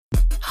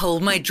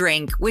Hold My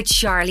Drink with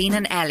Charleen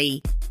and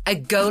Ellie, a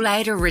Go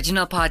Loud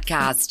original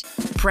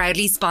podcast,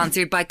 proudly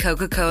sponsored by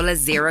Coca-Cola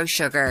Zero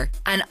Sugar.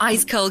 An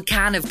ice cold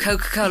can of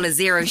Coca-Cola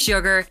Zero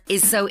Sugar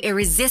is so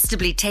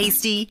irresistibly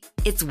tasty,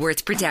 it's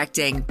worth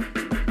protecting.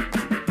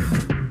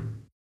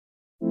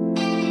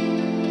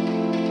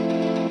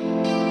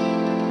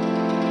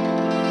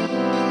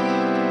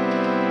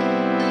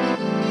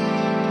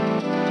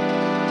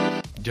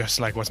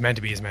 Just like what's meant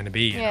to be is meant to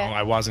be. You know,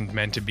 I wasn't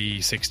meant to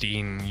be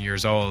 16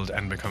 years old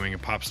and becoming a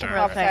pop star.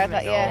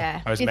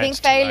 Do you think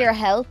failure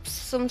helps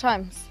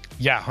sometimes?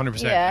 Yeah,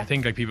 100%. Yeah. I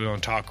think like people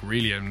don't talk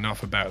really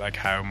enough about like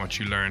how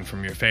much you learn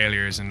from your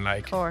failures and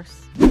like. Of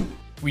course.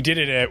 We did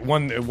it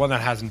one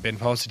that hasn't been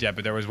posted yet,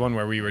 but there was one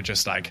where we were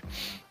just like,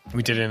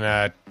 we did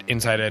it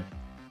inside a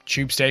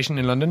tube station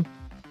in London,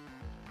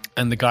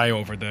 and the guy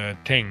over the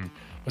thing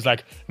was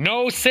like,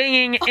 "No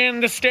singing in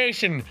the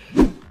station."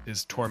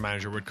 His tour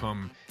manager would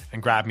come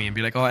and grab me and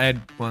be like, "Oh,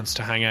 Ed wants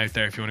to hang out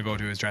there if you want to go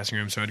to his dressing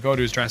room." So I'd go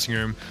to his dressing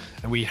room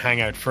and we'd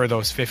hang out for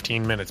those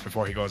 15 minutes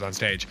before he goes on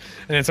stage.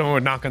 And then someone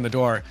would knock on the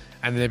door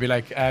and they'd be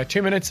like,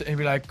 2 minutes. And he'd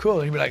be like,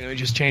 "Cool." And he'd be like, "Let me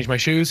just change my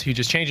shoes." He'd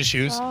just change his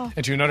shoes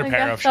into another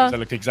pair of shoes that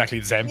looked exactly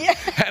the same. Yeah.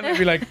 And I'd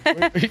be like,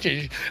 and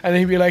then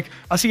he'd be like,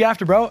 "I'll see you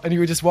after, bro." And he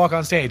would just walk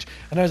on stage.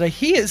 And I was like,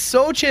 he is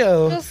so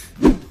chill.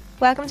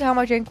 Welcome to Hold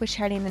My Drink with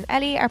Charleen and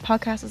Ellie. Our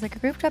podcast is like a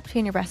group chat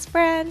between your best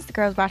friends. The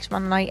girls watch them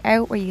on a night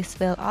out where you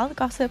spill all the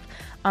gossip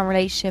on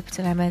relationship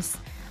dilemmas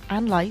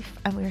and life.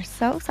 And we are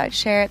so excited to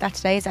share that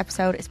today's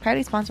episode is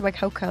proudly sponsored by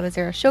Coca-Cola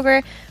Zero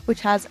Sugar,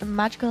 which has a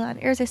magical and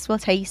irresistible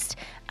taste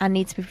and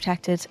needs to be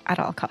protected at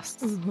all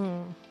costs.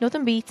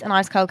 Nothing beats an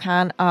ice cold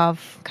can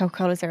of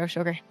Coca-Cola Zero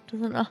Sugar,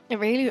 doesn't it? It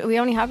really. We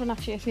only had one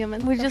actually a few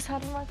minutes. We just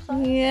had one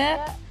outside.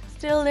 Yeah.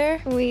 Still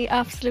there. We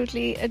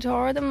absolutely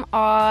adore them.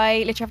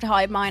 I literally have to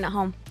hide mine at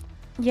home.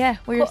 Yeah,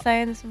 we were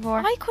saying this before.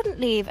 I couldn't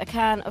leave a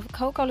can of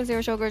Coca-Cola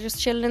Zero Sugar just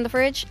chilling in the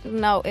fridge.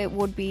 No, it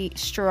would be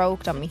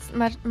stroked on me.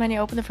 When you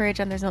open the fridge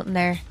and there's nothing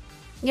there.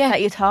 Yeah.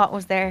 That you thought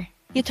was there.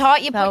 You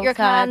thought you So put your sad.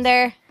 can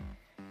there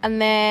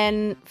and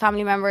then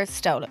family members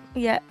stole it.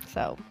 Yeah.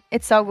 So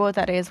It's so good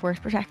that it is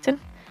worth protecting.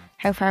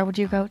 How far would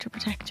you go to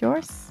protect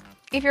yours?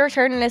 If you're a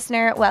returning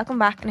listener, welcome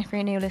back. And if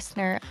you're a new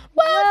listener,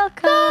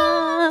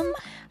 welcome.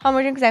 Hold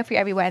My Drink is out for you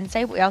every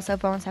Wednesday, but we also have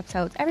bonus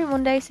episodes every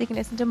Monday, so you can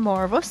listen to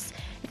more of us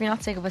if you're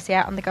not sick of us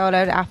yet on the Go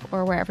Loud app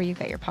or wherever you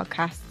get your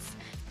podcasts.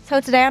 So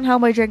today on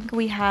Hold My Drink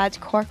we had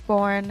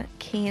Cork-born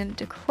Cian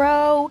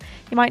Ducrot.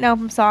 You might know him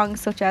from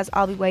songs such as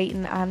I'll Be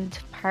Waiting and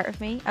Part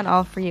of Me and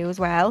All For You as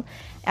well.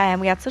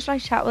 We had such a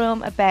nice chat with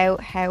him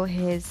about how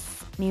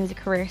his music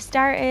career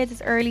started,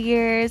 his early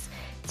years,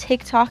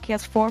 TikTok. He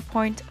has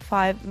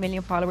 4.5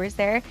 million followers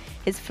there.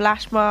 His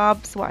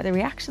Flashmobs, what are the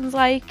reactions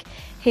like?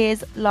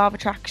 His law of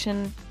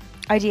attraction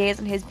ideas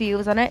and his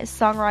views on it. His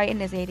songwriting,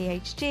 his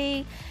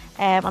ADHD,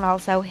 and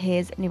also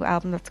his new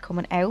album that's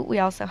coming out. We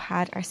also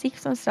had our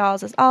secrets and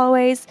stalls as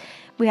always.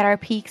 We had our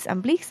peaks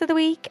and bleaks of the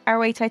week, our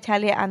wait till I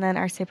tell you, and then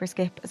our sip or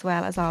skip as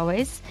well as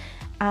always.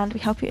 And we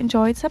hope you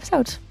enjoyed this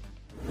episode.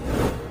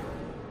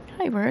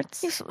 Hi,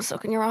 birds. you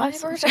sucking your eye,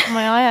 Bert.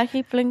 My eye, I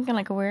keep blinking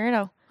like a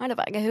weirdo. I had a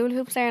bag of hula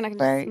hoops there and I can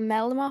just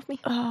smell them off me.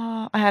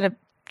 Oh, I had a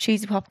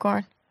cheesy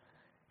popcorn.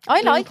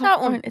 I like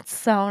that one. It's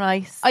so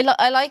nice. I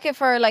like it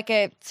for like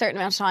a certain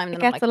amount of time. It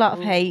gets a lot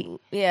of hate.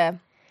 Yeah.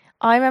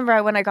 I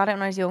remember when I got it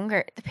when I was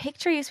younger, the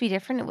picture used to be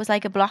different. It was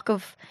like a block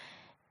of,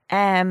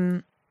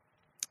 it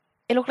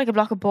looked like a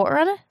block of butter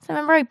on it. So I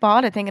remember I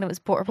bought it thinking it was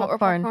butter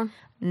popcorn.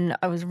 No,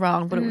 I was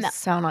wrong, but it was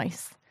so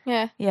nice.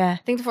 Yeah. Yeah.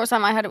 I think the first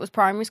time I had it was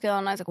primary school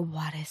and I was like,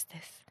 what is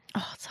this?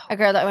 Oh, it's so A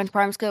girl that I went to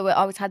primary school with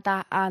always had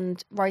that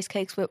and rice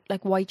cakes with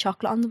like white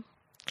chocolate on them.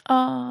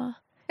 Oh.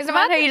 Is it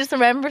mad mad how you just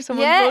remember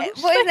someone's Yeah,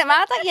 lunch? but is it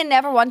mad that you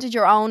never wanted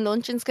your own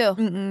lunch in school?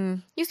 Mm-mm.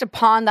 You used to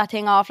pawn that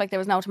thing off like there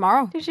was no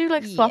tomorrow. Did you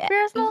like swap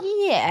yours now?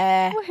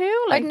 Yeah. Woohoo,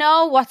 I like,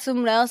 know what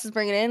someone else is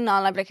bringing in and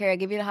I'll be like, here, I'll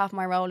give you half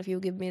my roll if you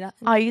give me that.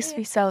 I used to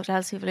be so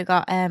jealous people who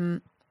got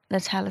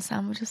Nutella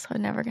sandwiches, so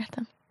I'd never get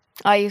them.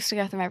 I used to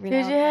get them every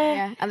Did now you?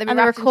 Yeah. And And they were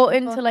wrapped in cut chocolate.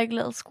 into like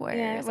little squares,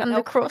 Yeah, with and no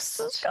the crust crust.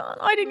 was gone.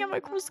 I didn't get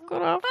my crust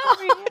cut off.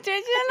 Did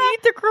you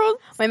Eat the crust.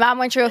 My mum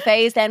went through a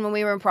phase then when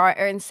we were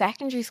in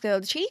secondary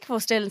school. The cheek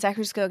was still in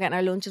secondary school getting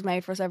our lunches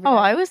made for us every day. Oh,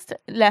 I was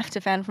left to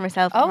fend for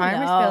myself in Oh,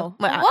 primary no. school.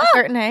 Well, at What? a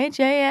certain age,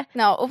 yeah.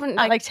 No, up in,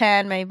 At like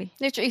 10 maybe.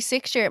 literally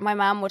 6th year, my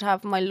mum would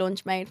have my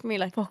lunch made for me.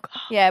 Like, Fuck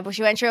off. yeah, but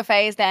she went through a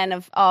phase then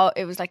of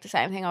it was like the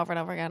same thing over and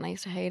over again. I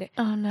used to hate it.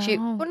 Oh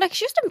no. But like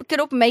she used to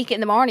get up and make it in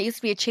the morning. It used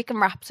to be a chicken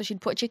wrap, so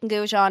she'd put chicken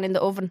goujon in the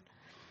oven,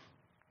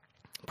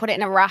 put it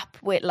in a wrap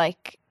with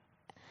like,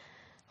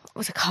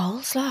 was it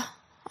coleslaw?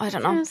 I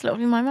don't know. It's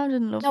lovely. My mum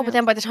didn't love it. No, but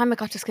then by the time I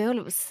got to school,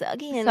 it was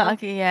soggy. And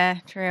Soggy, yeah,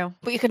 true.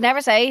 But you could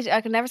never say. I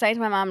could never say to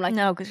my mum like,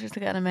 No, because you're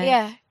still getting a mate.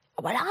 yeah,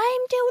 well,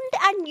 I'm doing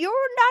that and you're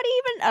not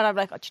even. And I'm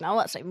like, oh, do you know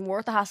what? It's not even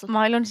worth the hassle.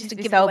 My lunch used to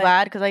be give it so away.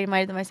 bad because I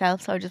made them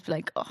myself, so I'd just be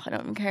like, oh, I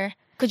don't even care.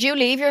 Could you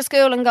leave your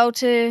school and go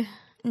to?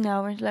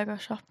 No, we went to Lego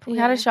shop. We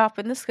Yeah. had a shop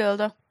in the school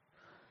though.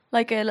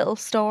 Like a little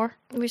store.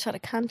 We just had a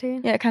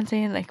canteen. Yeah, a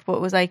canteen, like, but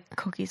it was like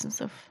cookies and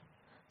stuff.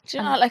 Do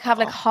you not like have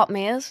like hot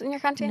meals in your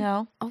canteen?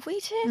 No. Oh, we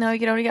did. No, you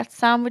could only get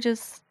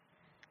sandwiches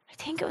I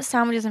think it was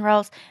sandwiches and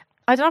rolls.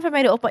 I don't know if I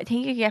made it up, but I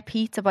think you get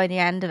pizza by the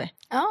end of it.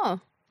 Oh.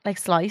 Like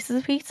slices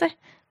of pizza.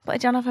 But I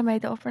don't know if I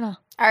made that up or not.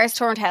 Ours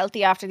turned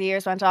healthy after the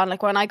years went on.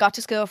 Like when I got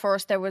to school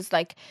first, there was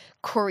like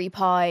curry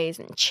pies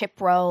and chip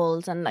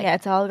rolls and like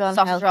It's all gone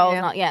sausage healthy rolls.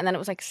 now. And then it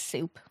was like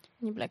soup.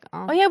 And you'd be like,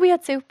 oh. Oh yeah, we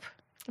had soup.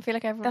 I feel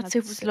like everyone That had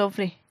soup was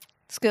lovely.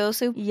 School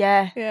soup.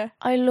 Yeah. Yeah.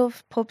 I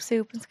love pub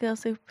soup and school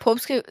soup. Pub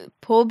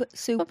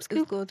soup is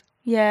good.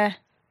 Yeah.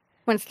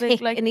 When it's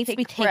thick, it needs to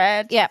be thick thick.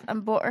 bread Yeah.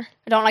 and butter.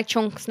 I don't like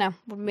chunks now.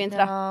 Wouldn't be into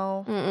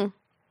No. that. Mm-mm.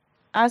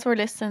 As we're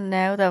listening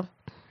now, though,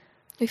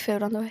 We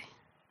food on the way.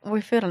 we're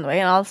food on the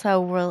way, and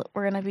also we're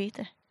gonna beat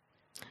it.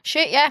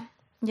 Shit, yeah.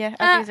 Yeah,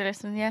 as you are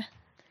listening, yeah.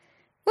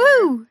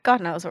 Woo!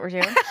 God knows what we're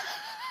doing.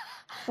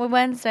 Well,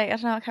 Wednesday, I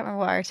don't know, I can't remember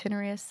what our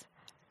itinerary is.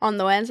 On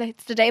the Wednesday.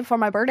 It's the day before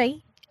my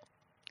birthday.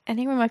 I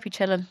think we might be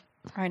chilling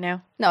right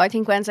now. No, I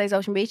think Wednesday's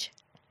Ocean Beach.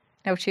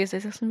 No,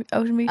 Tuesday's Ocean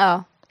Beach.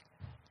 Oh.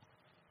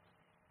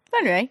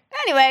 Anyway,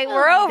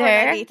 We're over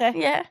there. Edita.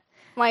 Yeah.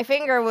 My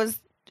finger was...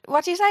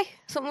 What do you say?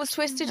 Something was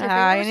twisted. Your finger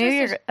I was knew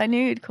twisted? I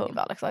knew you'd come.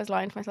 Bollocks, I was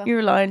lying to myself. You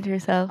were lying to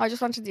yourself. I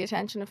just wanted the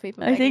attention of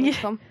people. I think making me you-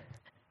 come.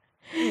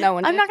 No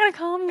one I'm did. not gonna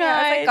come, Yeah,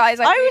 I was guys.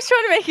 like, guys, I was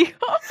trying to make you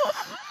come.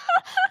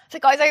 It's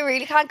like, guys, I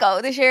really can't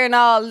go this year and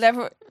all. They'd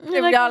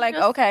be all like,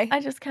 okay. I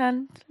just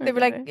can't. They'd be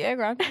like, yeah,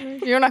 grand.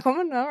 You're not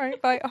coming? All right,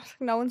 bye. Oh,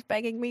 no one's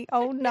begging me.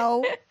 Oh,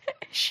 no.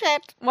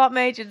 Shit. What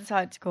made you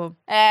decide to come?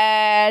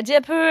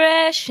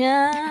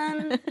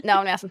 Depression. No,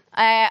 I'm asking.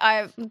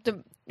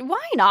 Why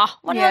not?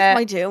 What else Yeah. am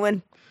I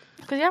doing?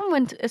 Because you haven't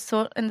went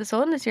in the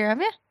sun this year, have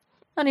you?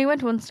 Oh, no, you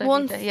went once.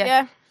 Once, didn't you?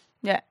 yeah.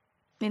 Yeah.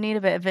 You need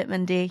a bit of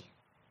vitamin D.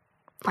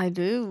 I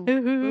do.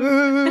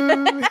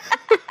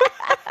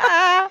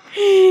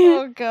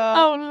 Oh, God.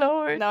 Oh,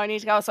 Lord. No, I need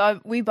to go. So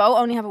we both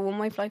only have a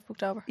one-way flight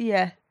booked over.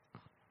 Yeah.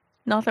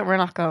 Not that we're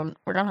not going.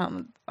 We're going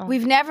home. Oh.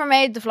 We've never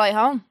made the flight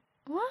home.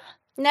 What?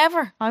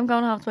 Never. I'm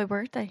going home to my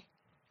birthday.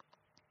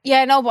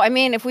 Yeah, no, but I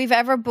mean, if we've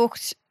ever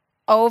booked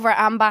over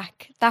and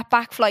back, that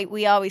back flight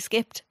we always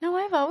skipped. No,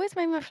 I've always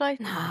made my flight.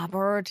 Nah,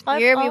 bird. The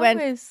I've year we went,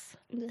 always-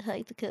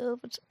 hate the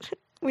COVID.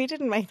 We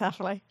didn't make that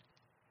flight.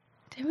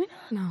 Did we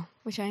not? No,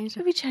 we changed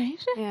Did it. we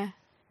change it? Yeah.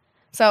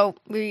 So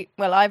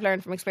I've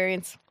learned from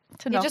experience.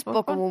 To You not just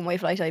book a one? one-way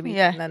flight, I mean,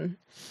 Yeah. and then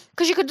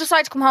because you could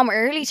decide to come home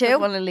early I too.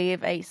 want to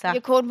leave ASAP.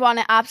 You could want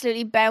to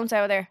absolutely bounce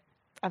out of there.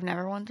 I've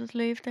never wanted to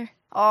leave there.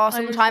 Oh, just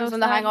sometimes so when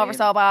the sad hangover's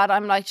leaving. so bad,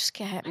 I'm like, just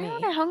get I me.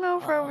 don't get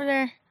hungover over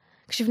there.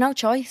 Because you've no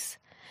choice.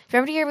 If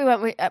every year we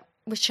went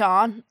with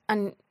Sean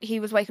and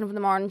he was waking up in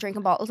the morning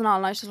drinking bottles and all,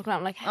 and I was just looking at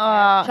him like,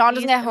 Oh, Sean doesn't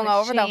he's get a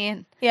hungover though.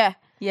 machine. Yeah,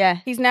 Yeah.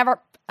 he's never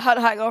had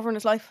a hangover in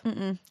his life.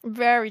 Mm-mm.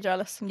 Very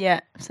jealous. Yeah,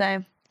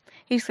 same.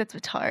 He just gets a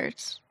bit tired.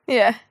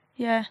 Yeah.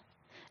 Yeah.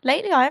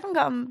 Lately, I haven't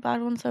gotten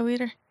bad ones though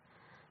either.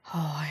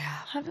 Oh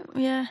yeah.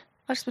 Yeah.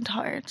 I've just been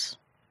tired.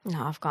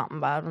 No, I've gotten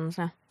bad ones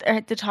now.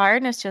 The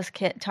tiredness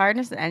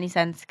tiredness in any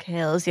sense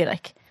kills you,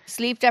 like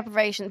Sleep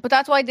deprivation. But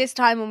that's why this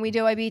time when we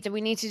do Ibiza,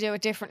 we need to do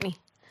it differently.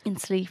 in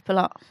sleep a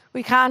lot.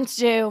 We can't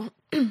do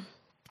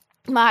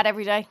mad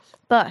every day.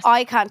 But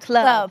I can't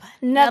club.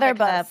 Another club.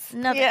 bus.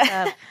 Another Yeah.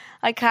 club.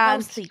 I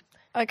can't. No sleep.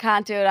 I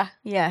can't do that.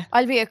 Yeah.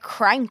 I'll be a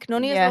crank.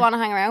 None of you Yeah. will want to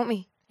hang around with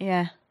me.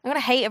 Yeah. I'm going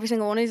to hate every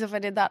single one of you if I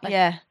did that. Like.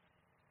 Yeah.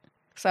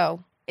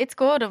 So, It's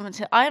good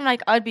until I'm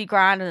like I'd be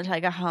grand until I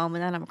get home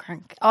and then I'm a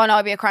crank. oh no,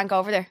 I'd be a crank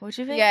over there. Would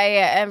you think? Yeah,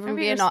 yeah. Everyone Remember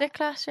be you were annoying. sick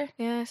last year?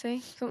 Yeah, see?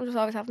 Something just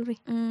always happens to me.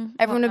 Mm,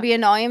 Everyone would be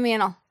annoying me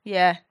and all.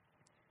 Yeah.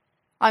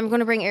 I'm going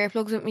to bring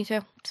earplugs with me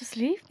too. To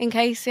sleep? In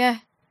case, yeah.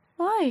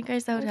 Why? You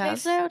guys don't In have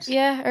case, out?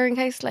 yeah, or in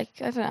case, like,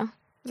 I don't know,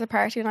 there's a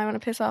party and I want to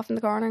piss off in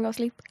the corner and go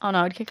sleep. Oh no,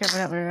 I'd kick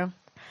everyone out of my room.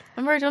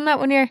 Remember I done that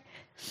one year?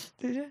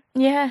 Did you?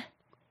 Yeah.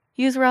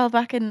 Yous were all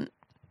back in,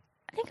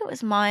 I think it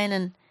was mine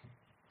and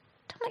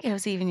I don't think it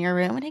was even your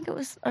room. I think it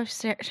was I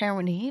was sharing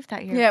with Eve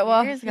that year. Yeah,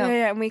 well, years ago.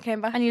 yeah, and we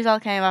came back. And yous all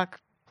came back.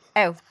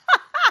 Out.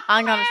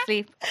 I'm gonna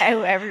sleep.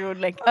 Out,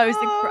 everyone. Like I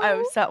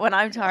was so, when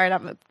I'm tired,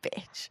 I'm a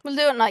bitch. We'll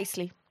do it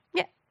nicely.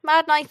 Yeah.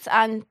 Mad nights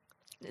and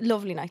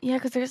lovely nights. Yeah,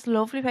 because there's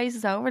lovely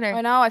places over there.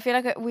 I know, I feel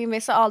like we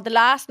miss it all. The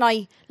last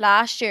night,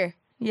 last year,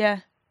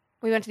 Yeah.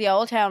 we went to the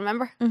old town,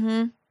 remember?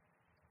 Mm-hmm.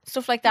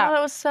 Stuff like That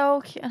that. was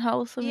so cute and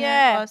wholesome.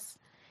 Yeah. It was.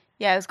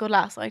 Yeah, it was good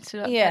last night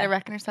too. Yeah. I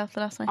reckon herself the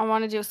last night. I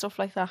want to do stuff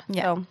like that.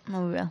 Yeah. So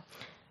Oh, we will.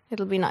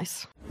 it'll be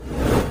nice.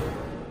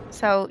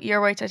 So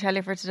your wait I tell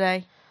you for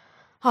today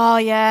Oh,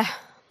 yeah.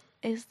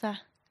 is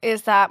that.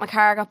 Is that my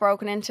car got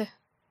broken into.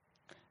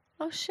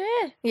 Oh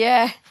shit.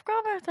 Yeah.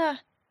 Forgot about that.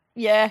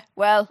 Yeah.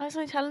 Well, I was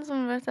only telling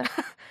someone about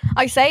that.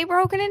 I say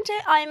broken into.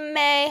 I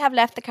may have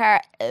left the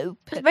car It was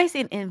open.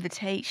 basically an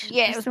invitation.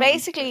 Yeah, it was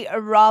basically a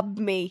rob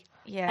me.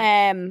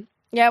 Yeah.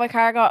 Yeah, my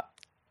car got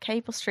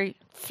Capel Street.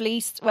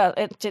 fleeced. Well,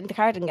 it didn't. The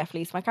car didn't get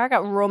fleeced. My car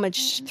got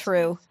rummaged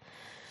through.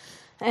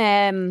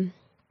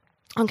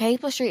 On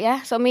Capel Street,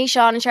 yeah. So me,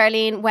 Sean, and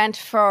Charleen went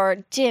for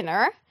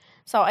dinner,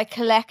 So I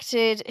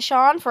collected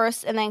Sean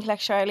first and then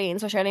collect Charlene.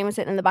 So Charlene was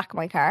sitting in the back of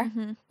my car.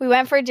 Mm-hmm. We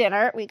went for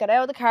dinner. We got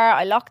out of the car.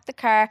 I locked the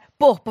car.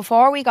 But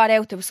before we got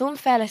out, there was some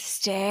fella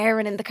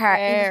staring in the car.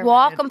 He was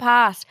walking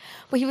past.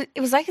 But it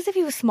was like as if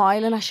he was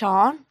smiling at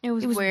Sean. It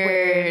was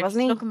weird,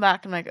 wasn't he? Looking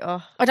back, I'm like,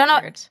 oh. I don't know.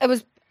 Weird. It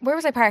was, where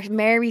was I parked?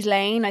 Mary's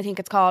Lane, I think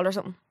it's called, or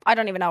something. I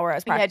don't even know where I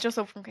was parked. Yeah, just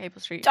up from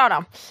Cable Street. Don't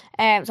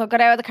know. So I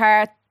got out of the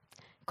car.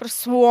 Could have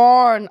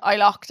sworn I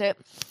locked it.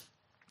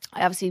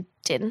 I obviously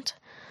didn't.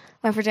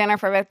 Went for dinner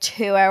for about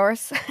 2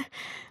 hours.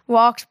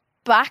 Walked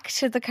back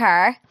to the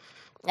car.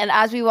 And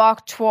as we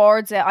walked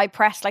towards it, I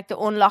pressed like the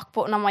unlock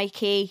button on my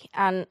key.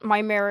 And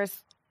my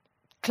mirrors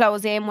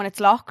close in when it's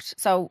locked.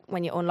 So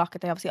when you unlock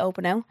it, they obviously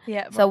open out.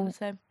 Yeah. So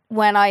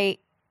when I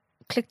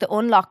clicked the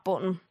unlock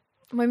button,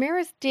 my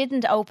mirrors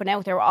didn't open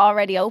out. They were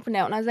already open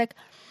out. And I was like,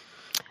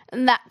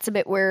 that's a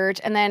bit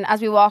weird. And then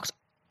as we walked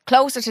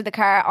closer to the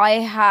car, I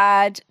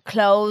had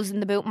clothes in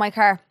the boot of my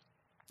car.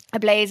 A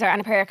blazer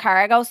and a pair of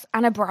cargos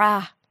and a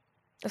bra.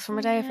 That's from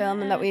a day of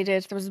filming that we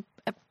did. There was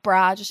a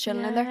bra just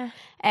chilling in there.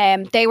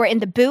 They were in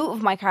the boot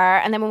of my car,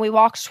 and then when we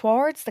walked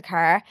towards the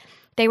car,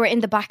 they were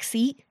in the back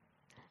seat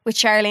with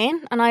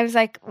Charlene. And I was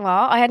like,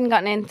 well, I hadn't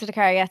gotten into the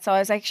car yet. So I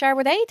was like, Char,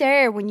 were they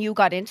there when you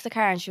got into the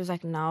car? And she was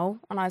like, no.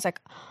 And I was like,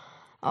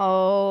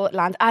 oh,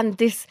 land. And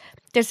there's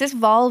this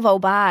Volvo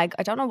bag.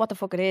 I don't know what the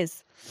fuck it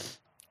is.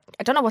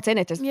 I don't know what's in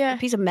it. There's a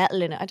piece of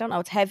metal in it. I don't know.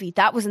 It's heavy.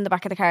 That was in the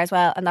back of the car as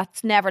well, and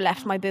that's never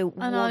left my boot.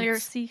 And once. all your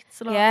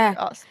receipts,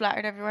 all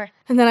splattered everywhere.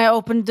 And then I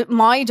opened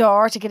my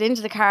door to get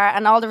into the car,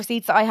 and all the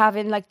receipts that I have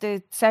in like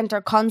the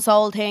center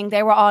console thing,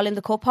 they were all in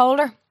the cup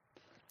holder.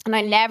 And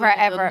I never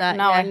ever,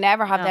 I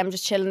never have them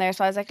just chilling there.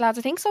 So I was like, lads,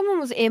 I think someone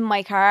was in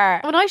my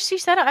car. When she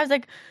said it, I was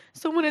like,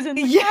 someone is in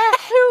the car.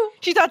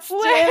 She thought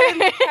still in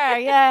the car.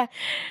 Yeah.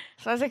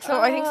 So I was like,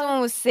 I think someone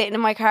was sitting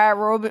in my car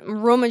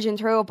rummaging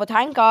through it. But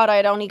thank God I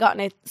had only gotten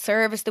it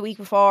serviced the week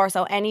before.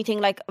 So anything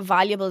like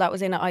valuable that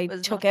was in it, I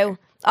took out.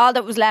 All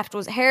that was left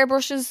was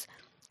hairbrushes,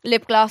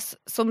 lip gloss,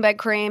 sunbed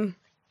cream,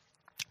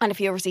 and a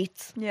few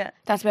receipts. Yeah.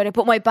 That's about it.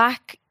 But my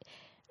back,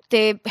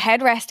 the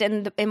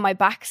headrest in my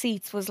back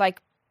seats was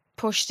like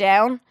pushed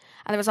down.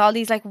 And there was all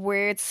these like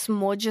weird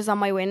smudges on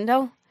my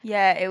window.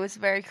 Yeah, it was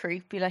very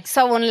creepy. Like,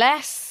 so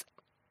unless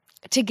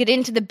to get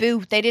into the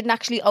boot, they didn't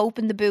actually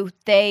open the boot.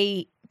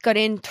 They got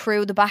in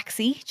through the back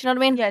seat. Do you know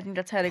what I mean? Yeah, I think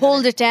that's how they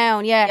pulled it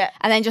down. Yeah,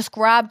 and then just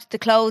grabbed the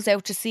clothes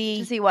out to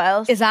see what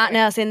else is that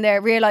else in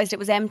there. Realised it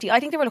was empty. I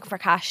think they were looking for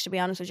cash, to be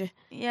honest with you.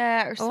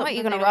 Yeah, or something. What are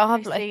you going to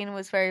rob? Like,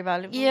 was very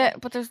valuable. Yeah,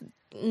 but there's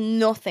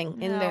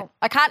nothing in there.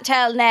 I can't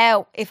tell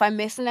now if I'm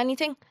missing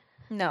anything.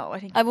 No, I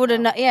think I would have.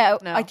 No.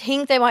 I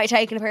think they might have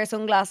taken a pair of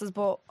sunglasses,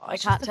 but I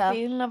can't tell. The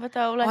feeling of it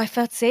though, like, I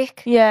felt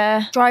sick.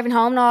 Yeah, driving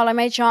home and all. I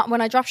made Sean,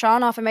 when I dropped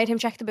Sean off, I made him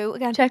check the boot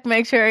again.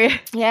 Make sure.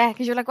 Yeah,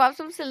 because you're like, what if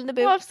someone's still in the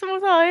boot? What if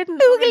someone's hiding?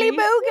 Boogly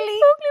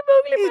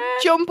boogly. You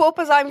jump up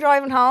as I'm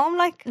driving home,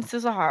 like it's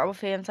just a horrible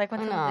feeling. It's like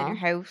when someone's in your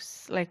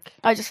house, like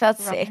I just felt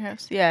sick.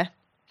 Yeah,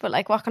 but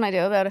like, what can I do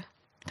about it?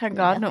 Thank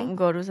God, nothing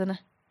good was in it.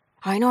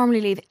 I normally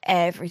leave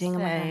everything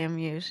in my car.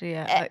 Usually,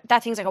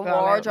 that thing's like a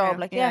wardrobe,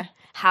 like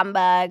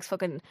handbags,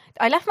 fucking.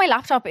 I left my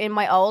laptop in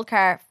my old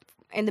car,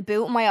 in the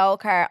boot of my old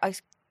car. I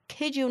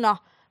kid you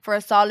not, for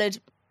a solid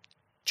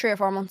 3 or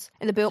 4 months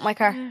in the boot of my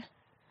car. Yeah.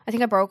 I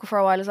think I broke it for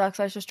a while as well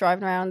because I was just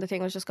driving around. The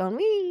thing was just going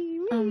wee,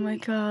 wee. Oh my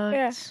God.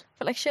 Yeah.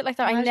 But like shit like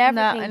that, Imagine I never.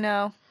 That, I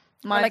know.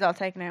 Mine's all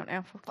taken out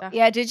now. Fuck that.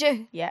 Yeah, did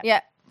you?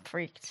 Yeah.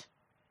 Freaked.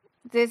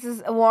 This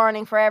is a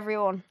warning for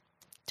everyone.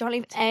 Don't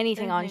leave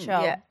anything on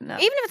show. Yeah, no.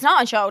 Even if it's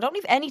not on show, don't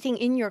leave anything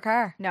in your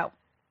car. No.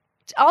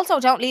 Also,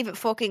 don't leave it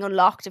fucking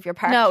unlocked if you're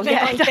parked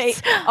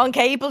on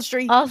Cable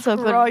Street. Also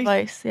good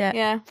advice. Yeah.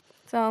 Yeah.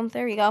 So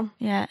there you go.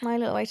 Yeah. My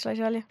little way, shall I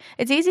tell you?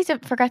 It's easy to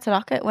forget to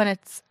lock it when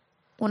it's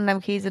one of them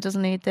keys that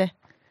doesn't need the...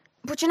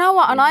 But you know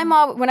what?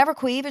 And whenever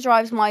Quiva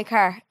drives my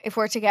car, if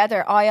we're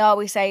together, I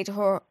always say to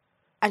her,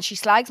 and she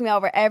slags me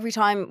over every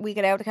time we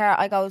get out of the car,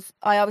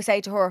 I always say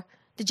to her,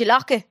 did you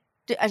lock it?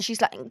 And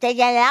she's like, did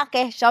you lock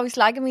it? She's always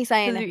slagging me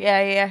saying it.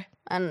 Yeah.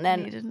 And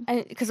then,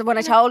 because when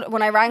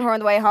I rang her on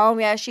the way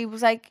home, she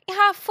was like,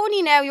 yeah,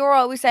 funny now, you're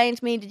always saying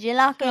to me, did you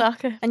lock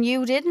it? And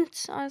you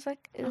didn't. I was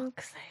like, I don't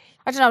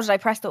know, did I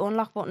press the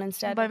unlock button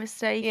instead? By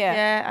mistake,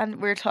 yeah. And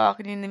we were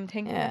talking and didn't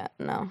think. Yeah,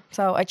 no.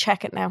 So I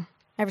check it now.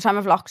 Every time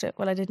I've locked it.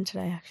 Well, I didn't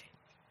today, actually.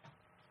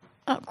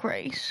 Oh,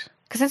 great.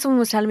 Because then someone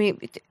was telling me,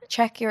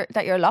 check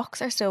that your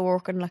locks are still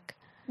working, like,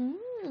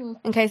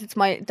 in case it's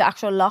the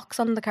actual locks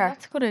on the car.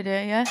 That's a good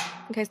idea, yeah.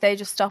 In case they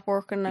just stop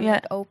working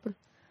and open.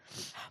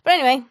 But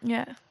anyway,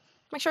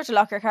 make sure to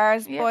lock your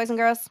cars, boys and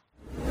girls.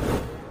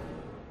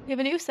 We have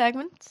a new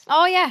segment.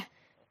 Oh, yeah.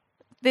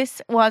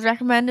 This was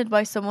recommended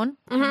by someone.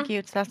 Thank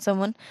you to that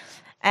someone.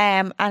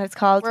 And it's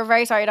called... We're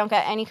very sorry, don't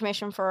get any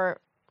commission for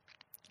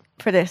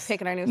this.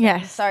 Picking our new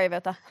segment. Yes. Sorry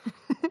about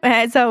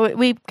that. So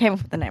we came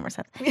up with the name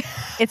ourselves.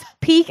 It's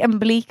Peak and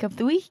Bleak of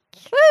the Week.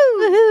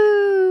 Woo!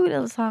 Woohoo!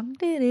 Little song.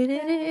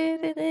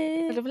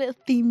 A little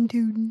theme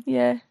tune.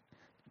 Yeah.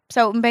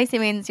 So it basically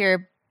means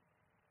your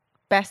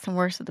best and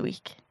worst of the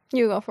week.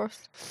 You go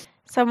first.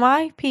 So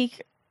my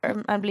peak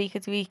and bleak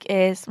of the week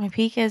is, my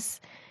peak is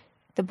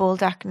the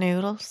bulldog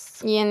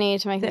noodles. You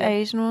need to make The it.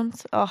 Asian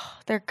ones. Oh,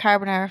 they're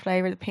carbonara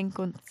flavour, the pink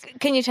ones.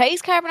 Can you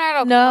taste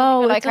carbonara?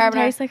 No, like it doesn't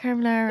carbonara. taste like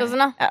carbonara.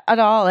 Doesn't it? At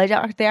all.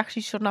 They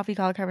actually should not be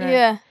called carbonara.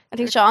 Yeah, I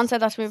think Sean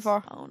said that to me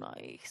before. Oh,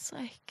 nice.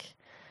 Like,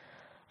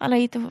 and I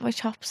eat them with my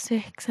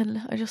chopsticks,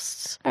 and I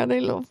just Are they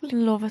lovely?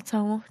 love it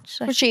so much.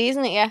 Like, For cheese,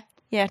 isn't it? Yeah.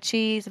 yeah,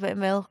 cheese, a bit of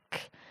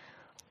milk,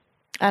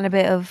 and a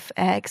bit of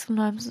eggs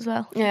sometimes as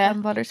well. Yeah. I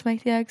haven't bothered to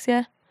make the eggs,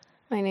 yeah.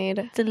 I need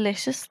it.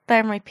 Delicious.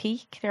 They're my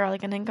peak. They're all I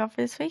can think of for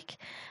this week.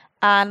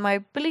 And my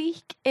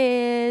bleak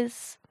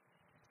is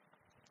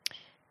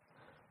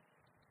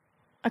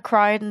I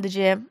cried in the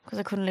gym because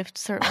I couldn't lift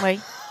a certain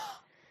weight.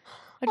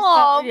 I just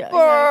Oh, yeah,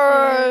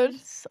 bird. I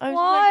was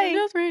Why? Like, I'm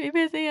just really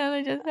busy and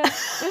I just I'm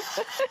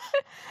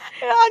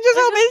just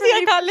so busy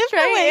I can't lift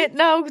my weight.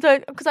 No,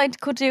 because I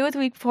could do it the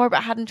week before, but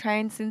I hadn't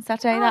trained since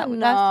that day. That last week.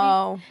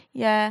 no.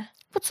 Yeah.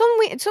 But some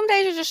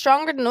days you're just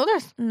stronger than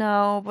others.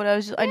 No, but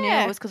I knew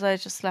Yeah. it was because I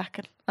was just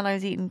slacking and I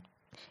was eating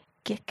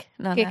gick.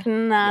 Nah.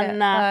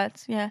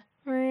 Yeah.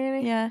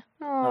 Really? Yeah.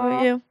 Aw. How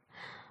about you?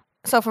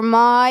 So for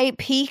my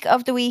peak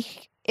of the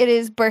week, it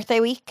is birthday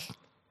week.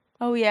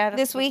 Oh yeah,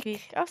 that's This my week.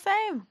 peak. Oh,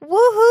 same.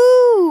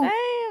 Woohoo!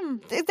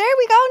 Same. There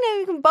we go now.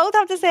 We can both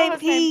have the same Oh,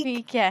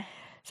 peak. yeah.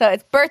 So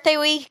it's birthday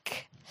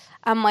week.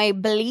 And my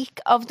bleak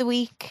of the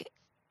week,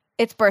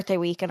 it's birthday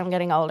week and I'm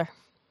getting older.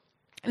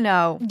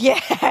 No. Yeah.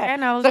 I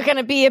know. So can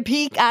it be a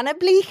peak and a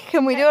bleak?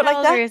 Can we do it like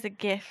that? There is a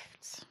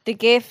gift. The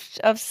gift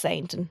of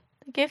Satan.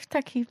 The gift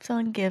that keeps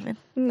on giving.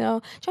 No.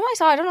 Do you know what I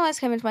saw? I don't know why this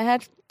came into my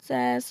head.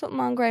 Something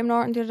on Graham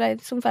Norton the other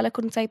day. Some fella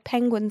couldn't say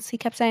penguins. He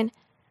kept saying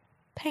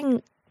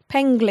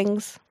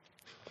penglings.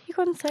 You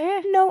couldn't say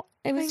it. No.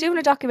 He was doing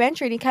a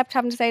documentary and he kept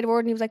having to say the word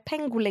and he was like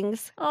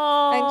penguins.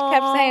 Oh. And he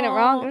kept saying it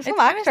wrong. It was some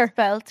actor.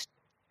 Spelled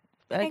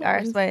like our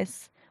Penguins.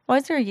 space. Why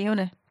is there a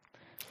unit?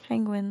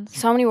 Penguins.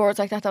 So many words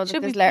like that though.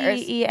 Should There's be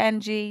letters.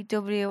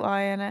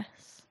 PENGWINS.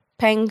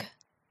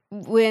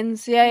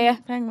 Penguins. Yeah.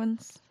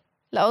 Penguins.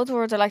 Loads of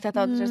words are like that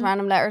though. There's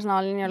random letters and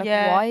all and you're like,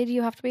 Yeah. why do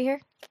you have to be here?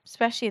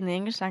 Especially in the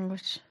English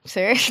language.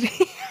 Seriously.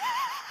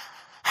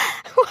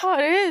 Oh,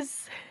 it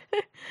is.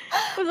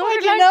 Why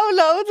do you know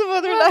loads of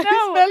other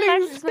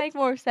spellings? Just make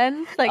more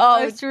sense. Like Oh.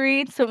 I was to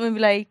read something and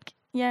be like,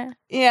 yeah.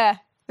 Yeah,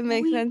 it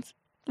makes Oui. sense.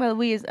 Well,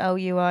 we is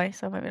OUI,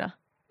 so maybe not.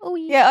 Oh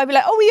Yeah, I'd be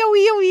like,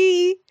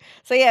 oh.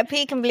 So yeah,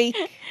 peak and bleak,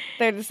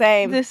 they're the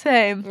same. The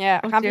same. Yeah,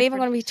 I What's can't believe I'm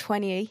different? going to be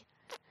 28.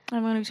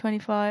 I'm going to be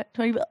 25.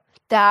 20.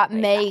 That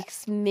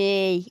makes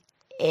me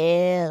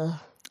ill.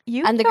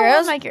 You And the go on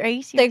girls- like you're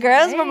 80. The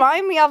girls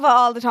remind me of it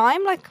all the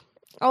time. Like,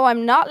 oh,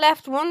 I'm not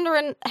left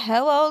wondering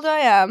how old I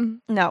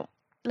am. No.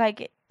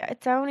 Like,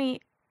 it's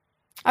only...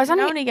 I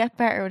only get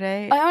better with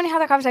age. only had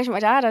that conversation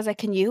with my dad. I was like,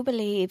 can you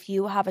believe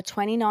you have a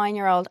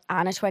 29-year-old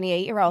and a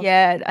 28-year-old?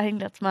 Yeah, I think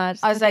that's mad.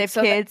 I was They like, have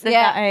so kids at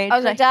yeah. that age. I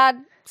was like, Dad,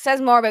 says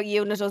more about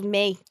you than it does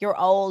me. You're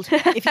old.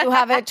 If you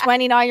have a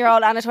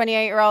 29-year-old and a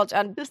 28-year-old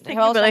and Just they're think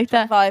all about it like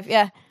that. 25,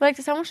 yeah. Like,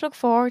 there's so much to look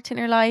forward to in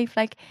your life.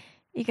 Like,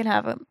 you can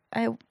have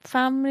a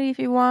family if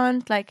you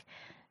want. Like,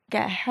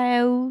 get a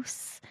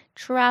house,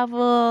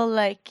 travel.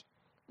 Like,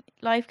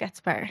 life gets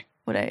better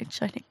with age,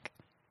 I think.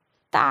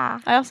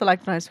 I also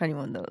liked when I was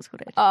 21, though. It was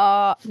good age.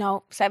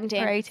 No,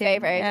 17. Or 18.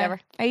 Favorite age yeah. ever.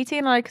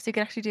 18, I like because you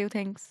could actually do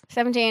things.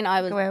 17,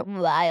 I was Go out.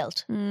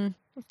 wild.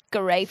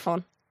 Great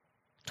fun.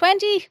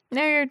 20.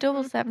 Now you're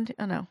double 17.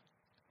 Oh, no.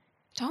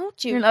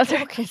 Don't you You're not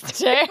fucking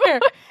dare.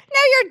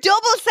 Now you're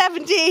double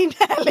 17,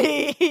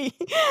 Ellie.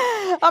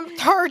 I'm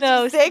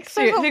 36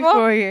 or something.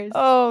 4 years.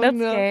 Oh, That's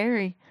no.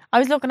 scary. I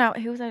was looking at,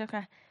 who was I looking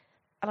at?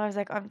 And I was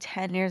like, I'm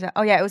 10 years old.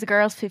 Oh, yeah, it was a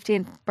girl's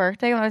 15th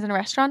birthday when I was in a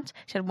restaurant.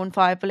 She had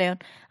 1.5 balloon.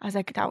 I was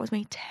like, that was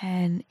me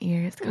 10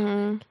 years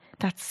ago.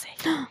 That's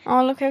sick.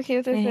 Oh, look how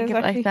cute this Think is. of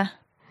it Actually. like that.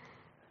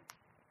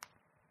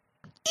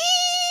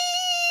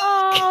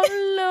 Oh,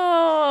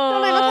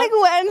 Don't I look look.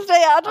 like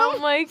Wednesday, Adam? Oh,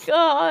 my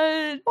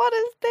God. What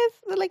is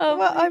this? Like, Oh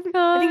what? my I think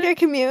God. they're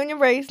communion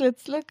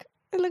bracelets. Look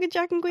at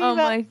Jack and Queen. Oh,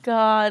 my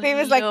God. Queen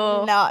was like,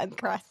 look. not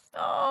impressed.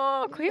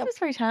 Oh, Queen was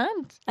very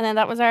tanned. And then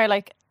that was our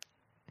like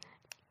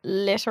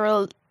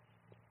literal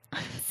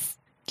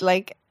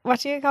like what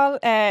do you call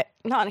it?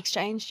 Not an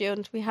exchange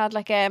student. We had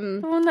like The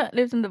one that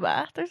lived in the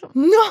bath or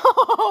something.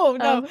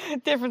 no,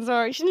 different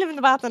story. She didn't live in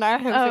the bath in our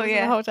house. Oh, It was in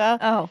yeah. the hotel.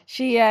 Oh.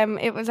 She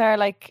it was our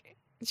like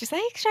did you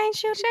say exchange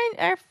student?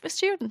 Our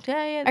student.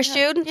 Yeah. Our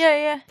student?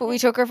 Yeah. But we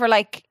took her for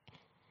like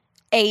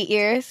 8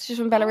 years. She's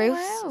from Belarus.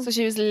 wow. So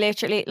she was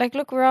literally like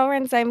look, we're all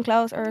wearing the same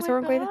clothes or Oh, so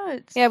we're my Quiva.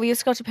 God. Yeah, we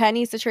used to go to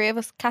Penny's, the three of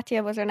us.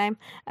 Katya was her name.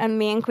 And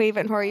me and Quiva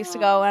and her used to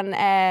go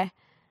and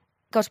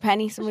go to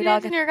Penny's and She we'd all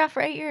lived in get your gaff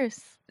for 8 years.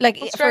 like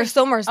Oh, for sorry.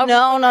 summers. Oh,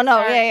 No.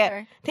 sorry, Yeah.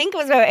 sorry. I think it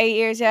was about 8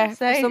 years, yeah. For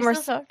Say, you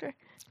summers. still talk to her?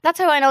 That's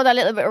how I know that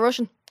little bit of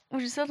Russian.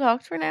 Would you still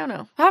talk to her now?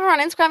 No. I have her on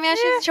Instagram, yeah.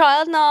 She's a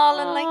child and all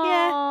and like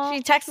Aw. yeah.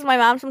 She texts my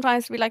mum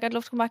sometimes to be like, I'd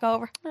love to come back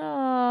over.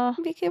 Oh,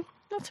 It'd be cute.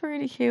 that's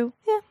really cute.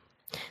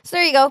 So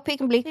there you go, peak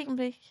and bleak. Peek and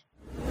bleak.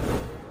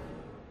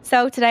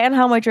 So today on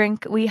How My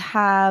Drink, we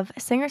have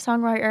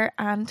singer-songwriter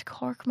and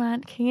Cork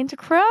man Cian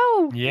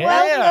Ducrot. Yeah.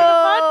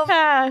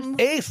 Welcome to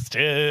the podcast. Aced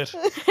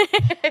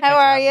it. How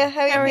are you?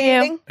 How are you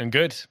feeling? I'm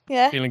good.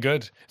 Yeah. Feeling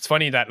good. It's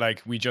funny that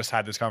like we just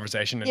had this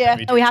conversation. And Yeah.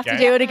 then Oh, we have to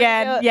do it Yeah.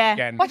 again. Yeah.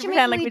 Again. What do you mean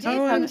Pretend like we we did?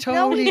 Oh, I'm No,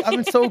 totally.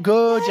 I'm so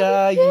good.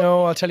 Yeah, you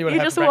know. I'll tell you what I You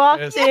had just for walked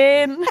breakfast.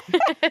 in.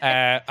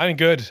 I'm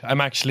good. I'm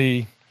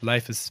actually.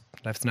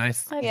 Life's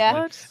nice.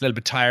 Yeah. A little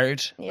bit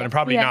tired, but Yeah. I'm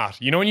probably Yeah. not.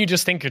 You know when you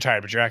just think you're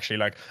tired, but you're actually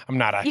like, I'm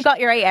not actually. You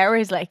got your 8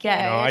 hours, like,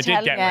 yeah. No, I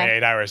did get yeah. my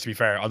 8 hours to be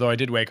fair. Although I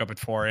did wake up at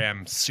 4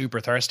 a.m. super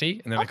thirsty,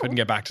 and then I couldn't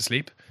get back to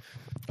sleep.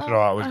 I don't know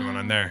what was going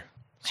on there.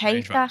 Hate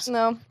Strange that. vibes.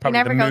 No. Probably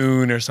never the goes-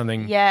 moon or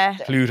something. Yeah.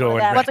 Pluto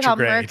and What's it called?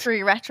 retrograde.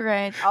 Mercury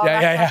retrograde. Oh,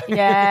 Yeah.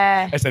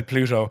 Yeah. I said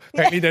Pluto.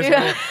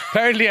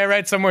 Apparently, I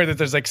read somewhere that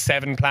there's like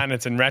 7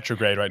 planets in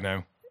retrograde right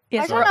now.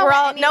 Yes, I don't know we're what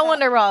all, any of no that-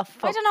 wonder we're all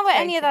I don't know what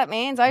any of that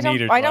means. I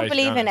Neither don't do I, to be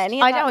believe in honest. any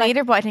of I that. don't like-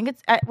 either, but I think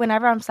it's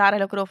whenever I'm sad, I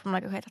look it up. I'm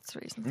like, okay, that's the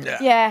reason.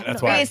 Yeah, That's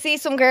but why. you see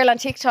some girl on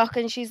TikTok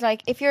and she's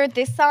like, if you're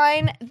this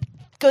sign,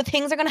 good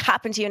things are going to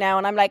happen to you now.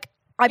 And I'm like,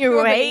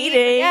 You're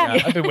waiting. Yeah.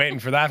 Yeah, I've been waiting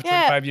for that for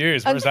Yeah. 25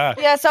 years. Where's that?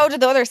 Yeah, so did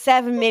the other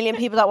 7 million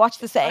people that watch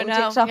the same I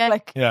know, TikTok. yeah.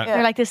 Like, Yeah.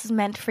 They're like, this is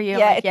meant for you.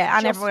 yeah, Like, it's yeah,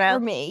 and just everyone for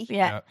else. me.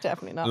 Yeah.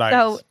 Definitely not. Liars.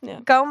 So Yeah.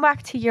 going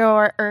back to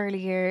your early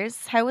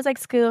years, how was like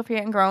school for you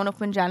and growing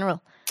up in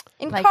general?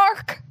 In like-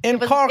 Cork. in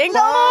Cork. in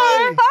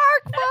why?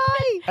 Cork,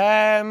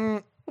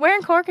 boy. Where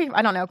in Cork are you?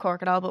 I don't know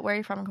Cork at all, but where are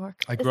you from in Cork?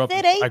 I grew up.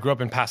 city. I grew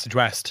up in Passage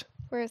West.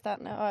 Where is that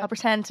now? I'll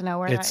pretend to know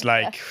where It's that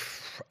like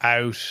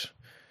out.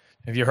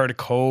 Have you heard of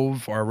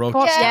Cove or Roach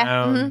Cove, yeah.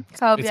 Town? Mhm.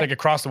 Cove, It's yeah. like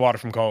across the water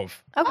from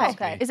Cove. is. Okay.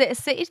 Okay. Is it a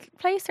city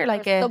place or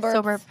like Or a suburbs.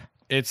 suburb?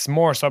 It's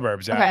more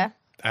suburbs, yeah.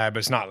 Okay. But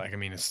it's not like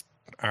it's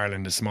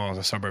Ireland is small.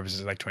 The suburbs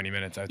is like 20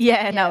 minutes out.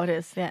 Yeah, no, it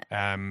is.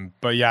 Yeah.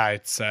 But yeah,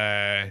 it's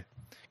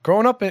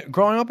growing up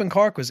in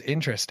Cork was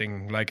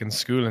interesting, like in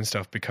school and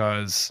stuff,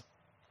 because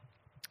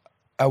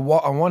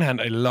on one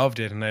hand I loved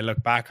it and I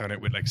look back on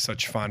it with like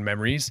such fond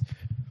memories,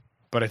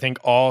 but I think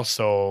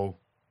also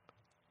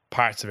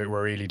parts of it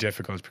were really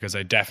difficult because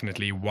I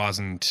definitely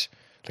wasn't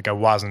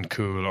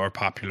cool or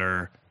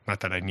popular.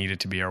 Not that I needed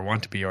to be or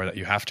want to be or that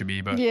you have to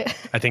be, but Yeah.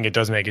 I think it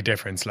does make a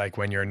difference. Like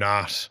when you're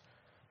not,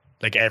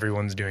 like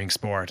everyone's doing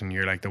sport and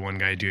you're like the one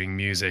guy doing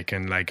music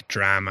and like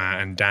drama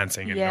and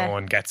dancing and Yeah. no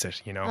one gets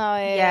it, you know? Oh,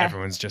 yeah. Yeah.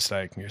 Everyone's just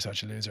like, you're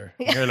such a loser.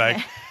 You're like,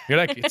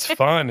 it's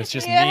fun. It's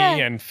just Yeah.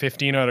 me and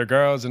 15 other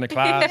girls in a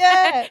class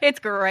Yeah. It's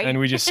great. and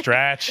we just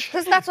stretch.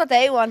 Because that's what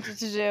they wanted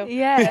to do.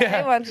 yeah.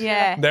 They wanted to do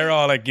Yeah. that. They're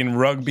all like in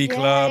rugby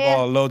club, yeah.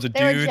 all loads of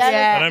They were dudes. jealous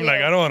Yeah. And I'm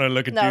like, I don't want to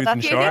look at No, dudes in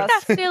that's- Do you think shorts.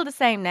 that's still the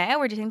same now,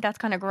 or do you think that's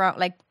kind of grown?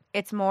 Like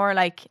it's more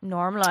like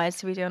normalized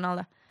to be doing all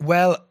that?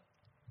 Well,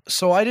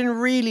 so I didn't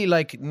really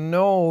like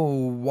know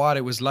what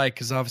it was like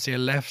because obviously I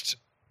left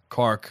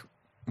Cork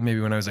maybe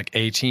when I was like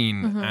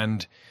 18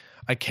 and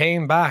I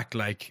came back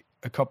like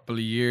a couple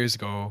of years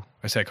ago.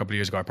 I say a couple of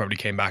years ago, I probably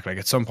came back like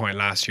at some point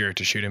last year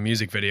to shoot a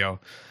music video.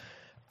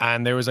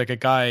 And there was like a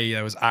guy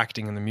that was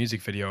acting in the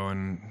music video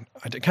and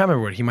I can't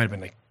remember what, he might have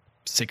been like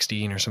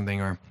 16 or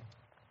something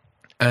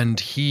and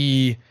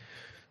he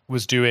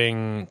was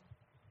doing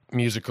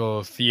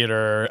musical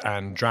theater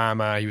and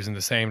drama. He was in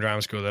the same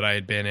drama school that I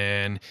had been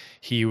in.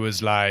 He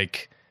was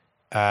like,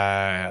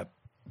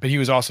 but he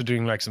was also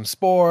doing like some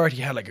sport.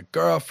 He had like a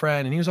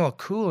girlfriend and he was all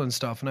cool and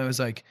stuff. And I was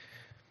like,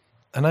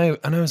 and I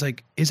was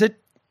like,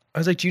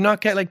 do you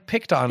not get like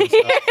picked on? And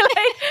stuff?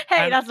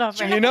 Hey, And, that's not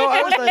fair. You know,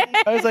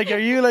 I was like, are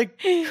you like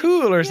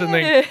cool or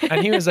something?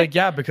 And he was like,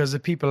 yeah, because the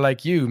people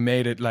like you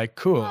made it like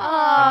cool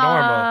and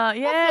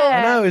normal. Yeah.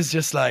 And I was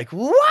just like,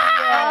 what?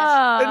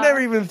 Aw. I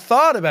never even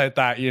thought about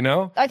that, you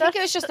know? I think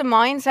it was just a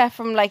mindset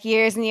from like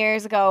years and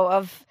years ago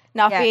of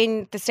not Yeah.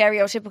 being the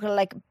stereotypical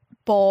like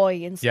boy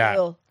in Yeah.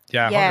 school.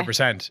 Yeah, Yeah.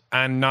 100%.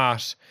 And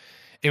not,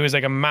 it was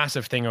like a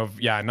massive thing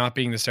of, not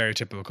being the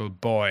stereotypical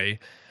boy.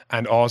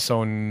 And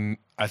also,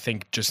 I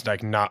think just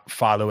like not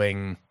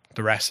following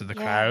the rest of the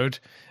crowd.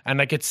 And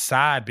like, it's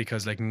sad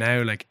because like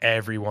now, like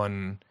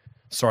everyone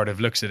sort of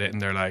looks at it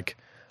and they're like,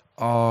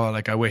 oh,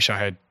 like I wish I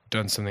had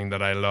done something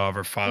that I love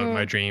or followed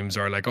my dreams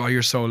or like, oh,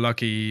 you're so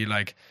lucky.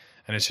 Like,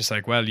 and it's just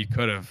like, well, you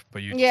could have,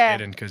 but you just Yeah.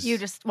 didn't because You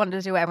just wanted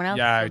to do what everyone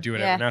else. I did. do what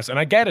everyone else. And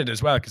I get it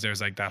as well because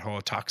there's like that whole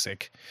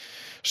toxic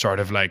sort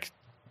of like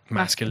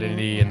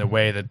masculinity and the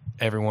way that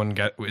everyone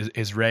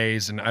is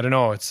raised. And I don't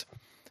know,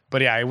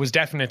 but yeah, it was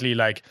definitely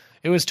like,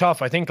 it was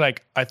tough. I think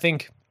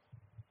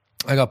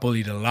I got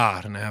bullied a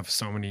lot and I have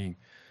so many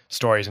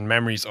stories and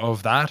memories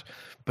of that.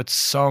 But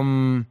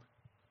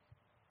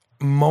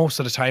most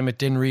of the time it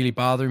didn't really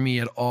bother me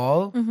at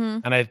all.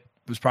 And I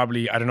was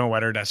probably, I don't know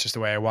whether that's just the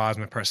way I was,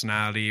 my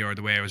personality or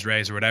the way I was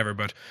raised or whatever.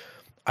 But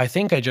I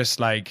think I just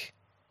like,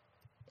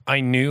 I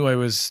knew I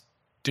was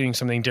doing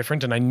something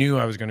different and I knew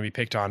I was going to be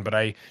picked on, but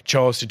I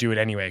chose to do it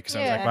anyway because I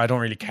was like, Yeah. well, I don't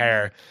really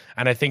care.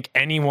 And I think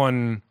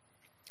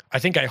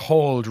I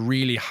hold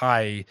really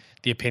high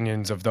the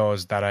opinions of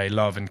those that I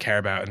love and care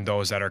about and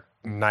those that are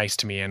nice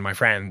to me and my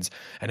friends,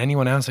 and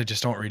anyone else I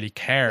just don't really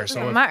care. So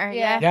Doesn't if- matter.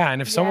 Yeah. Yeah.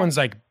 and if someone's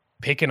like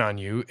picking on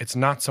you, it's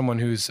not someone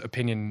whose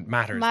opinion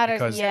matters Matters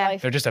because in your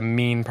life. they're just a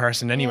mean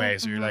person anyway.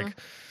 So you're like,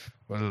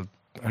 well,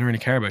 I don't really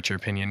care about your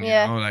opinion,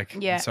 Yeah. you know, like,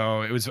 Yeah.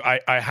 so it was,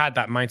 I had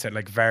that mindset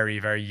like very,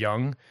 very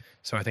young.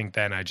 So I think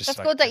then I just, That's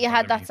like, good that you didn't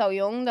had bother that so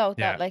young though.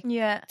 Yeah. That like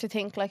Yeah. to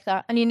think like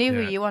that. And you knew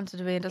who Yeah. you wanted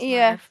to be. It doesn't Yeah.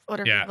 matter if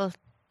other Yeah. people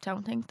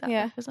don't think that,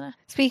 Yeah. like, isn't it?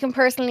 Speaking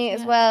personally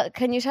as Yeah. well,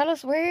 can you tell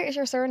us where is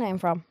your surname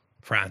from?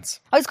 France.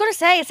 I was going to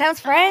say it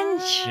sounds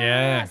French.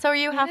 Yeah. So are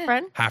you half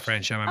French? Half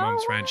French, yeah, my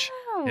mom's French.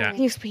 wow. Yeah.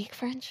 Can you speak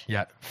French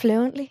Yeah,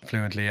 fluently?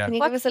 fluently, yeah. Can you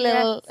What's give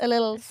us a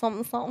little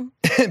something something?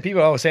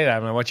 People always say that.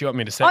 I'm like, what do you want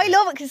me to say? I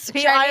love it because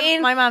See,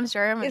 Charlene. my mom's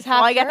German. is So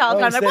I get that all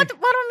the half time. Like,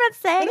 German. what am I meant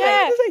to say? Yeah.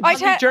 I I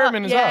speak tell-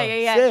 German as yeah, well.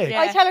 yeah, Sick.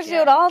 yeah. I tell her to do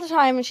it all the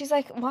time, and she's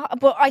like, "What?"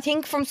 But I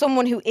think from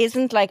someone who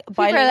isn't like are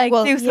like,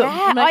 bilingual, "Do something."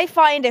 yeah, I'm like- I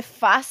find it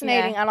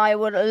fascinating, Yeah. and I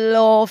would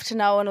love to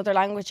know another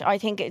language. I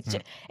think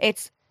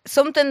it's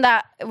something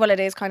that it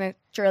is kind of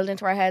drilled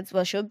into our heads.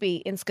 Well, should be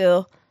in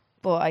school,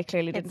 but I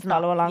clearly didn't It's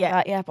not. follow along Yeah.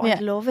 that. Yeah, but Yeah.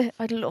 I'd love it.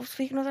 I'd love to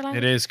speak another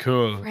language. It is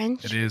cool.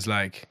 French. It is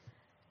like,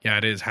 yeah,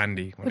 it is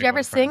handy. when Would I you go ever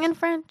to sing France. in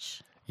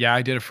French? Yeah,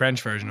 I did a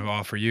French version of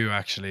All For You,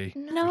 actually.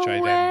 No which I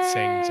way. then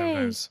sing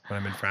sometimes when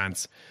I'm in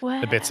France.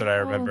 The bits that I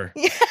remember.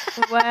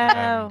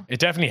 Wow. It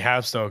definitely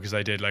helps though, because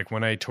I did, like,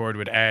 when I toured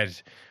with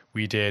Ed,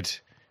 we did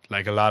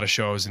like a lot of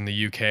shows in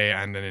the UK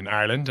and then in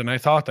Ireland, and I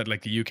thought that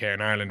like the UK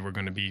and Ireland were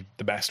going to be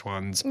the best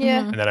ones. Yeah.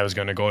 And then I was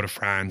going to go to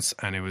France,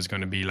 and it was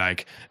going to be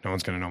like, no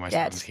one's going to know my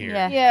Yeah, songs here.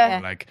 yeah, Yeah.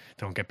 Like,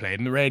 don't get played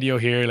in the radio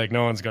here. Like,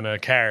 no one's going to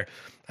care.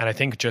 And I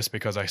think just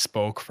because I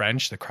spoke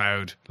French, the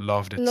crowd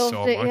loved it Loved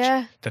so it, much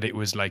yeah. that it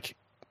was like,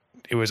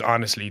 it was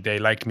honestly, they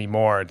liked me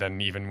more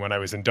than even when I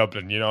was in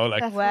Dublin, you know,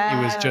 like That's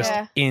it was wow. just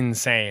Yeah.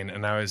 insane.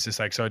 And I was just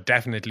like, so it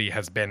definitely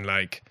has been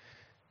like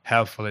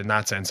helpful in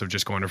that sense of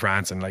just going to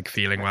France and like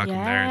feeling welcome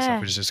there and Yeah.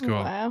 stuff, which is just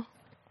cool. Wow,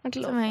 I'd It's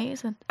love it.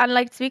 amazing. And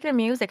like, speaking of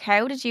music,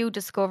 how did you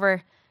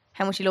discover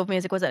how much you love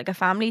music? Was it like a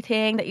family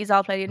thing that you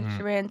all played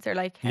instruments, or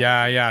like?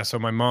 Yeah. So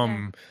my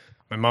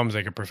mom's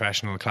like a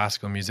professional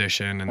classical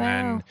musician, and Wow.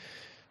 then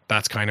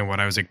that's kind of what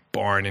I was like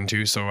born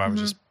into. So I was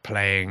just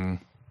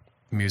playing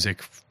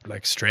music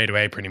like straight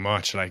away, pretty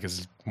much. Like,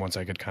 as once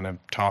I could kind of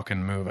talk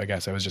and move, I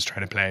guess I was just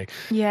trying to play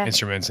Yeah.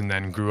 instruments, and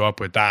then grew up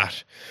with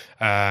that.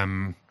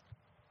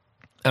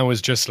 And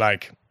was just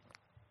like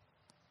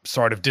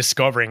sort of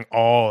discovering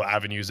all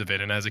avenues of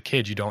it. And as a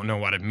kid, you don't know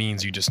what it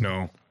means. You just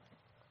know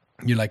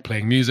you like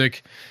playing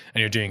music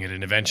and you're doing it,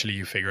 and eventually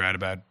you figure out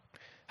about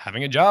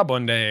having a job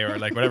one day or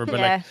like whatever. But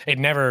Yeah. like, it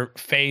never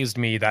phased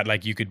me that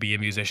like you could be a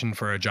musician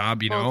for a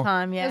job, you Full know?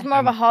 time, It yeah. was more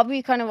of a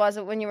hobby, kind of, was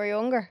it when you were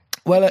younger?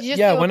 Well, Did you just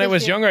yeah, do it when I 'cause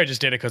was you- younger, I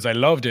just did it because I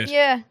loved it.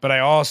 Yeah. But I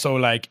also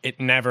like, it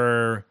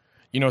never,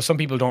 you know, some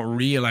people don't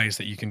realize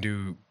that you can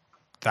do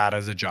that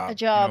as a job. A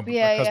job, but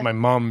yeah, Because yeah. my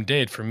mom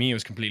did, for me, it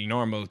was completely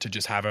normal to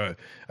just have a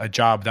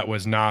job that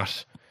was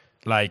not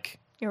like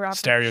Your average.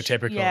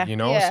 stereotypical, Yeah. you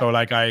know? Yeah. So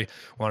like, I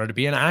wanted to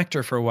be an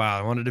actor for a while.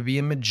 I wanted to be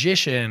a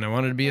magician. I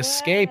wanted to be a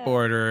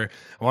skateboarder.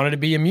 I wanted to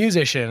be a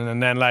musician.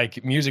 And then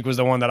like, music was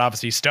the one that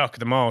obviously stuck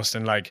the most.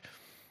 And like,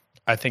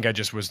 I think I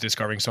just was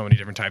discovering so many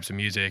different types of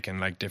music and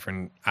like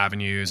different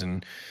avenues,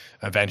 and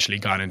eventually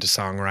got into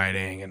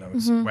songwriting. And I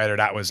was, whether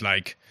that was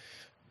like,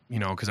 you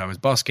know, because I was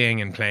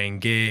busking and playing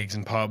gigs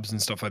and pubs and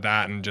stuff like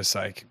that, and just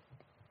like,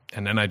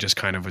 and then I just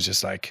kind of was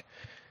just like,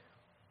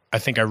 I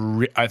think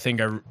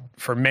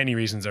for many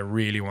reasons, I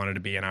really wanted to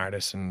be an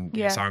artist and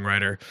be Yeah. a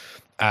songwriter.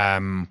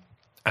 And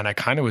I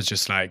kind of was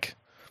just like,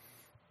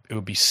 it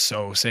would be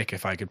so sick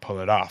if I could pull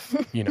it off,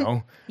 you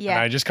know? Yeah. And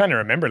I just kind of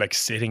remember like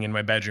sitting in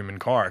my bedroom in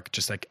Cork,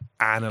 just like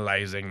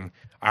analyzing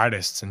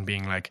artists and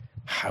being like,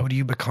 how do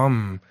you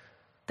become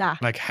That.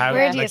 like, how,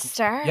 Where do like, you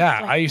start?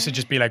 yeah, Like, I used to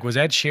just be like, was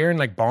Ed Sheeran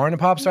like born a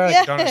pop star? Like,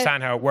 I don't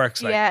understand how it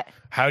works. Like, Yeah.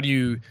 how do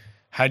you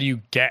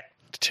get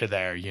to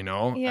there, you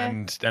know? Yeah.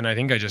 And then I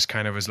think I just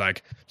kind of was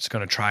like, just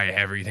going to try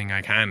everything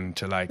I can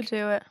to like,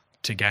 do it.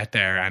 to get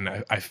there.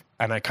 And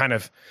I kind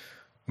of,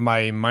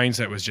 my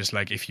mindset was just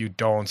like, if you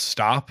don't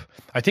stop,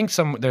 I think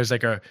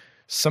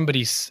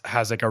somebody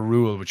has like a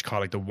rule which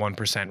called like the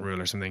 1%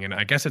 rule or something. And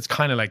I guess it's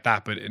kind of like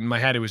that, but in my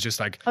head, it was just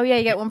like, Oh yeah,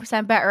 you get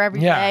 1% better every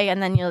day, Yeah.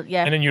 and then you'll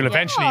and then you'll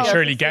eventually Oh,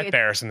 surely that's get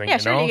there or something, yeah,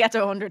 you sure know? you get to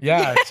 100.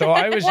 Yeah. So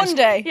I was One just,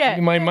 day. Yeah.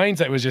 my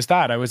mindset was just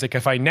that. I was like,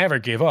 if I never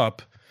give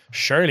up,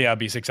 surely I'll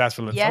be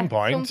successful at Yeah, some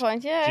point. Some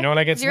point, yeah. You know,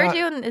 like it's You're not,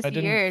 doing this I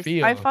didn't years.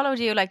 feel. I followed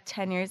you like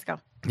 10 years ago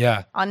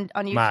Yeah. on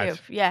YouTube. Mad.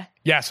 Yeah.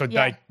 Yeah, so Yeah,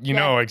 like, you yeah.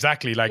 know,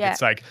 exactly. Like, Yeah.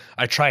 it's like,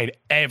 I tried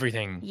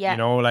everything, Yeah. you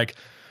know, like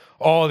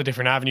all the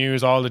different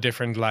avenues, all the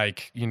different,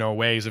 like, you know,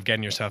 ways of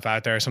getting yourself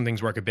out there. Some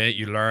things work a bit,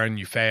 you learn,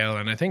 you fail.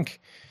 And I think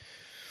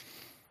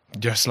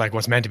just like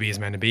what's meant to be is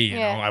meant to be, you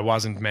Yeah. know. I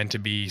wasn't meant to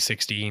be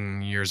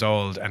 16 years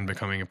old and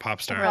becoming a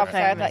pop star. Pop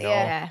star, you that, know.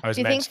 yeah. I was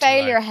Do you meant think to,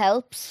 failure like,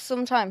 helps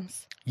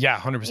sometimes? yeah,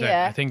 100%.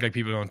 Yeah. I think like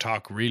people don't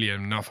talk really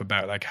enough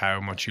about like how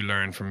much you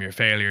learn from your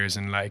failures,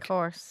 and like, Of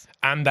course.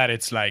 and that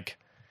it's like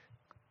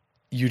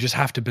you just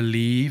have to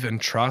believe and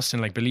trust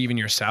and like believe in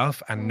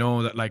yourself and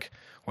know that like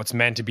what's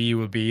meant to be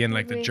will be, and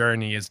like the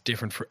journey is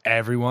different for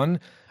everyone.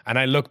 And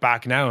I look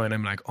back now and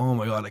I'm like, oh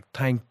my God, like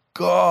thank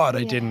God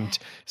I didn't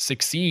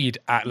succeed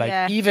at like,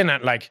 Yeah. even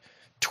at like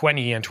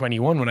 20 and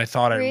 21 when I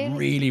thought I Really?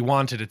 really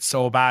wanted it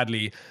so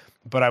badly.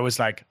 But I was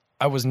like,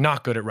 I was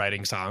not good at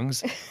writing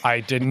songs. I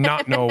did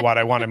not know what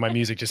I wanted my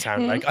music to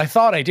sound like. I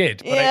thought I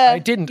did, but I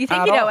didn't. You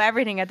think at you know all.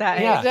 everything at that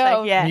age. Yeah.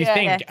 Like, yeah. You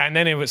think, and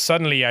then it was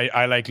suddenly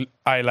I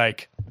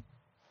like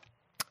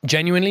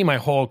genuinely my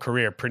whole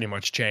career pretty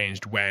much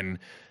changed when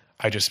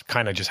I just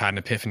kind of just had an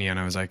epiphany, and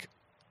I was like,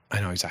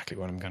 I know exactly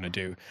what I'm going to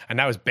do. And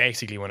that was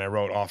basically when I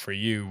wrote All For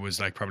You, was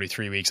like probably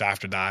 3 weeks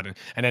after that,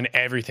 and then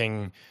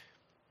everything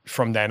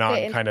from then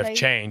on kind of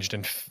changed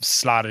and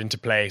slotted into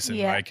place, and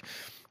like,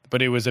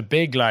 but it was a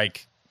big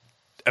like.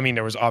 I mean,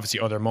 there was obviously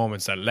other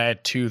moments that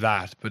led to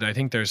that, but I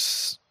think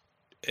it's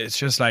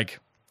just like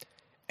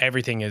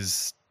everything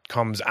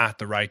comes at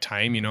the right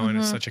time, you know, and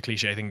it's such a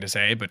cliche thing to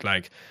say, but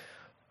like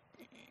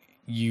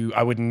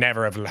I would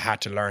never have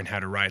had to learn how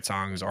to write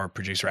songs or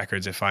produce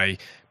records if I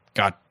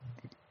got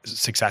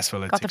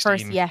successful at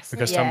 16,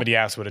 because somebody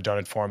else would have done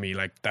it for me.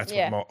 Like that's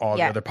what all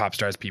the other pop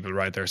stars people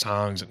write their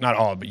songs, not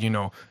all, but you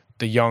know,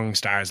 the young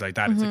stars like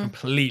that, it's a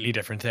completely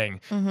different thing.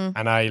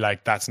 And I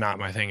like, that's not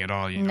my thing at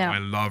all. You know, I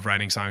love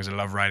writing songs. I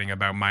love writing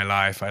about my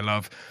life. I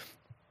love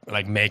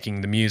like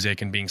making the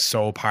music and being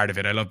so part of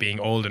it. I love being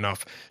old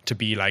enough to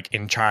be like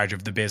in charge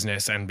of the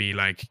business and be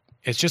like,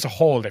 it's just a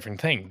whole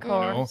different thing. Of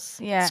course.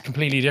 You know? It's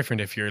completely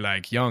different if you're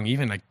like young,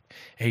 even like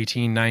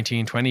 18,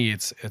 19, 20.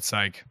 It's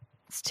like,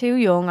 it's too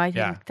young, I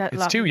think. That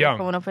it's too young.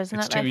 Growing up, isn't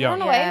it's it? too like, young.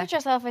 Run away with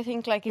yourself, I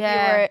think. Like if you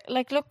were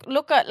like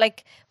look at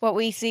like what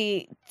we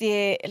see,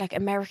 the like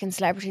American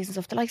celebrities and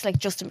stuff. The likes like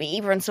Justin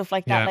Bieber and stuff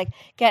like that, like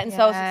getting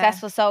so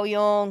successful so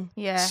young.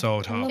 Yeah,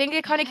 so tough. I think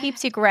it kind of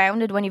keeps you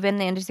grounded when you've been in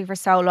the industry for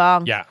so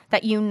long. Yeah,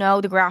 that you know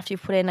the graft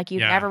you've put in. Like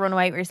you've never run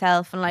away with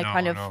yourself, and like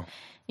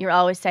you're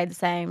always stay the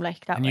same.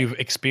 Like that. And you've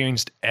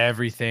experienced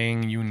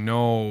everything. You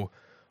know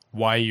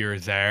why you're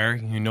there.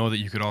 You know that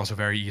you could also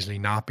very easily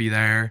not be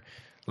there.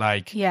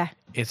 Like,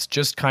 it's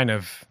just kind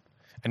of,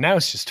 and now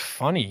it's just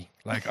funny.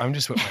 Like, I'm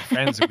just with my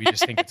friends and we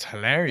just think it's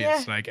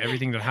hilarious. Like,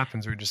 everything that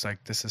happens, we're just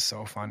like, this is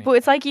so funny. But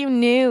it's like you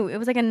knew, it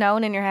was like a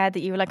known in your head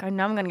that you were like, I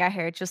know I'm going to get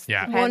here. It just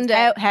depends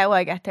how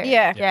I get there.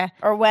 Yeah.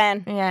 Or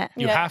when. Yeah.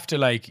 You have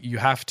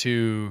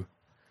to,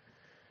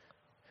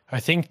 I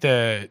think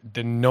the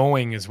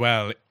knowing as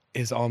well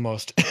is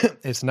almost,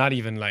 it's not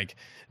even like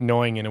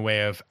knowing in a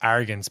way of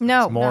arrogance, but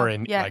it's more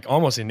in like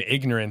almost in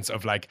ignorance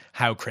of like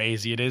how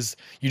crazy it is.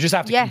 You just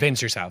have to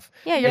convince yourself.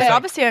 Yeah, you're like,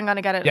 obviously I'm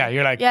gonna get it. Yeah,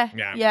 you're like,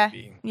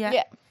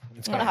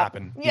 it's gonna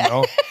happen. You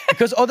know,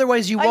 because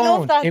otherwise you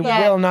won't. It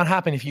will not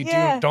happen if you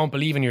don't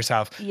believe in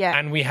yourself. Yeah,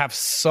 and we have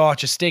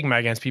such a stigma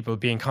against people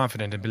being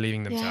confident and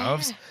believing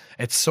themselves. Yeah.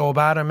 It's so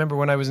bad. I remember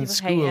when I was in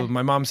school,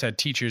 my mom said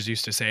teachers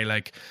used to say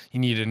like, you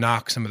need to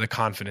knock some of the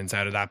confidence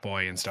out of that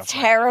boy and stuff.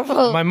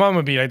 Terrible. My mom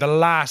would be like, the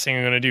last thing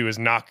I'm going to do is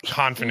knock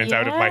confidence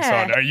out of my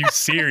son. Are you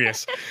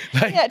serious?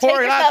 Like,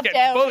 poor lad's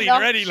getting bullied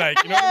already.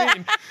 Like, you know what I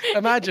mean?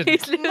 Imagine.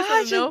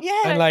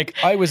 And like,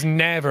 I was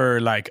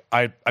never like,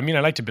 I mean,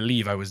 I like to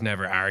believe I was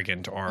never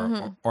arrogant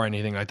or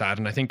anything like that.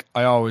 And I think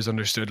I always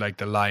understood like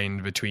the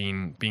line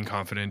between being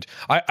confident.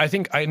 I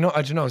think, I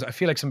don't know, I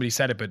feel like somebody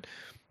said it, but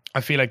I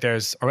feel like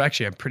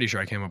I'm pretty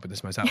sure I came up with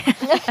this myself.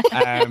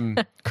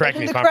 Correct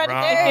me if I'm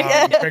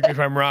wrong. Correct me if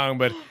I'm wrong,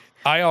 but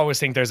I always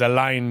think there's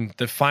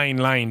the fine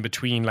line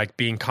between like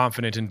being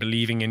confident and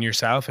believing in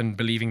yourself and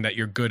believing that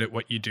you're good at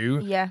what you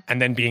do,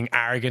 and then being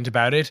arrogant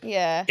about it.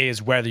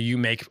 Is whether you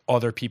make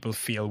other people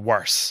feel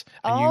worse,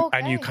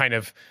 and you kind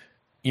of,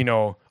 you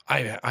know.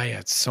 I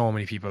had so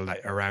many people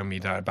like around me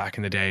that back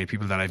in the day,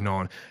 people that I've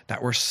known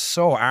that were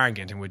so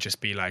arrogant and would just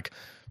be like,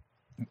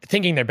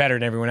 thinking they're better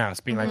than everyone else,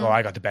 being like, oh,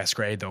 I got the best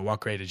grade though. What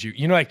grade did you?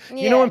 You know, like,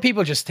 you know, when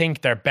people just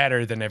think they're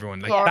better than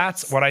everyone, like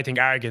that's what I think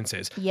arrogance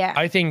is. Yeah.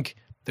 I think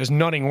there's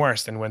nothing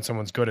worse than when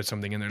someone's good at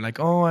something and they're like,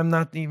 oh, I'm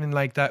not even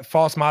like that.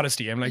 False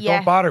modesty. I'm like,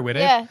 don't bother with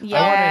it.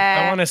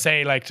 I want to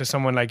say like to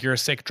someone like, you're a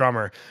sick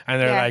drummer, and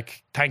they're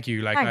like, thank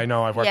you. Like, I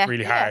know I've worked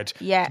really hard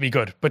to be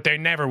good, but they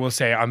never will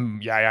say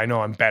I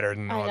know I'm better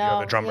than all the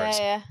other drummers.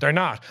 They're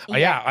not.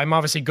 I'm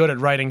obviously good at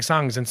writing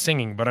songs and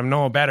singing, but I'm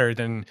no better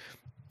than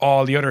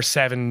all the other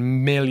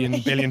 7 million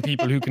billion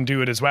people who can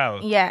do it as well.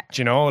 Yeah. Do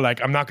you know, like,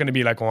 I'm not going to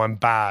be like, oh, I'm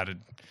bad.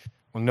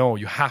 Well, no,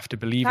 you have to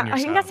believe in yourself.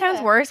 I think that sounds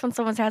worse when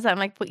someone says that. I'm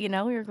like, but you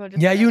know you're good at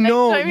it. Yeah, you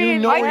know you're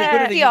good at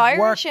it. It's the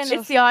Irish.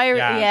 It's the Irish.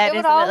 Yeah, it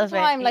is all the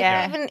time.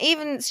 Like,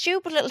 even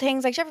stupid little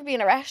things. Like, you ever be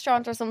in a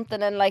restaurant or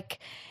something and like,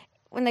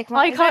 when they come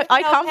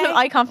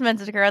I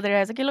complimented a girl the other day. I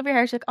was like, you love your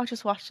hair. She's like, I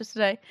just washed it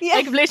today. Yeah.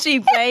 Like, literally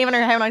blaming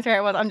her how nice her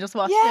hair was. I'm just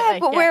washing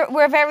it. Like, but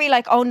we're very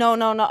like, oh no.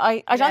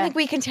 I don't think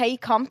we can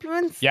take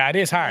compliments. Yeah, it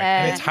is hard.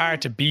 And it's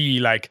hard to be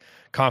like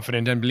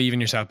confident and believe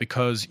in yourself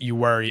because you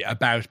worry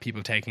about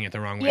people taking it the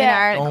wrong way.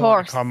 Yeah, of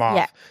course. Come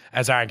off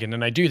as arrogant.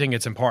 And I do think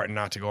it's important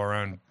not to go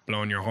around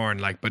blowing your horn.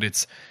 Like, but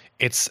it's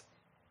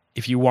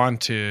if you want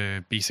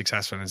to be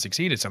successful and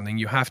succeed at something,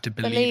 you have to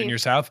believe in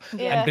yourself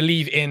and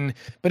believe in,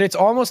 but it's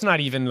almost not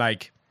even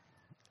like,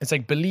 it's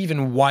like believe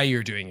in why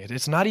you're doing it.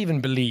 It's not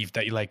even believe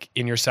that you like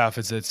in yourself.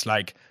 It's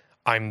like,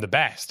 I'm the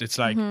best. It's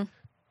like,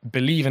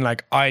 believe in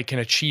like, I can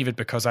achieve it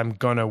because I'm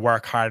going to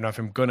work hard enough.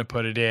 I'm going to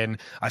put it in.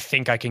 I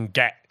think I can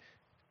get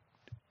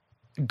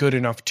good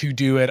enough to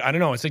do it. I don't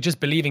know. It's like just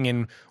believing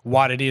in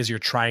what it is you're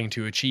trying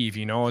to achieve,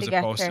 you know, as To get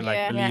opposed to there.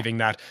 like believing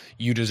that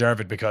you deserve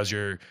it because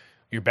you're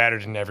better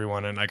than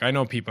everyone. And like I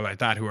know people like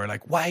that who are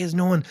like, why is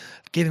no one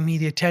giving me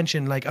the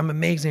attention? Like I'm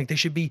amazing. Like, they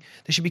should be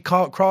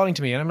crawling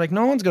to me. And I'm like,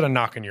 no one's gonna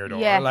knock on your door.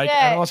 Yeah. Like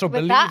Yeah, and also with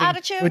believing that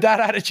attitude? with that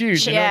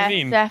attitude. You know what I Yeah,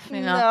 mean?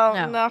 definitely not.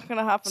 No, not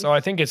gonna happen. So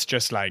I think it's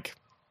just like,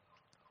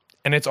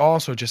 and it's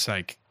also just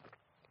like,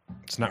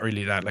 it's not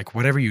really that like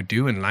whatever you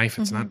do in life,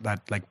 it's not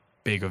that like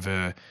big of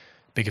a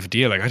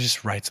deal. Like I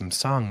just write some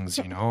songs,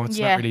 you know, it's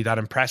Yeah. not really that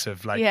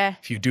impressive. Like Yeah.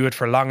 if you do it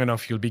for long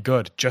enough, you'll be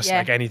good, just Yeah.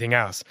 like anything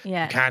else.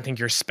 Yeah. You can't think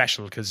you're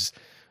special because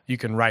you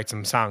can write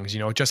some songs, you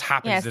know. It just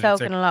happens Yeah, that so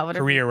it's can a lot of other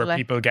career where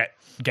people, like-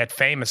 people get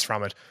famous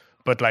from it.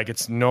 But like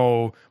it's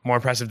no more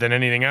impressive than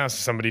anything else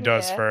somebody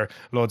does Yeah. for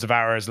loads of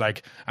hours,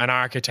 like an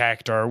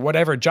architect or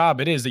whatever job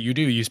it is that you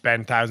do. You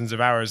spend thousands of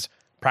hours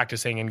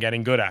practicing and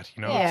getting good at,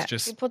 you know. yeah, It's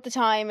just you put the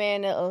time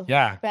in, it'll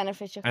Yeah.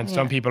 benefit you. and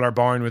some people are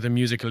born with a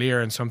musical ear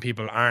and some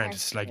people aren't.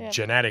 It's like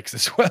genetics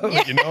as well,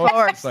 you know. Of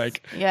course. It's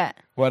like Yeah.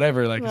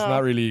 whatever, like it's No.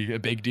 not really a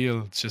big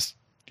deal. It's just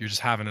you're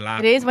just having a laugh.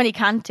 It is when you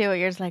can't do it,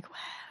 you're just like, wow.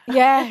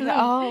 Yeah.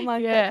 Oh my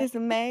Yeah. god, this is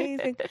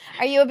amazing.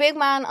 Are you a big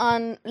man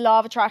on law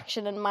of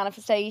attraction and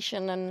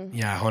manifestation? And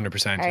Yeah,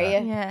 100%. are Yeah.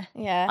 you? Yeah.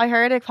 Yeah. I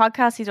heard a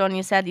podcast you done.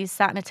 You said you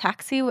sat in a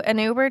taxi, an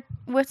Uber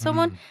with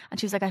someone, and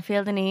she was like, "I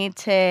feel the need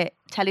to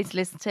tell you to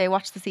listen to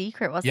Watch the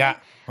Secret." Wasn't Yeah, it?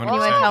 And you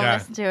went 100%. home and Yeah.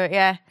 listened to it.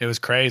 Yeah, It was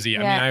crazy.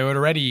 I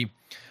Yeah. mean,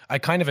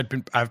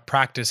 I've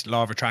practiced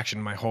law of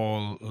attraction my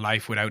whole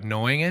life without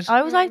knowing it.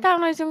 I was like that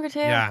when I was younger too.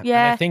 Yeah. And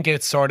yeah. I think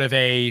it's sort of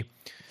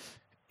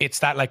it's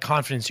that like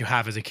confidence you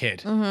have as a kid.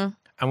 Mm-hmm.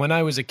 And when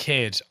I was a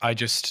kid,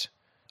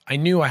 I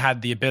knew I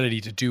had the ability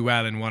to do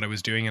well in what I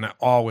was doing, and I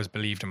always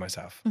believed in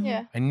myself.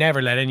 Yeah. I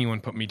never let anyone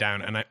put me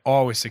down, and I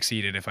always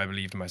succeeded if I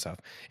believed in myself.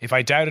 If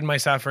I doubted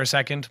myself for a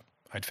second,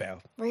 I'd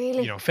fail.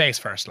 Really? You know, face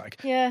first, like.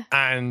 Yeah.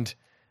 And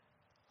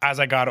as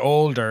I got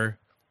older,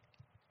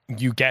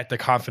 you get the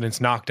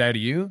confidence knocked out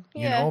of you.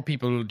 You Yeah. know,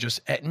 people just,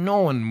 no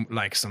one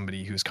likes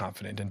somebody who's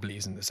confident and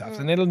believes in themselves,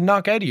 and it'll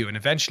knock out of you. And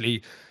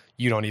eventually,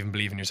 you don't even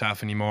believe in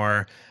yourself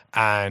anymore.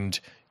 And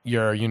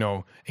you're, you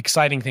know,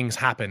 exciting things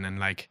happen. And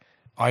like,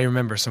 I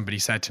remember somebody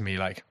said to me,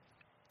 like,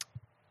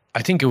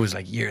 I think it was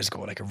like years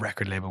ago, like a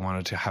record label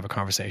wanted to have a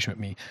conversation with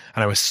me,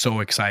 and I was so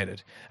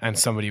excited. And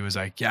somebody was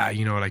like, yeah,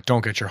 you know, like,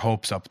 don't get your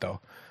hopes up though.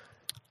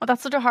 Oh,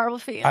 that's such a horrible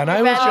feeling. And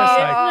I was just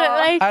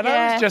like,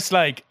 I was just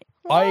like,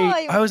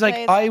 Why I was would like,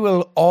 say I that?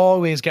 will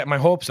always get my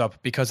hopes up,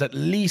 because at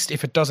least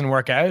if it doesn't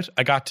work out,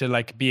 I got to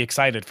like be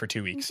excited for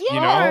 2 weeks. You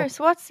know? What's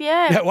What's the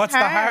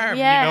harm?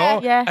 Yeah,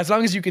 you know? yeah. As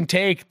long as you can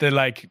take the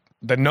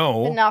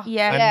no. The knock.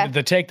 Yeah.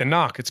 And take the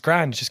knock. It's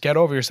grand. Just get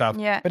over yourself.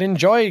 Yeah. But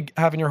enjoy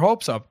having your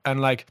hopes up.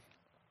 And like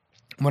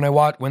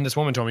when this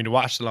woman told me to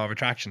watch The Law of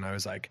Attraction, I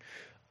was like,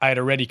 I had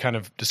already kind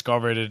of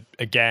discovered it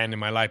again in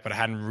my life, but I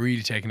hadn't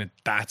really taken it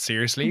that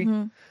seriously.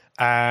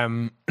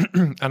 And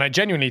I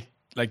genuinely,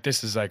 like,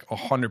 this is like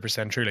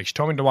 100% true. Like, she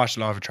told me to watch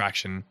The Law of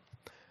Attraction.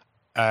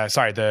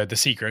 The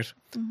Secret.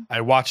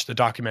 I watched the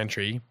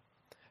documentary.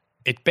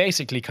 It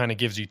basically kind of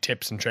gives you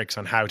tips and tricks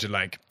on how to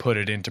like put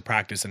it into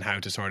practice and how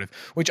to sort of,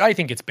 which I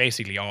think it's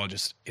basically all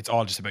just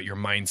about your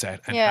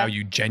mindset and how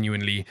you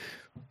genuinely,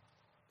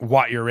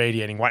 what you're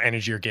radiating, what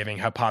energy you're giving,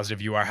 how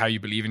positive you are, how you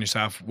believe in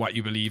yourself, what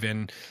you believe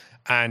in.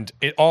 And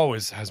it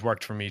always has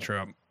worked for me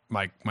throughout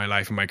my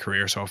life and my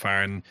career so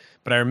far.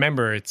 But I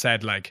remember it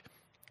said like,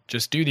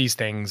 just do these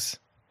things,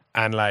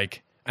 and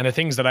like, and the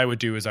things that I would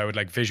do is I would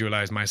like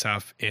visualize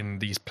myself in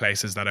these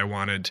places that I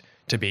wanted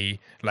to be,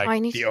 like I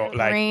need to do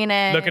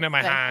arenas, looking at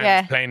my like,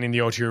 hands, playing in the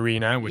O2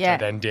 Arena, which I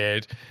then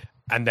did,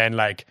 and then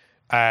like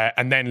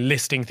and then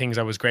listing things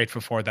I was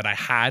grateful for that I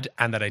had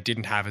and that I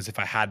didn't have as if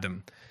I had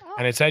them.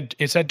 And it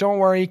said, don't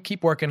worry,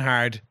 keep working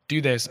hard,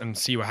 do this, and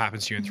see what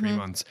happens to you in 3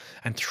 months.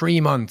 And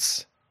 3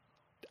 months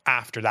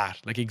after that,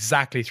 like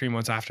exactly 3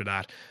 months after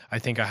that, I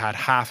think I had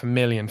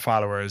 500,000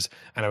 followers,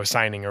 and I was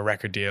signing a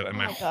record deal, and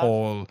my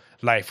whole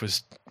life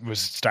was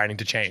starting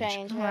to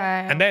change.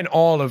 Right. And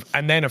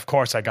then of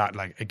course I got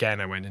like, again,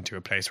 I went into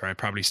a place where I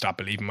probably stopped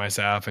believing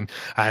myself, and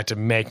I had to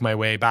make my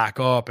way back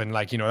up, and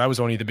like, you know, that was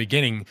only the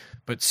beginning.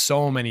 But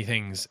so many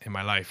things in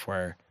my life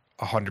were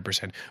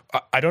 100%.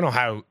 I don't know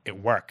how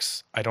it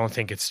works. I don't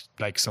think it's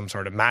like some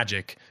sort of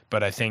magic,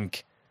 but I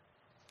think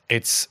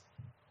it's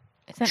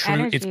an true.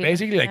 energy. It's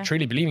basically like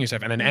truly believing in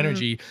yourself and an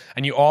energy,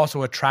 and you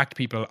also attract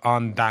people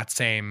on that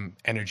same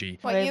energy.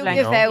 What you Wavelength.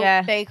 give out,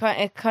 Yeah.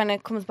 it kind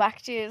of comes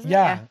back to you, isn't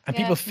Yeah, it? and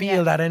people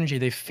feel that energy.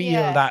 They feel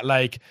Yeah. that,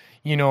 like,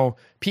 you know,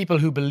 people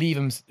who believe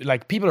in,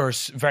 like, people who are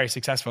very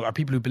successful are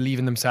people who believe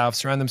in themselves,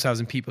 surround themselves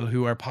in people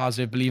who are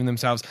positive, believe in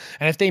themselves.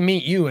 And if they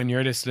meet you and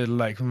you're this little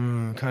like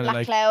kind of Black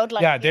like cloud,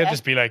 like, yeah, they'll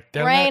just be like,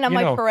 they'll Rain not, on you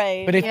my know.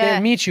 parade. But if Yeah. they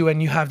meet you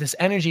and you have this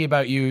energy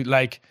about you,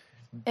 like,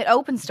 It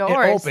opens doors.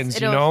 it opens,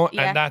 It you does, know,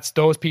 yeah. and that's,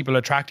 those people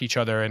attract each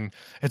other, and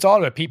it's all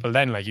about people.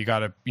 Then, like, you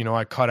gotta, you know,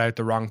 I cut out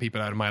the wrong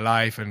people out of my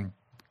life and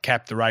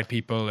kept the right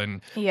people, and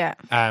Yeah.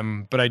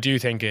 but I do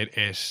think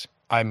it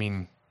I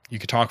mean, you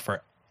could talk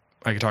for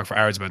I could talk for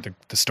hours about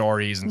the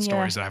stories and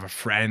stories that I have of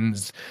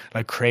friends,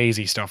 like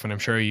crazy stuff. And I'm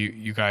sure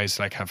you guys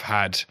like have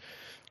had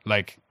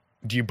like,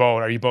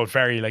 are you both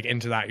very like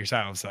into that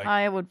yourselves? Like,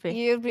 I would be.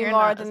 You'd be You're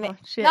more not than as me.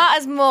 much, yeah. Not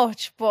as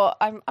much, but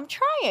I'm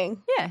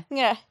trying. Yeah.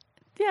 Yeah.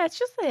 Yeah, it's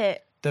just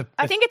it.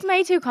 I think it's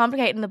made too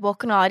complicated in the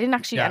book and all. I didn't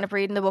actually end up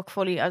reading the book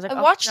fully. I was like,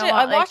 I watched it.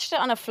 I watched it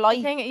on a flight,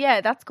 yeah,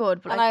 that's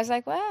good. But and I was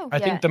like, wow. I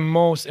think the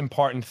most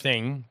important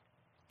thing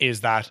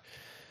is that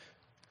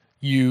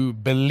you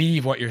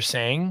believe what you're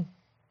saying.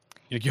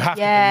 Like, you have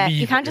to believe.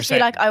 You can't just be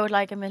like, I would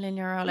like €1 million.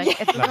 Like,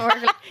 it doesn't work.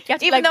 You have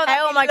to be like,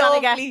 how am I going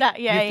to get that?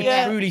 Yeah, you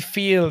have to truly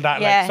feel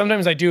that. Like,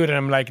 sometimes I do it and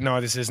I'm like,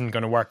 no, this isn't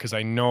going to work because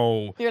I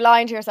know. You're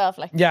lying to yourself.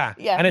 Like, yeah.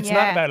 And it's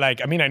not about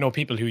like, I mean, I know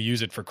people who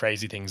use it for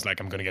crazy things. Like,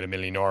 I'm going to get €1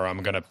 million.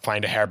 I'm going to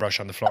find a hairbrush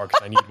on the floor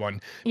because I need one.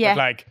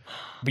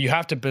 But you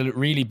have to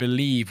really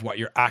believe what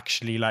you're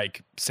actually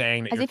like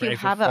saying that as you're if you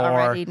grateful have for. it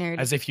already, nearly.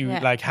 As if you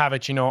like have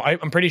it, you know.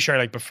 I'm pretty sure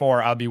like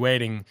before I'll Be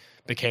Waiting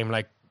became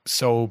like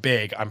so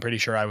big, I'm pretty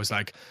sure I was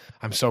like,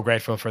 I'm so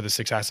grateful for the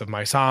success of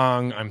my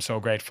song. I'm so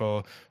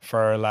grateful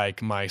for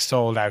like my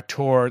sold out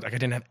tour. Like I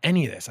didn't have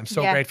any of this. I'm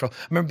so grateful.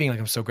 I remember being like,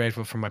 I'm so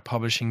grateful for my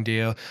publishing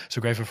deal.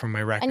 So grateful for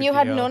my record and you deal.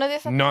 had none of this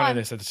at the time? None of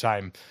this at the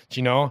time. Do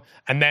you know?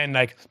 And then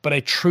like, but I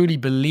truly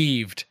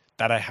believed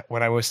that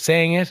when I was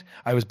saying it,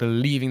 I was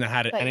believing that I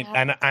had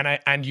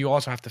it. And you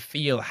also have to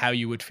feel how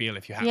you would feel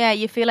if you had it. Yeah,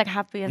 you feel like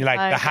happy inside. You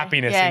like the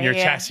happiness in your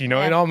chest, you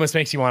know? It almost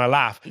makes you want to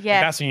laugh. Yeah.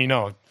 Like, that's when you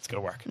know it's going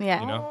to work.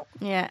 Yeah. You know?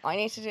 Yeah. I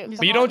need to do it.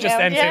 But you don't just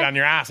then sit on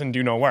your ass and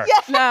do no work.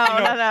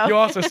 No. You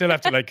also still have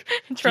to like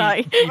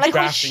try. keep Like,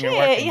 grafting and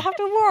working. you have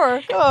to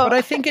work. Oh. But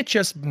I think it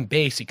just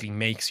basically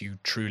makes you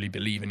truly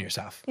believe in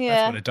yourself. Yeah.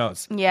 That's what it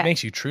does. Yeah. It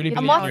makes you truly And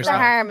believe in what's the yourself.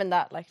 harm in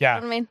that? Like, Yeah.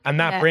 you know what I mean? And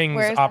that Yeah. brings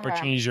Where's the harm?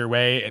 opportunities your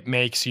way. It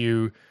makes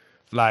you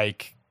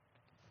like,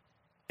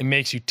 it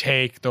makes you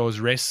take those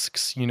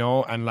risks, you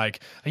know, and like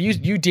you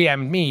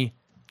DM'd me.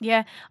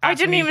 Yeah. I asking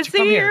didn't me even to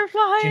come see here. your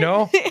reply. Do you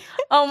know?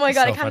 Oh my God,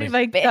 So I can't funny.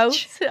 believe I Bitch.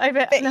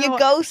 ghosted. You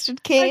ghosted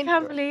I Kane.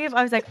 can't believe.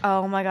 I was like,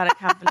 oh my God, I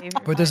can't believe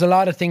it. But there's a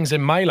lot of things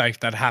in my life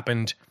that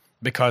happened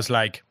because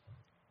like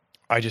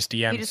I just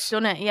DM'd. You just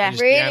done it, I yeah.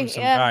 just Really? DM'd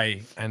some Yeah.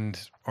 guy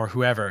or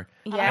whoever.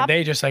 Yeah. And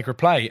they just like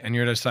reply and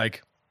you're just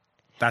like,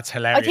 that's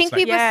hilarious. I think like,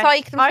 people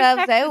psych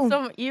themselves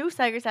out. You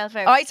psych yourself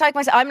out. I psych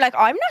myself. I'm like,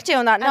 I'm not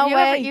doing that. No Have you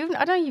way. ever-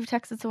 I know you've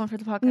texted someone for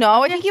the podcast.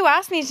 No, I think you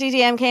asked me to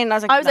DM Kane and I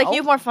was like, I was no. like,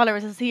 you've more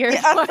followers as here.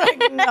 I was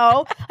like,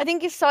 no. I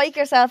think you psych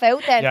yourself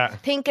out then, Yeah.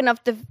 thinking of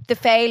the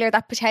failure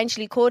that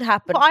potentially could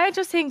happen. But I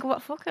just think,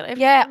 what fuck it.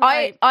 Yeah,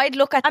 I'd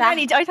look at And that.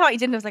 then I thought he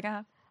didn't. I was like,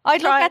 ah.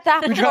 I'd look at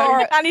that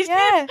before. And he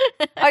Yeah,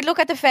 I'd look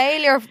at the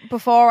failure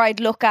before I'd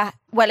look at,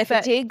 well, if it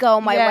But- did go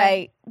my yeah.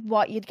 way,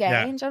 what you'd gain.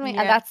 Yeah. Do you know what I mean?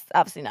 Yeah. And that's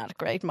obviously not a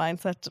great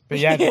mindset. But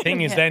yeah, the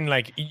thing is then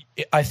like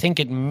I think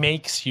it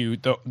makes you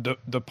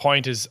the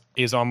point is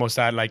almost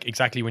that like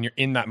exactly when you're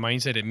in that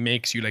mindset, it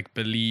makes you like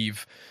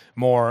believe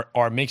more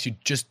or makes you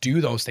just do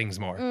those things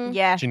more.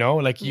 Yeah. Do you know?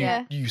 Like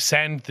Yeah. you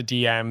send the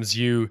DMs,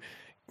 you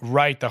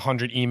write the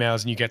 100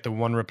 emails and you get the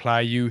one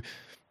reply, you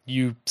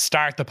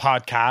start the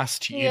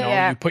podcast, you know,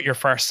 Yeah. you put your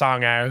first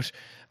song out,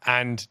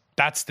 and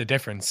that's the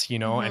difference, you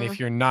know. And if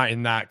you're not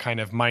in that kind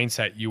of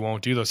mindset, you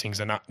won't do those things,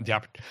 and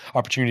the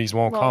opportunities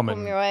won't come. Come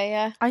And your way,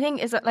 yeah. I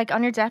think, is it like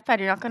on your deathbed,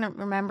 you're not going to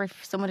remember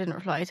if someone didn't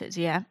reply to it.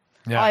 Yeah.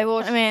 yeah, I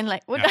would. I mean,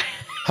 like, would Yeah.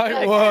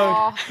 I would.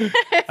 Oh,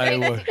 I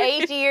would.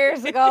 80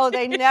 years ago,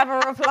 they never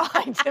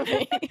replied to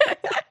me.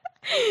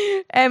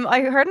 I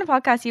heard in a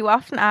podcast you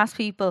often ask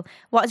people,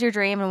 what is your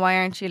dream and why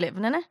aren't you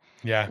living in it?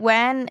 Yeah.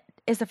 When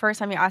is the first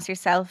time you ask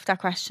yourself that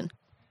question?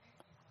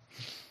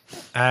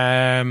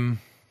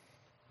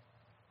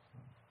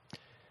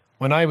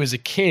 When I was a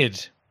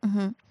kid,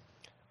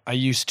 I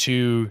used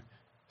to,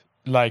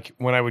 like,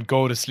 when I would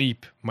go to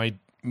sleep, a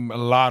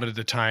lot of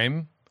the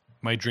time,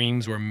 my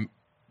dreams were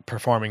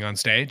performing on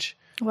stage.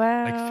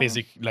 Wow.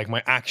 Like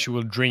my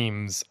actual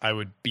dreams, I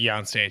would be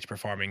on stage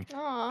performing,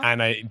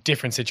 and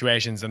different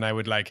situations. And I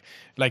would like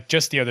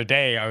just the other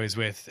day, I was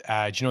with,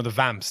 do you know the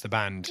Vamps, the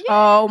band?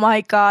 Oh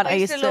my God. I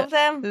used to love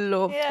them.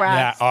 Love Yeah.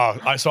 Brad.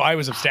 Yeah. So I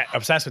was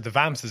obsessed with the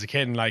Vamps as a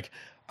kid, and like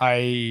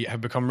I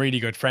have become really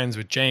good friends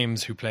with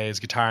James, who plays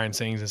guitar and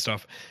sings and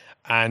stuff.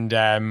 And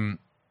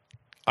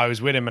I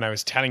was with him, and I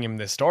was telling him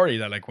this story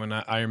that like when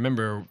I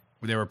remember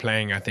they were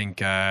playing, I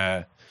think.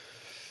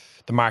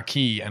 The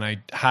Marquee, and I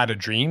had a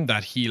dream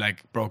that he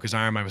like broke his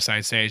arm. I was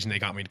side stage and they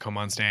got me to come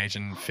on stage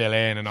and fill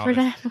in and all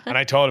that. And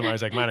I told him, I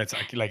was like, man, it's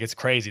like it's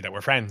crazy that we're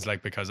friends,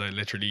 like, because I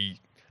literally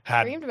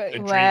had Dreamed about a you.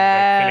 dream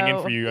like, filling in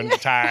Wow. for you on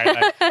guitar.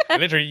 Like,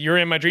 literally, you're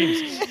in my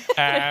dreams.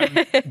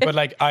 But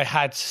like I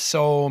had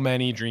so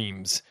many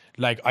dreams.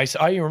 Like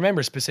I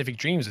remember specific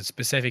dreams with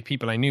specific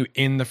people I knew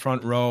in the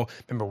front row.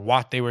 Remember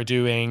what they were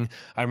doing.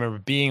 I remember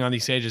being on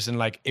these stages, and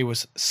like it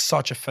was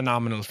such a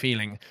phenomenal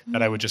feeling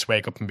that I would just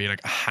wake up and be like,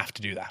 I have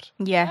to do that.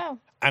 Yeah. Wow.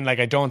 And like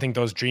I don't think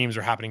those dreams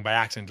were happening by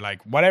accident.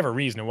 Like whatever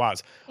reason it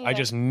was, I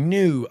just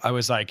knew. I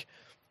was like,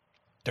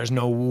 there's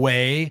no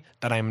way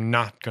that I'm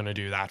not going to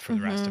do that for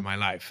the rest of my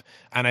life.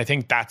 And I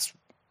think that's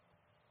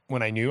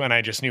when I knew, and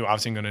I just knew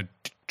obviously I'm going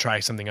to try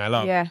something I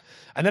love. Yeah.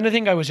 And then I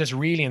think I was just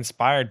really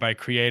inspired by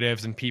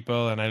creatives and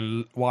people, and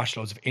I watched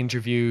loads of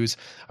interviews.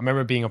 I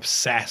remember being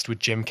obsessed with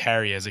Jim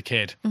Carrey as a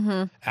kid.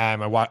 I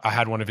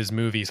had one of his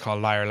movies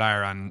called Liar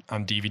Liar on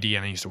DVD,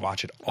 and I used to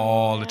watch it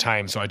all the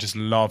time. So I just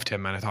loved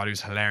him, and I thought he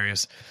was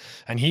hilarious.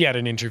 And he had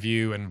an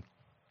interview, and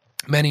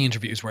many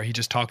interviews, where he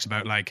just talks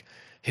about like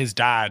his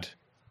dad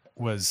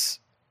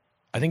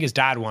I think his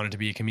dad wanted to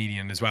be a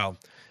comedian as well.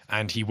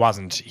 And he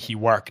wasn't. He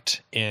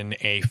worked in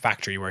a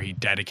factory where he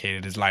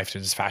dedicated his life to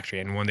this factory.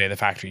 And one day the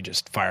factory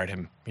just fired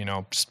him,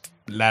 just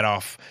let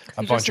off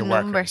a bunch of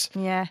workers.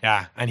 Yeah.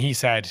 Yeah. And he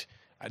said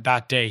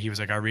that day, he was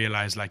like, I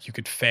realized like you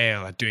could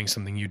fail at doing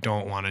something you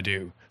don't want to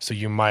do. So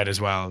you might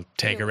as well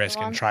take a risk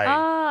and try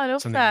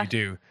something you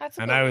do.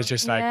 And I was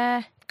just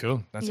like,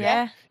 cool, that's it.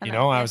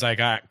 I was like,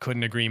 I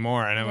couldn't agree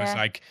more. And I was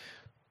like,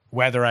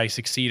 whether I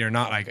succeed or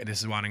not, like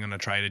this is what I'm going to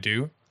try to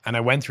do. And I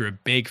went through a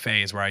big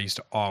phase where I used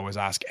to always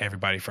ask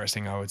everybody, first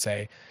thing I would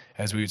say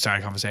as we would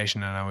start a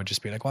conversation, and I would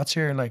just be like, what's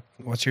your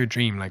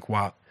dream? Like,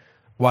 what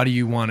do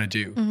you want to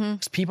do?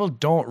 Because people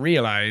don't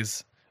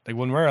realize, like,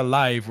 when we're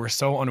alive, we're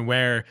so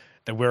unaware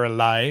that we're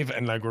alive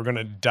and like we're going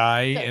to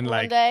die in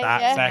like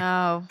that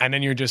second. And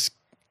then you're just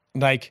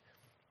like,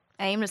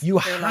 aimless. You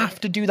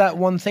have to do that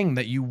one thing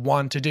that you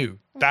want to do.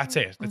 That's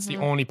it. That's the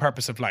only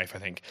purpose of life, I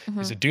think,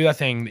 is to do that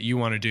thing that you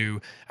want to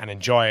do and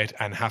enjoy it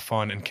and have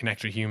fun and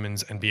connect with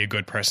humans and be a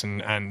good person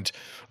and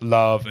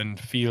love and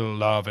feel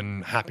love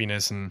and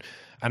happiness. And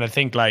I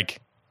think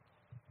like,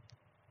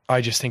 I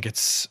just think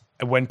it's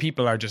when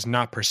people are just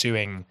not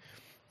pursuing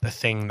the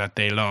thing that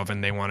they love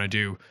and they want to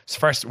do.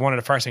 So one of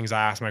the first things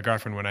I asked my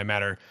girlfriend when I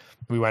met her,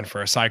 we went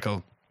for a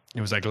cycle.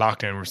 It was like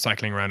lockdown. We're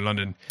cycling around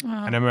London.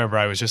 And I remember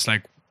I was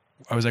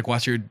like,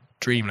 what's your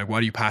dream? Like, what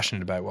are you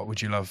passionate about? What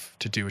would you love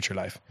to do with your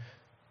life?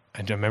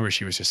 And I remember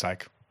she was just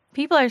like...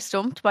 People are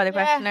stumped by the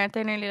question, aren't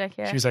they? Nearly like,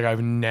 She was like,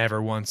 I've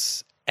never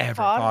once ever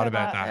thought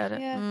about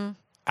that.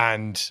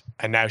 And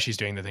now she's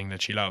doing the thing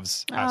that she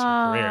loves as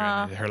her career.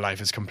 And her life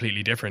is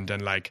completely different.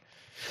 And like,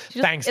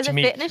 thanks to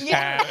me... Fitness?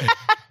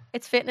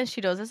 It's fitness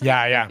she does, isn't it?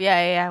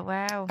 Yeah.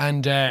 Wow.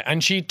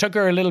 And she took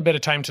her a little bit of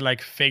time to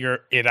like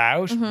figure it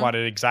out, what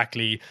it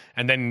exactly...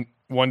 And then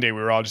one day we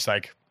were all just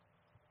like...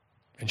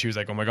 And she was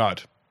like, oh my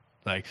God.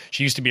 Like,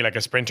 she used to be like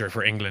a sprinter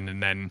for England,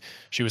 and then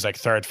she was like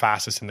third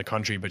fastest in the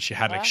country, but she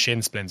had like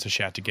shin splints, so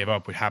she had to give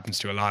up, which happens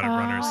to a lot of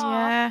runners.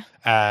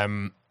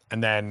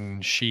 And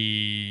then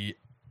she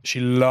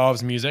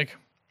loves music.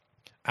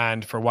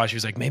 And for a while she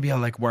was like, maybe I'll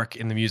like work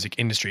in the music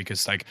industry,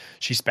 because like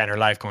she spent her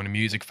life going to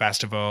music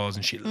festivals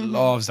and she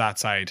loves that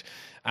side.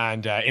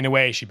 And in a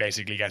way she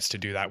basically gets to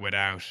do that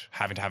without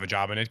having to have a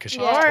job in it, because she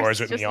just tours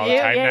with me all the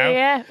time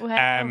now.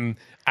 Wow.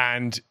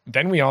 And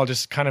then we all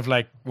just kind of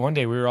like, one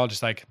day we were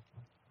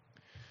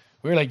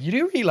like, you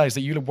do realize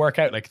that you work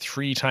out like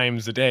 3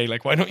 times a day.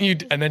 Like, why don't you?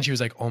 And then she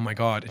was like, oh my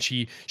God. And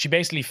she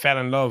basically fell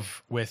in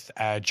love with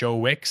Joe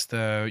Wicks,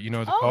 the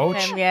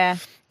coach.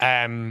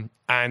 And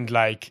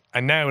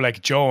now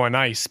like Joe and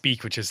I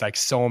speak, which is like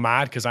so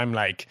mad, because I'm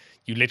like,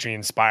 you literally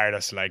inspired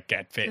us to like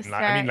get fit.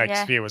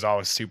 Sophia was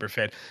always super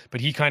fit, but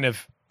he kind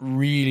of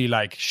really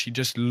like, she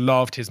just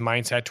loved his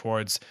mindset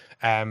towards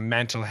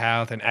mental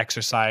health and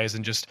exercise,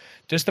 and just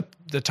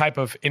the type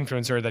of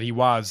influencer that he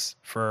was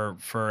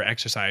for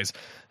exercise.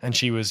 And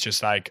she was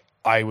just like,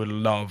 I would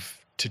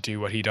love to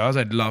do what he does.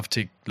 I'd love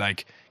to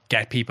like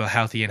get people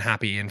healthy and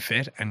happy and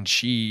fit. And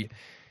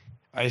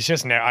it's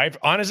just now, I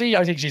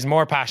think she's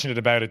more passionate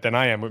about it than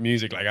I am with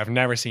music. Like, I've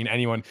never seen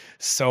anyone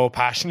so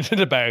passionate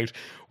about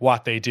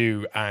what they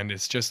do. And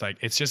it's just like,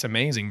 it's just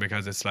amazing,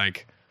 because it's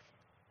like,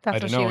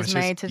 that's what she was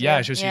made to do. Yeah,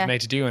 it's what she was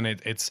made to do. And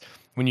it's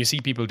when you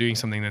see people doing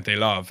something that they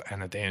love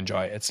and that they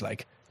enjoy, it's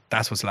like,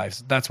 that's what life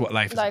is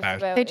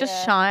about. They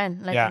just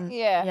shine. Like,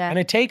 and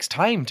it takes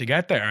time to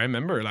get there. I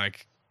remember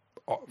like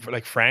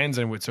friends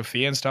and with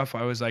Sophia and stuff,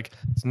 I was like,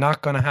 it's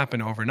not going to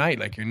happen overnight.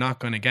 Like, you're not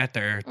going to get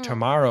there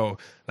tomorrow.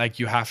 Like,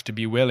 you have to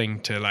be willing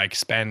to like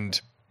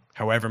spend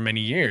however many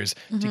years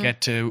to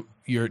get to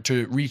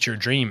reach your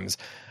dreams.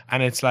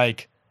 And it's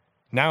like,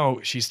 now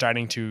she's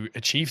starting to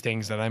achieve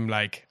things that I'm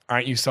like,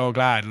 aren't you so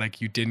glad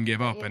like you didn't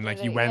give up and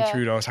like you went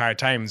through those hard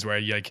times where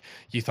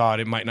you thought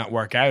it might not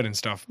work out and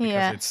stuff,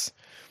 because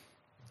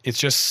it's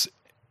just,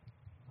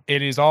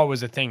 it is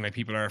always a thing. Like,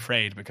 people are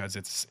afraid because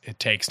it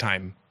takes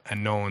time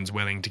and no one's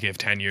willing to give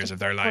 10 years of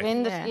their life.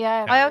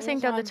 I always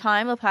think that the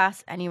time will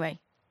pass anyway.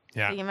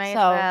 Yeah. So you may as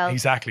well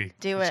exactly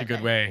do it's it. a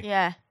good way.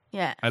 Yeah.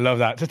 I love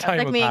that. The time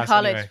like will me pass in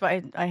college,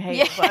 anyway. but I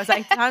hate it. But I was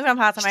like, time's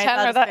gonna pass. I might as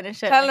well just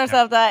finish it. Telling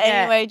herself that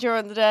anyway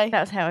during the day.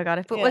 That was how I got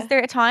it. But was there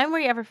a time where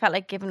you ever felt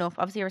like giving up?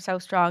 Obviously, you were so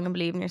strong and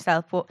believing in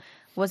yourself. But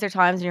was there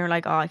times when you were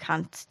like, oh, I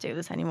can't do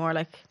this anymore?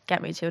 Like,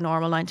 get me to a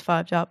normal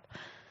 9-to-5 job.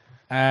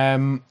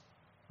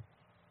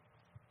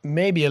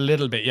 Maybe a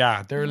little bit.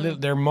 Yeah, there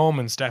are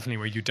moments definitely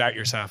where you doubt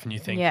yourself and you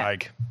think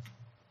like,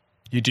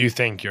 you do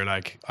think you're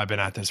like, I've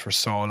been at this for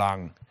so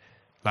long,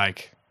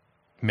 like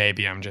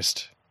maybe I'm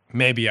just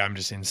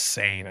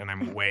insane and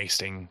I'm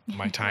wasting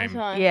my time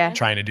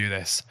trying to do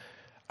this.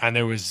 And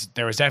there was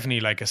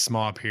definitely like a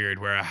small period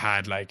where I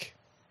had like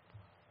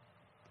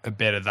a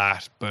bit of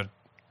that, but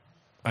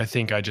I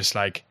think I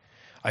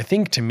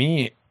think to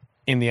me,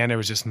 in the end, it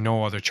was just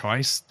no other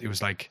choice. It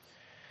was like,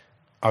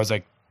 I was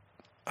like,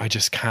 I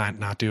just can't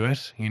not do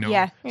it, you know?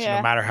 Yeah. So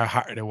no matter how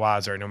hard it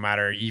was, or no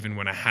matter even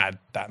when I had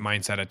that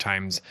mindset at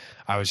times,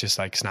 I was just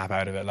like, snap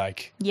out of it.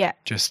 Like,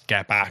 just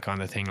get back on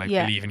the thing. Like,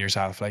 believe in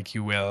yourself. Like,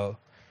 you will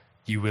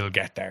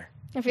get there.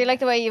 I feel like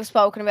the way you've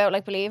spoken about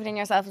like believing in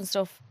yourself and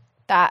stuff,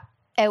 that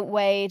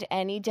outweighed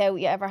any doubt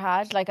you ever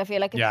had. Like, I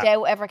feel like if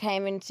doubt ever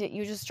came into,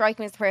 you just strike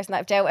me as the person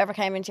that if doubt ever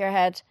came into your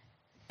head,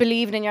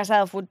 believing in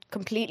yourself would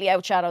completely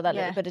outshadow that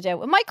little bit of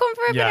doubt. It might come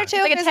for a bit or two.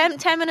 It's like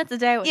 10 minutes of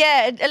doubt.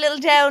 Yeah, a little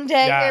down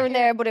here and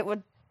there, but it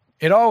would.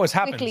 It always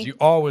happens. Quickly. You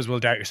always will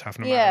doubt yourself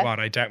no matter what.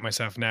 I doubt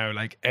myself now,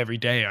 like every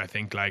day. I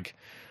think like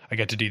I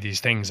get to do these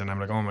things and I'm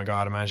like, oh my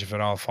God, imagine if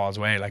it all falls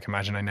away. Like,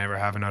 imagine I never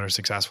have another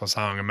successful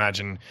song.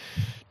 Imagine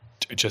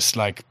just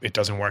like it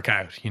doesn't work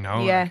out, you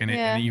know? Yeah. Like,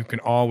 and you can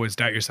always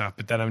doubt yourself,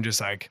 but then I'm just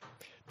like,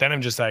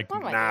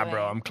 nah,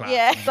 bro, I'm class.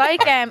 Yeah.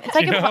 It's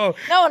like no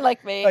one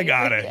like me. I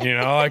got it, you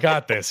know, I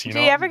got this, you know.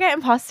 Do you ever get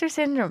imposter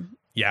syndrome?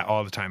 Yeah,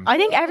 all the time. I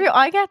think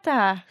I get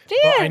that. Do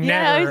you?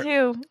 I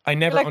do. I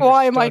never like, understood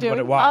why am I what doing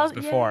it was Oh,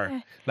 before.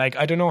 yeah. Like,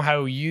 I don't know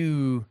how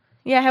you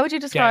Yeah, how would you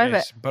describe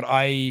get it? But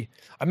I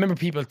remember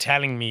people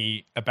telling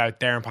me about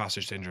their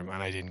imposter syndrome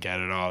and I didn't get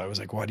it at all. I was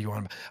like, what do you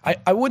want?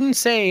 I wouldn't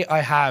say I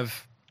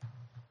have,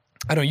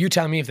 I don't know, you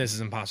tell me if this is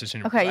imposter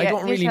syndrome. Okay, I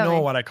don't you really tell know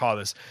me. what I call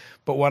this.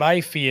 But what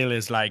I feel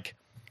is like,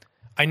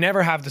 I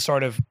never have the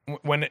sort of,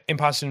 when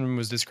imposter syndrome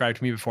was described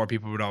to me before,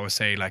 people would always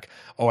say like,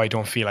 oh, I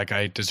don't feel like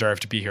I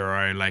deserve to be here, or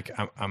I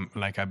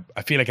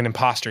feel like an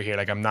imposter here,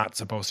 like I'm not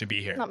supposed to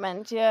be here. Not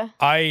meant, yeah.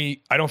 I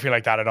don't feel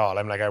like that at all.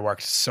 I'm like, I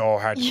worked so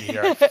hard to be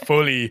here.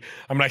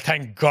 I'm like,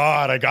 thank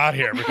God I got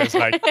here, because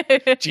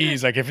like,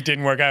 geez, like if it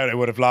didn't work out, I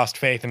would have lost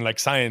faith in like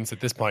science at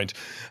this point.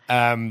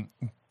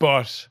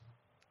 But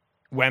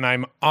when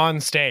I'm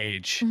on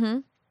stage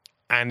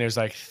and there's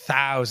like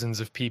thousands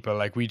of people,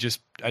 like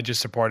I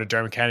just supported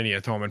Dermot Kennedy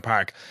at Thomond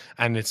Park,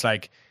 and it's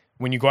like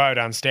when you go out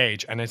on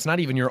stage and it's not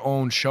even your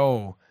own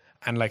show,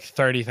 and like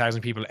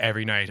 30,000 people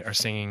every night are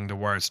singing the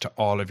words to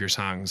all of your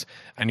songs,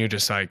 and you're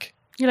just like,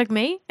 You're like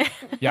me?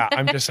 yeah,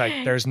 I'm just like,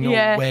 there's no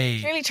Yeah.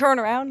 way. Really turn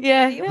around.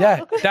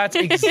 Yeah, that's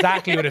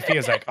exactly what it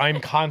feels like.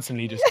 I'm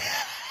constantly just,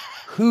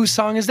 whose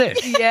song is this?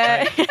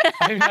 Yeah.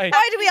 I'm like,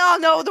 Why do we all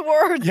know the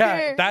words? yeah,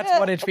 here? that's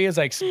what it feels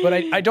like. But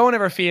I don't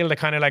ever feel the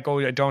kind of like, oh,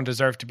 I don't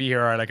deserve to be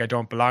here, or like I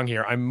don't belong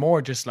here. I'm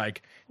more just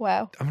like,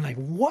 Wow. I'm like,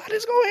 what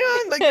is going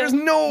on? Like, there's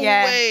no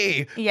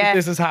way that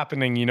this is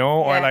happening, you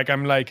know? Or like,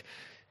 I'm like,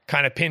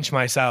 kind of pinch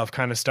myself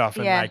kind of stuff.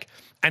 And like,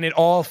 and it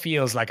all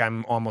feels like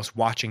I'm almost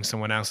watching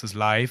someone else's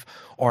live,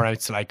 or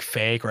it's like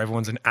fake, or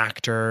everyone's an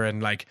actor,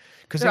 and like,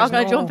 because They're all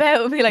going to jump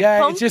out and be like,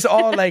 yeah, pump. it's just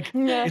all like,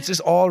 it's just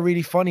all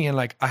really funny. And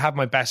like, I have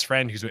my best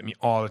friend who's with me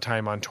all the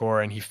time on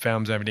tour, and he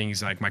films everything.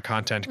 He's like my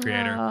content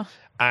creator. Oh.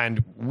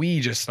 And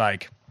we just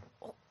like,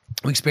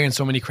 we experience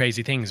so many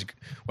crazy things,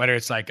 whether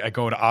it's like I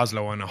go to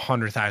Oslo and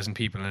 100,000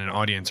 people in an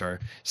audience are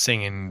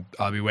singing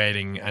I'll Be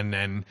Waiting, and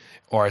then,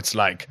 or it's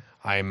like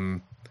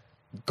I'm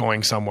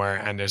going somewhere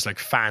and there's like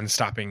fans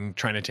stopping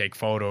trying to take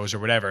photos or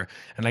whatever,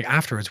 and like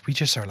afterwards we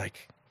just are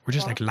like, we're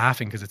just like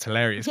laughing because it's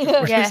hilarious.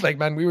 We're just like,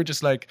 man, we were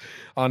just like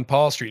on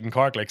Paul Street in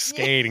Cork, like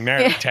skating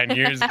there like 10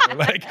 years ago.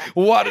 Like,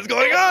 what is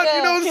going on?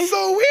 You know, it's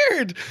so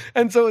weird.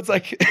 And so it's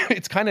like,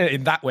 it's kind of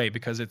in that way,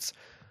 because it's,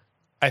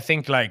 I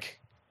think like,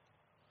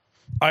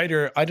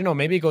 either, I don't know,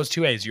 maybe it goes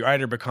two ways. You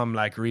either become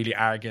like really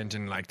arrogant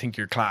and like think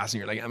you're class and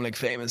you're like, I'm like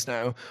famous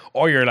now,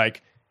 or you're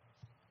like,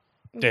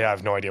 they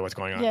have no idea what's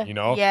going on, you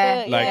know?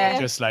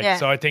 Just like,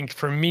 so I think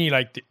for me,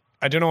 like,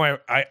 I don't know,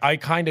 I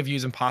kind of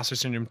use imposter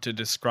syndrome to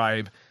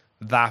describe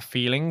that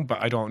feeling, but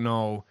I don't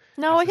know.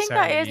 No, I think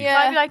that is.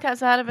 I'd be like that.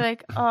 So I'd be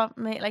like, oh,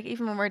 mate, like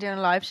even when we're doing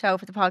a live show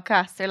for the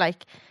podcast, they're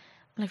like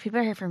people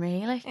are here for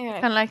me, like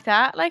kind of like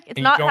that. Like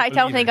it's not that I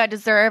don't think I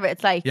deserve it.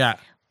 It's like,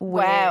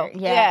 wow,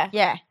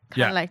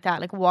 kind of like that.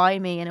 Like why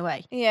me in a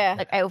way? Yeah,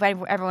 like out of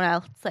everyone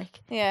else.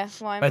 Like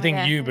why? I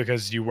think you,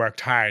 because you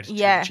worked hard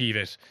to achieve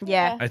it.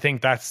 Yeah, I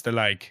think that's the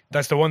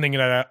one thing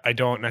that I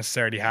don't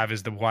necessarily have,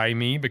 is the why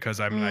me,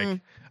 because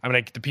I'm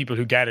like the people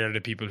who get it are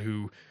the people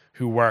who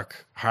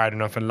work hard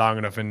enough and long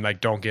enough and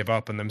like don't give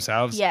up on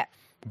themselves. Yeah.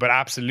 But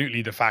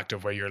absolutely the fact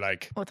of where you're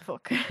like, what the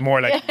fuck? More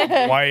like,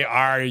 why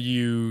are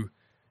you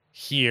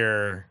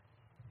here?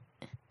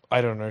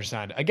 I don't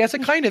understand. I guess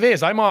it kind of is.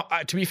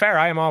 To be fair,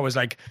 I am always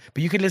like,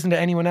 but you could listen to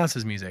anyone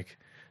else's music.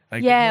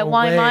 Like,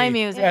 why my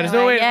music? Yeah, there's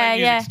no way my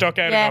music stuck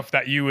out enough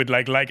that you would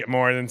like it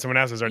more than someone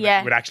else's, or that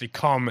you would actually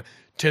come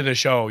to the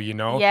show, you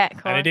know? Yeah,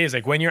 and it is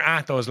like when you're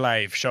at those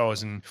live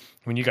shows, and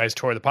when you guys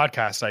tour the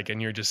podcast, like,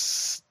 and you're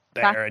just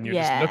there and you're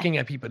just looking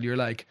at people, you're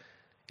like,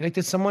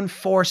 did someone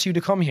force you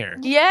to come here?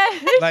 Yeah,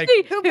 like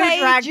who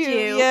dragged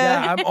you?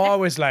 Yeah, I'm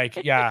always like,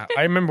 I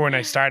remember when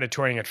I started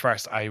touring at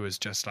first, I was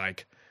just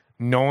like,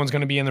 no one's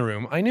going to be in the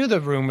room. I knew the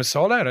room was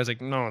sold out. I was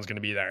like, no one's going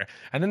to be there.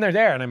 And then they're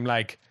there, and I'm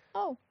like,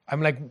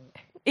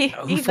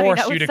 who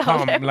forced you to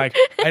come? Like,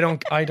 I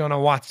don't know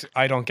what,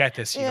 I don't get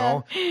this, you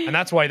know? And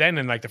that's why then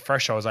in like the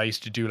first shows, I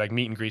used to do like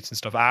meet and greets and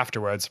stuff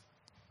afterwards.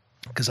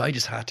 because I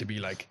just had to be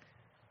like,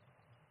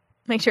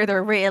 Make sure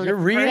they're real. you're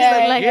really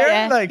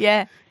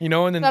yeah. you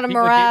know, and then Not a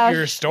people mirage. give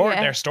your story,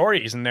 Yeah. their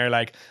stories, and they're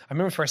like, I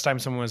remember the first time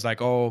someone was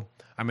like, oh,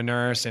 I'm a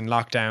nurse in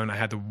lockdown. I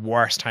had the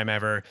worst time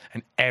ever,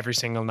 and every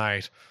single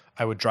night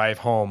I would drive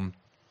home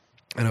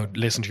and I would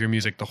listen to your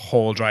music the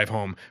whole drive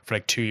home for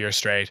like 2 years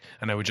straight,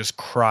 and I would just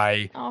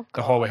cry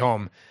the whole way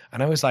home.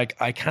 And I was like,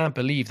 I can't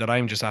believe that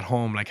I'm just at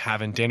home like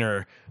having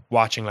dinner,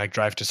 watching like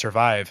Drive to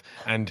Survive,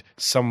 and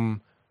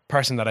some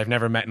person that I've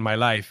never met in my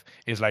life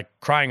is like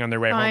crying on their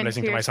way home Crying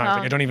listening to to my your songs.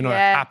 Like, I don't even know song.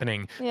 that's Yeah.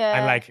 happening.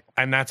 Yeah.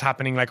 And that's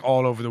happening like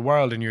all over the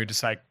world, and you're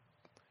just like,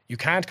 you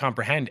can't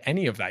comprehend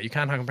any of that. You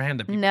can't comprehend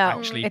that people No,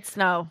 actually it's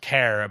no.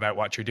 care about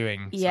what you're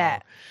doing. Yeah.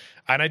 So,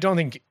 and I don't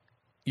think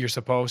you're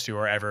supposed to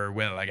or ever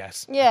will, I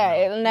guess. Yeah,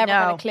 it'll never No.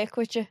 kind of click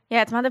with you.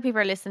 Yeah, it's mad that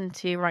people are listening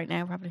to you right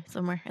now, probably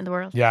somewhere in the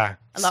world. Yeah.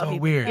 A lot of So people.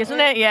 weird. Isn't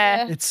it?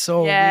 Yeah. It's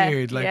so Yeah,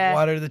 weird. Like, yeah.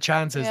 what are the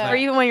chances? Yeah. Or That,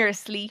 even when you're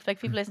asleep, like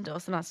people listen to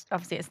us, and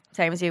obviously it's the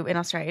same as you in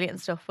Australia and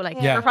stuff. But like,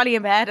 Yeah. we're probably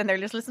in bed and they're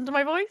just listening to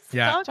my voice.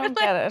 Yeah. talking, Don't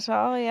like- get it at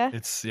all, yeah.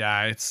 it's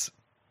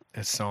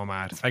so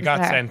mad. I got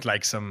bizarre. sent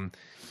like some,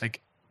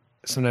 like,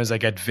 sometimes I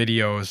get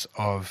videos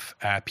of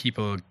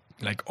people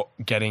like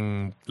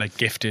getting like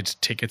gifted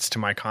tickets to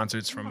my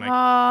concerts from like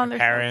Oh, their they're so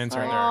parents or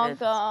sweet. their, Oh,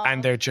 God.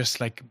 and they're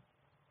just like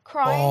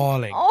Crying.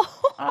 bawling. Oh.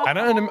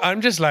 And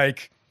I'm just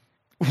like,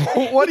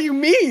 what do you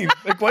mean?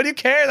 Like, why do you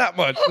care that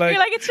much? Like, You're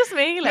like, it's just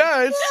me. Like,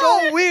 yeah, it's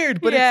so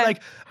weird. But Yeah. it's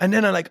like, and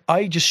then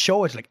I just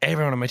show it to like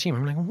everyone on my team.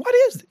 I'm like, what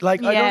is it?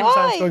 Like, I Yeah. don't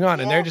understand what's Why? going on.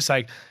 And Yeah. they're just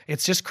like,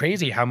 it's just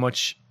crazy how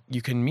much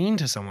you can mean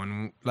to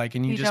someone. Like,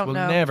 and you You just don't will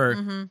know. never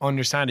Mhm.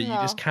 understand it. You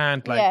No. just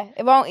can't, like, yeah,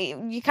 it won't.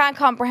 You can't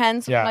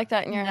comprehend something Yeah. like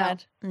that in your No.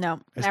 head. No,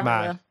 it's never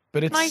mad. will.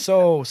 But it's Nice.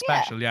 so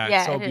special. Yeah, Yeah,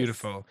 it's so it is.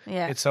 beautiful.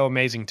 Yeah. It's so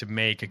amazing to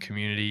make a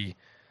community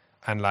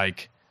and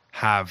like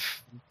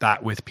have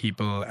that with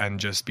people and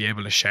just be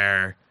able to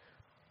share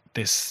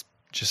this,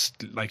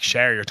 just like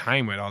share your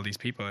time with all these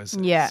people. It's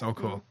Yeah. so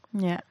cool.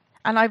 Yeah.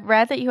 And I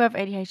read that you have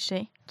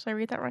ADHD. Did I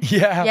read that right?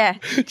 Yeah. Yeah.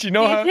 Do you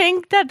know Do you how?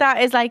 think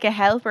that is like a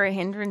help or a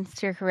hindrance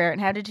to your career?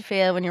 And how did you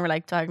feel when you were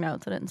like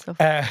diagnosed with it and stuff?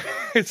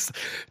 It's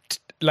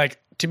like,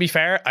 to be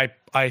fair,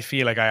 I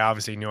feel like I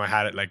obviously knew I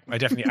had it. Like,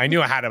 I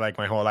knew I had it like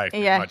my whole life,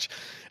 pretty Yeah. much.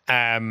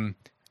 And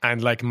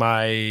like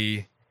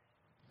my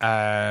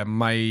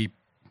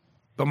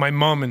but my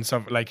mum and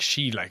stuff, like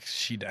she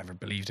never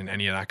believed in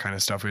any of that kind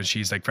of stuff.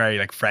 She's like very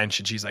like French,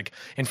 and she's like,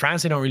 in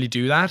France they don't really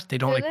do that. They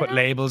don't Do like they put not?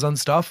 labels on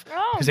stuff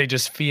Oh. because they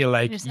just feel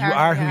like just you are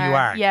are who who you you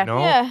are. are. Yeah. You know?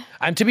 Yeah.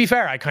 And to be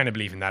fair, I kind of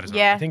believe in that as well.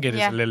 Yeah, I think it is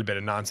yeah. a little bit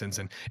of nonsense,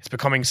 and it's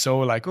becoming so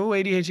like, oh,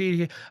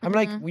 ADHD. I'm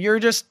like, you're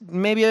just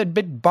maybe a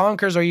bit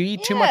bonkers, or you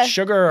eat too Yeah. much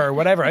sugar, or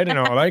whatever. I don't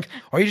know, like,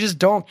 or you just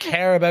don't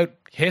care about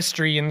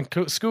history in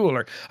school,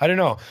 or I don't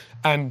know.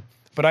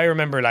 But I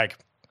remember like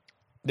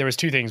there was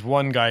two things.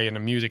 One guy in a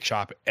music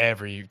shop,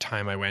 every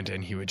time I went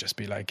in, he would just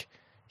be like,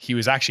 he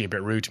was actually a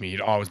bit rude to me. He'd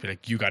always be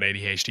like, you got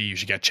ADHD, you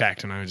should get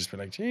checked. And I would just be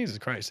like, Jesus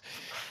Christ.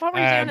 What were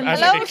you doing? in As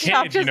the like a hello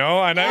shop? kid, you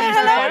know? And I Yeah, was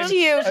just hello like, to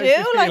you I used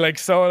to too, feel like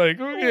so like,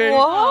 okay.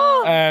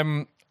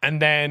 Whoa. And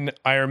then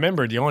I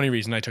remember the only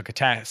reason I took a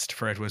test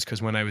for it was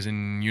because when I was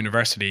in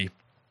university,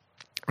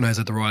 when I was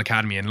at the Royal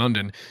Academy in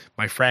London,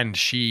 my friend,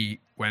 she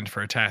went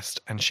for a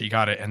test and she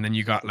got it. And then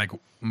you got like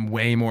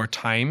way more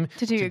time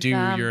To do your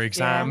your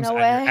exams, exams No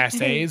and your way.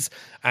 essays.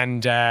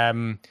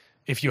 And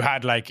if you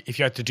had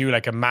to do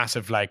like a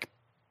massive like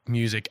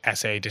music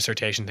essay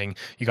dissertation thing,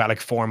 you got like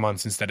 4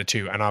 months instead of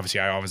 2. And obviously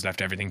I always left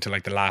everything till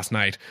like the last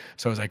night,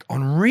 so I was like,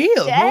 unreal.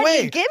 No Daddy,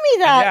 way. give me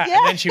that.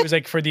 And then she was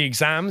like, for the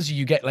exams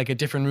you get like a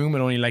different room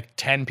with only like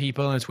 10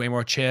 people and it's way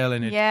more chill,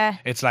 and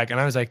it's like, and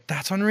I was like,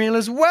 that's unreal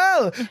as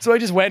well. So I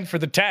just went for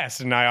the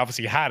test and I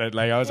obviously had it.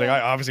 Like I was like, I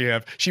obviously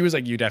have. She was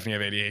like, you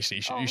definitely have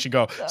ADHD, you should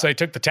go. So I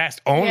took the test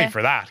only Yeah.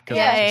 for that, because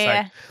Yeah, I was just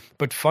yeah, like,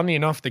 but funny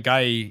enough, the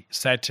guy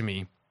said to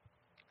me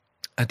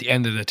at the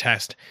end of the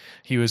test,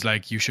 he was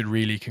like, you should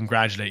really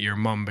congratulate your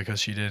mum because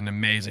she did an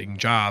amazing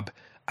job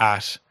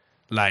at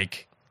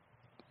like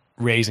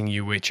raising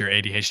you with your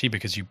ADHD,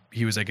 because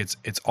he was like, it's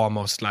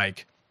almost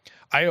like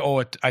I owe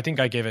it. I think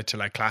I give it to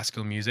like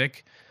classical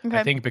music. Okay.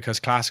 I think because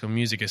classical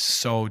music is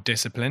so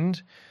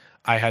disciplined,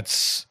 I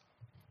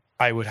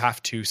would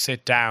have to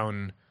sit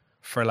down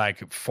for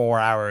like 4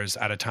 hours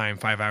at a time,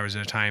 5 hours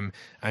at a time,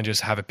 and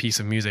just have a piece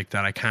of music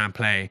that I can't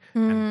play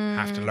and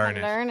have to learn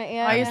it. Learn it,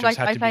 yeah. I it used just like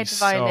had I to played be the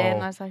violin. so-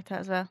 I was like that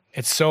as well.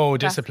 It's so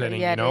disciplining,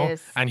 yeah, you know? it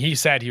is. And he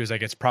said, he was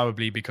like, it's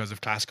probably because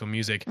of classical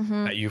music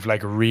Mm-hmm. that you've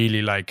like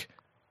really like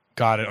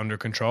got it under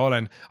control.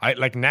 And I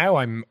like now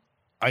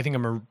I think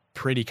I'm a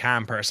pretty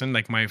calm person.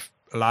 Like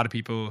a lot of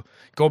people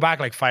go back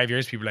like 5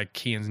 years, people are like,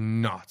 Cian's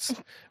nuts.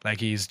 Like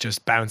he's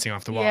just bouncing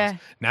off the walls. Yeah.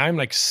 Now I'm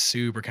like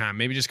super calm.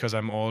 Maybe just because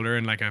I'm older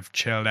and like I've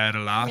chilled out a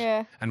lot.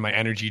 Yeah. And my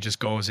energy just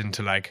goes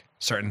into like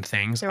certain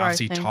things. The right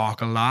Obviously things.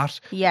 talk a lot.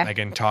 Yeah. I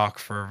can talk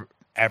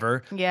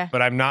forever. Yeah.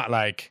 But I'm not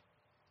like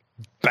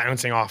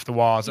bouncing off the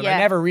walls. And I Yeah.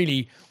 never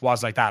really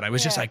was like that. I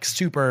was just Yeah. like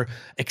super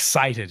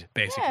excited,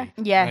 basically.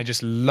 Yeah. And I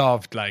just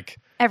loved like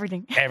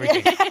Everything.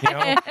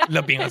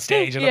 Love being on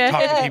stage. I love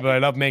talking to people. I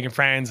love making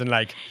friends. And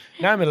like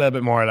now I'm a little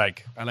bit more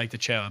like I like to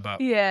chill.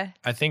 But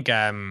I think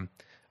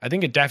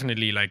it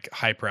definitely like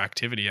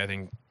hyperactivity. I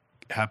think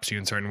helps you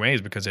in certain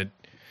ways because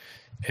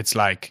it's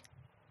like.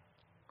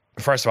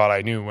 First of all,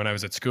 I knew when I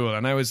was at school,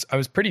 and I was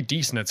pretty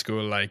decent at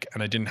school, like,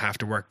 and I didn't have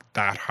to work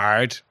that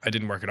hard. I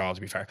didn't work at all, to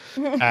be fair.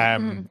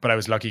 But I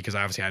was lucky because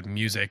I obviously had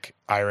music,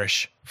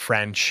 Irish,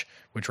 French,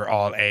 which were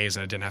all A's,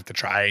 and I didn't have to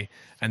try.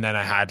 And then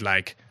I had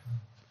like,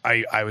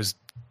 I was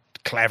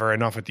clever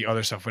enough at the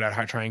other stuff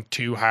without trying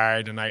too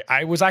hard, and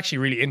I was actually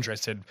really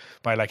interested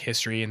by like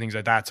history and things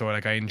like that. So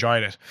like I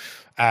enjoyed it.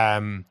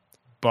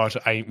 But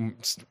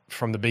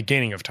from the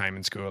beginning of time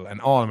in school,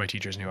 and all of my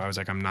teachers knew, I was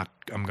like, I'm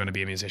going to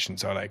be a musician.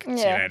 So like, see you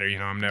later.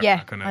 I'm never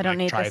not going to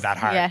like, try that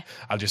hard. Yeah.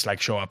 I'll just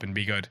like show up and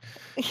be good.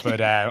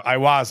 But I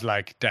was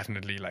like,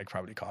 definitely like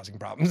probably causing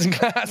problems in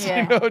class.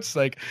 It's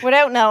like.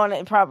 Without knowing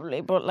it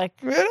probably, but like.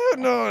 Without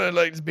knowing it,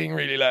 like it's being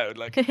really loud.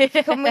 Like.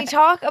 Can we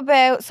talk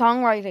about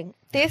songwriting?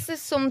 This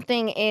is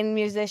something in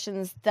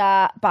musicians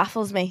that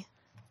baffles me.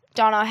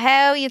 Don't know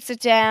how you'd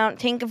sit down,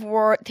 think of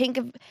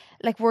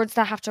like words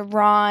that have to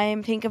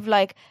rhyme, think of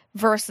like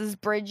verses,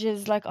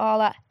 bridges, like all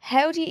that.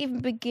 How do you even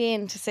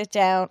begin to sit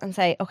down and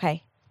say,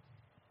 okay,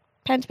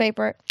 pen to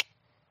paper?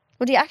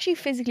 Would you actually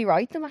physically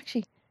write them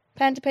actually?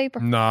 Pen to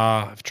paper? No,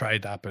 I've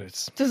tried that, but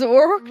it's... Does it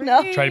work? Really?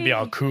 No. Try to be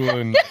all cool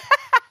and...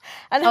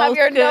 and have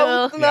your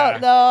notes.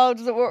 No,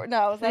 does it work?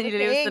 No, is that you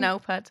lose the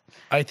notepad?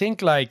 I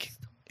think like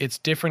it's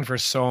different for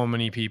so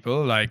many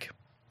people. Like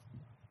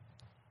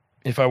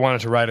if I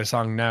wanted to write a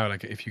song now,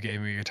 like if you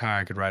gave me a guitar,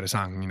 I could write a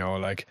song,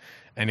 like,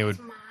 and it would,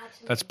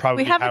 that's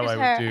probably how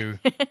I would do.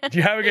 Do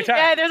you have a guitar?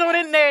 Yeah, there's one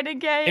in there,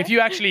 didn't you? If you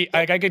actually,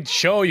 like, I could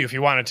show you if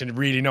you wanted to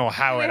really know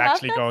how it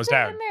actually goes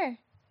down.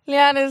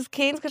 Leanna's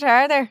Keane's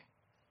guitar there.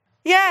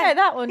 Yeah,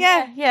 that one.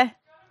 Yeah,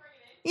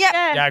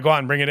 go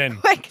on, bring it in.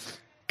 Quick.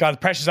 God, the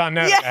pressure's on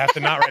now. I have to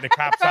not write a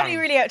crap song. Probably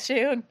really out of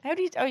tune. How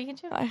do you, you can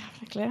tune? I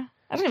have no clue.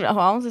 I don't even know who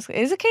owns this.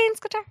 Is it Keane's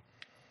guitar?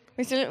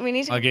 We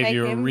need to. I'll give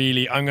you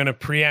I'm going to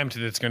preempt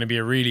that it's going to be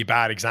a really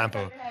bad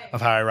example of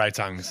how I write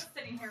songs.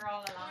 Sitting here all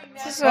along.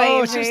 It's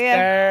just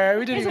there.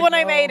 We didn't it's one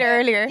I made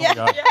earlier. Yeah.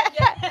 Who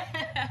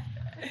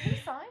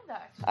signed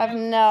that? I've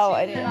no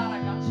idea.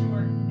 I'm not sure.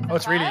 Oh,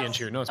 it's really in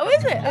tune. No, it's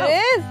is it? Oh.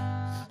 It is.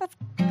 That's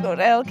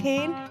good, El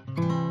Keane.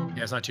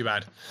 Yeah, it's not too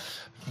bad.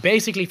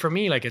 Basically, for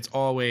me, like, it's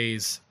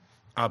always...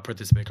 I'll put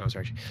this a bit closer,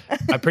 actually.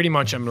 I pretty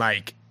much am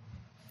like...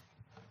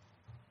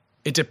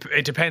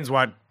 It depends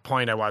what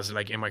point I was,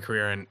 like, in my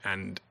career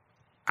and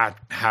at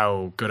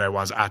how good I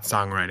was at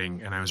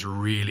songwriting. And I was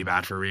really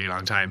bad for a really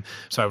long time.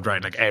 So I would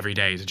write, like, every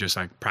day to just,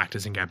 like,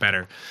 practice and get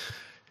better.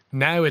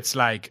 Now it's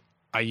like...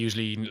 I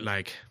usually,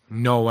 like,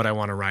 know what I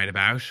want to write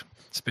about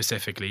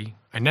specifically.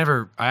 I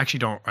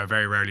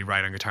very rarely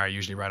write on guitar. I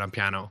usually write on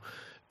piano.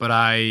 But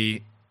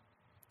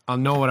I'll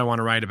know what I want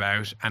to write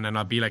about, and then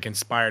I'll be like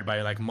inspired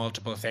by like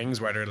multiple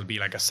things, whether it'll be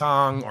like a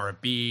song or a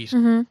beat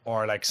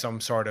or like some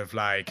sort of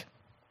like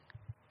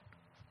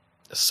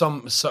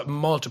some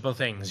multiple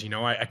things,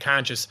 I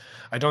can't just,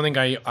 I don't think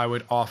I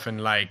would often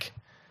like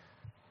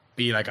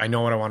be like, I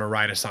know what I want to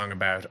write a song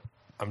about.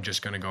 I'm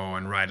just going to go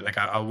and write it. Like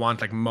I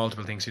want like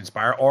multiple things to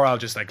inspire, or I'll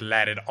just like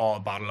let it all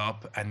bottle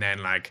up and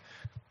then like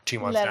 2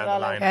 months down the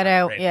line, get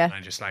out, and I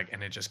just like,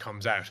 and it just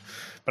comes out.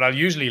 But I'll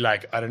usually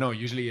like, I don't know,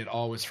 usually it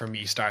always for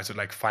me starts with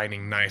like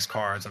finding nice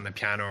chords on the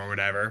piano or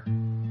whatever.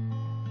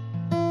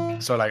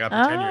 So like I'll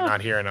pretend you're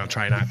not here and I'll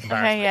try not to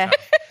embarrass myself.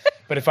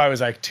 But if I was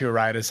like to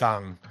write a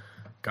song,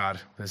 God,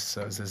 this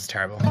is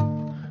terrible.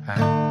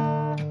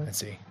 Let's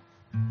see.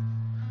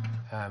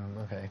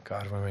 Okay,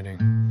 God, what am I doing?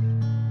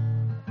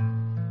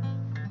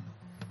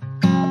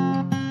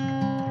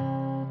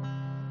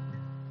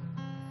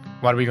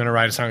 What are we going to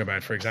write a song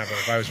about, for example?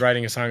 If I was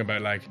writing a song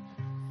about, like...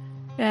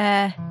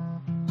 I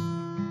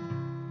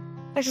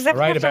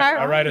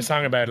write a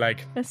song about,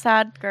 like... A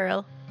sad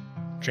girl.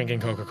 Drinking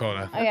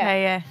Coca-Cola.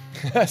 Okay,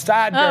 A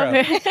sad girl.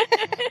 Okay.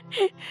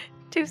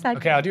 Too sad.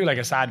 Okay, I'll do, like,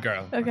 a sad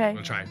girl. Okay.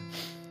 We'll try.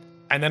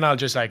 And then I'll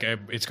just, like...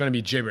 it's going to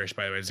be gibberish,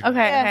 by the way.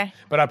 Okay.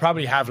 But I'll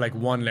probably have, like,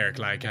 one lyric,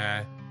 like...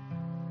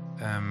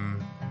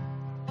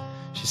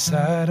 she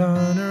sat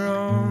on her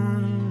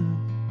own,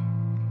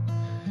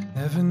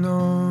 never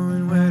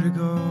knowing where to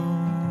go.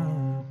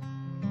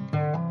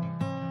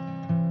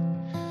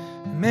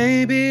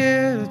 Maybe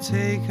it'll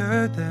take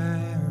her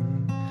there.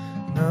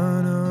 No.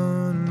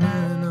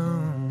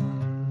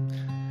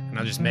 And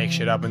I'll just make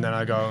shit up, and then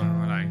I'll go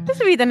like, this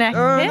will be the next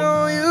hit. I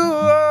know you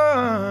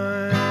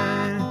are.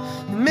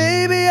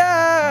 Maybe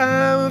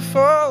I will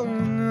fall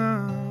in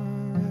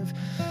love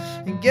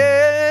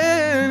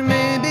again.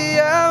 Maybe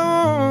I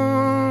won't.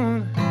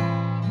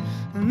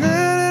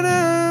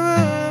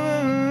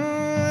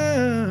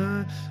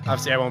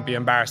 Obviously, I won't be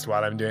embarrassed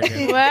while I'm doing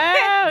it.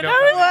 Wow.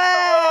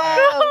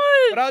 Wow.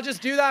 But I'll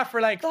just do that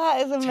for like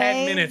that is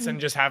 10 minutes and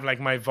just have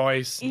like my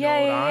voice.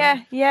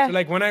 Yeah. So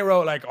like when I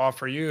wrote like All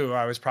For You,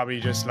 I was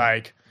probably just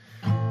like,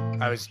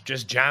 I was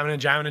just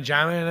jamming.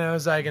 And I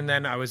was like, and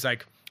then I was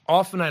like,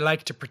 often I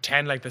like to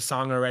pretend like the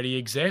song already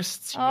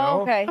exists, you Oh,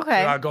 know? okay.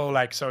 Okay. So I'll go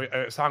like, so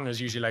a song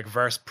is usually like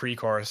verse,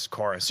 pre-chorus,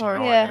 chorus, you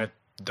know, Yeah. and then it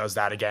does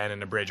that again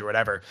in a bridge or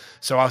whatever.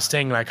 So I'll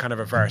sing like kind of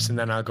a verse and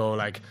then I'll go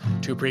like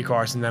to a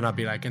pre-chorus and then I'll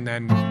be like, and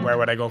then where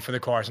would I go for the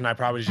chorus? And I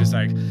probably just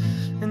like,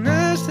 and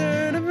I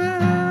should have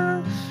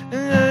been,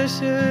 and I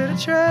should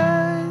have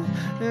tried,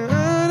 and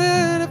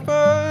I did it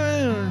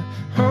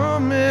for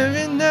home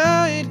every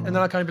night. And then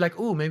I'll kind of be like,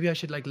 oh, maybe I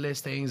should like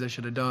list things I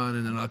should have done.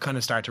 And then I'll kind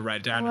of start to write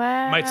it down.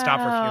 Might stop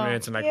for a few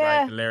minutes and like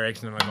write the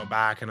lyrics and then I'll go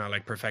back and I'll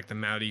like perfect the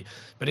melody.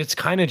 But it's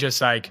kind of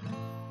just like,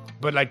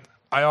 but like,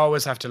 I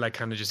always have to like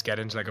kind of just get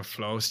into like a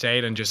flow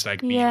state and just like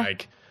be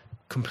like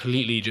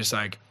completely just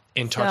like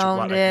in touch with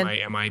what like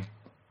am I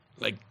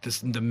like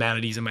the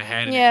melodies in my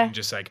head and it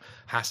just like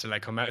has to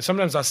like come out.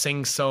 Sometimes I'll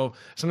sing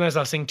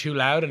too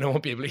loud and I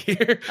won't be able to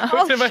hear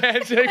what's in my head.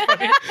 It's really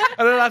funny.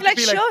 And then I'll have to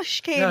be like,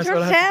 shush, kid, so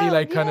I'll have to be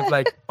like kind of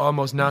like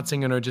almost not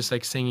singing or just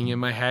like singing in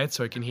my head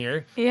so I can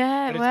hear.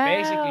 Yeah, But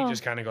it's basically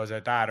just kind of goes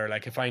like that, or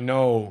like if I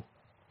know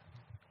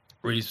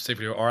really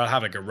specifically, or I'll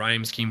have like a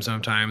rhyme scheme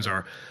sometimes,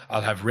 or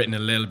I'll have written a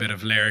little bit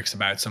of lyrics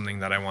about something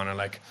that I want to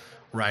like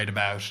write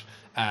about.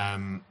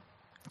 And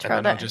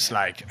then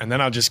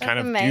I'll just kind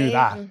of do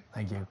that.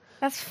 Thank you.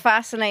 That's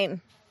fascinating.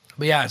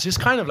 But yeah, it's just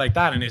kind of like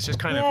that, and it's just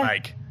kind of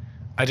like,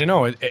 I don't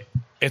know,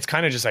 it's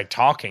kind of just like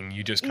talking.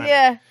 You just kind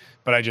of,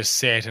 but I just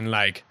sit and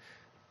like,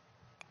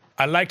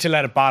 I like to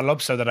let it bottle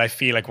up so that I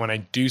feel like when I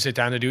do sit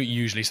down to do it,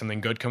 usually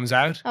something good comes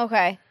out.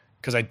 Okay.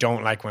 Because I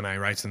don't like when I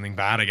write something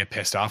bad, I get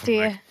pissed off.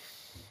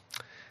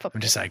 I'm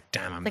just like,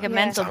 damn, I'm like a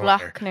mental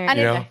block.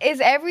 And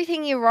is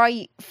everything you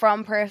write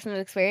from personal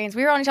experience?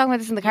 We were only talking about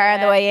this in the car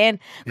on the way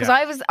in because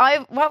I was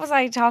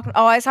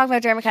talking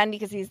about Dermot Kennedy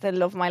because he's the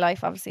love of my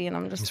life, obviously, and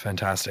I'm just, he's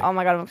fantastic. Oh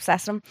my God, I'm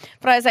obsessed with him.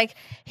 But I was like,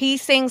 he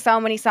sings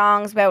so many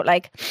songs about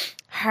like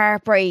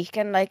heartbreak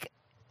and like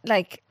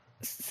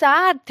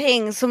sad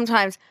things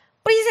sometimes,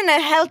 but he's in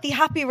a healthy,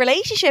 happy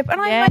relationship,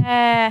 and I'm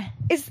like,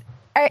 is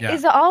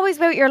it always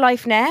about your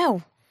life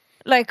now?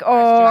 Like,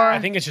 or I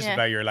think it's just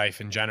about your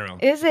life in general.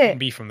 Is it? It can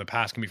be from the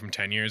past, can be from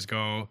 10 years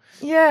ago.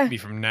 Yeah. Can be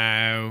from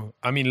now.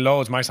 I mean,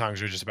 loads of my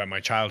songs are just about my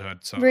childhood.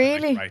 So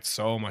really? I write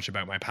so much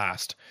about my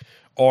past.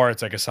 Or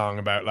it's like a song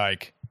about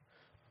like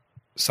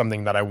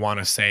something that I want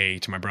to say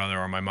to my brother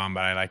or my mom,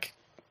 but I like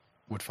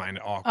would find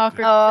it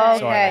awkward. Oh,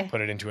 so I like,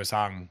 put it into a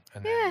song.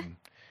 And then,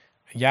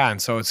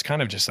 and so it's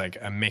kind of just like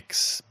a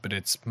mix, but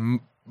it's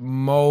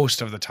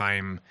most of the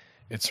time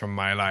it's from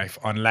my life,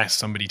 unless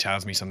somebody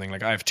tells me something.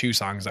 Like I have 2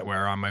 songs that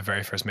were on my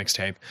very first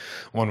mixtape.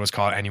 One was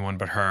called Anyone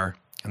But Her,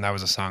 and that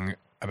was a song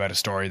about a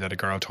story that a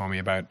girl told me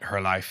about her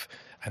life.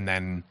 And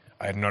then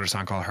I had another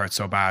song called Hurt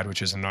So Bad,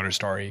 which is another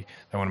story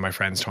that one of my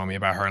friends told me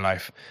about her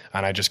life.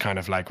 And I just kind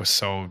of like was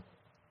so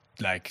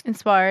like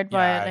inspired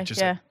by it. Like,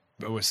 just like,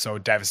 it was so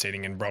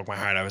devastating and broke my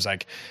heart. I was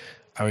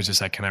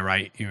just like, can I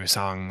write you a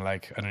song?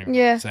 Like, I don't even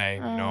know what to say,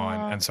 you know?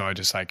 And so I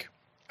just like,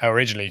 I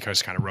originally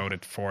just kind of wrote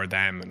it for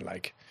them, and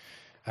like,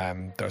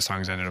 those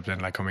songs ended up then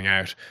like coming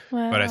out.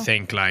 But I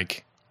think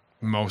like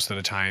most of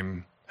the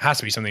time it has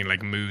to be something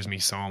like moves me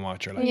so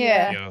much or like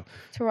feel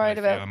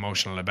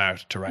emotional about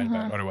to write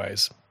about.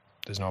 Otherwise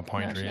there's no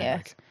point really.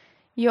 Like.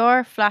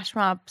 Your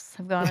Flashmobs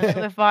have gone a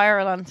little bit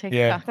viral on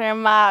TikTok. They're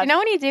mad. You know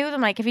when you do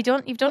them, like if you've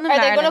done them. Are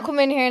they going to come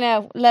in here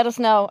now? Let us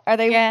know. Are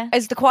they? Yeah.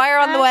 Is the choir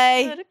on the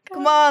way?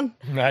 Come on.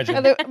 Imagine.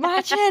 I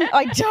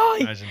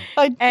die.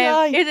 I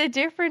die. Is it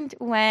different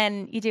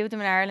when you do them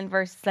in Ireland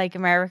versus like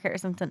America or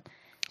something?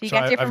 Do you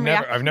get different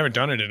reactions? I've never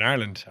done it in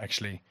Ireland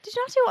actually. Did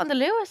you not do it on the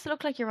Lewis? It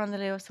looked like you were on the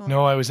Lewis one.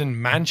 No, I was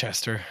in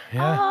Manchester.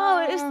 Yeah.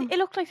 Oh, it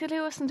looked like the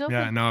Lewis in Dublin.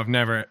 Yeah, no, I've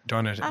never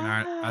done it in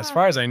Ireland. As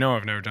far as I know,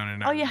 I've never done it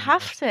in Ireland. Oh, you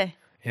have to.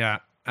 Yeah.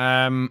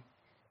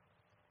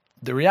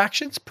 The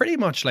reaction's pretty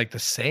much like the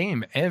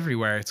same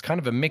everywhere. It's kind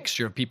of a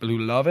mixture of people who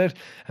love it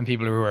and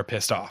people who are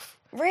pissed off.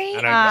 Really?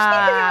 And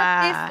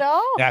Pissed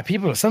off? Yeah,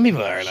 some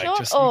people are like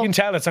just, you can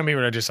tell that some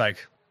people are just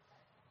like,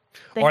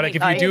 or like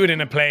if you do it in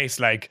a place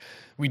like,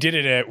 we did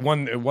it at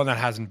one that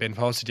hasn't been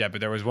posted yet,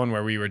 but there was one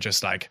where we were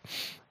just like,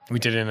 we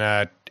did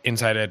it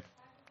inside a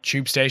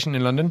tube station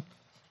in London,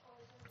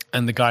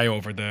 and the guy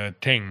over the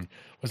thing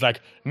was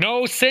like,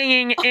 no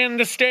singing in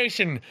the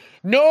station,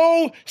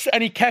 no,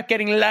 and he kept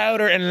getting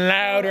louder and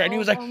louder, and he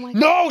was like,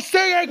 no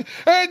singing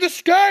in the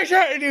station,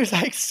 and he was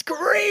like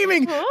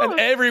screaming, and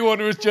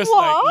everyone was just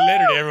like,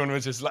 literally everyone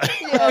was just like,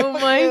 oh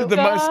my god,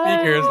 the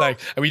speaker was like,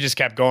 and we just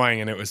kept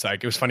going, and it was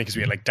like, it was funny because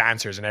we had like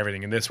dancers and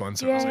everything in this one,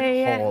 so it was like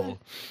a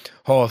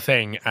whole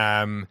thing,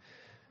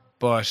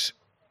 but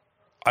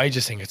I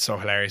just think it's so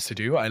hilarious to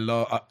do. I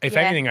love. If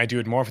anything, I do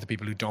it more for the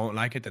people who don't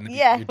like it than the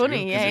people who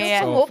funny, do. Yeah,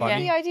 so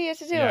funny. The idea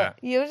to do it.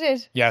 You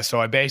did. Yeah, so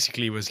I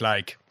basically was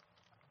like,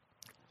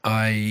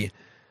 I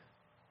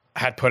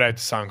had put out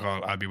the song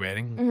called "I'll Be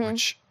Waiting,"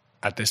 which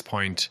at this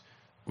point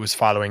was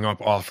following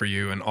up "All for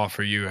You," and "All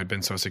for You" had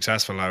been so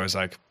successful. I was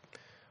like,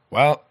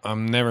 well,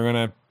 I'm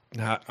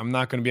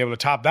not gonna be able to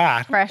top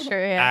that. Pressure,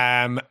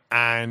 yeah.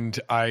 And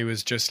I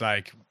was just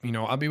like,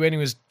 "I'll Be Waiting"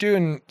 was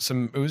doing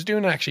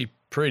actually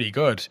pretty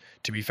good,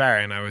 to be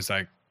fair, and I was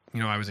like,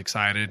 I was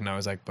excited, and I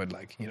was like, but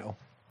like,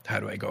 how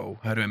do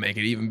I make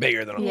it even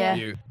bigger than all Yeah. of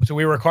you? So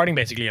we were recording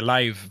basically a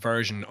live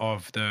version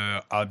of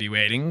the I'll Be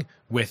Waiting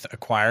with a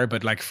choir,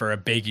 but like for a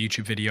big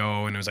YouTube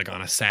video, and it was like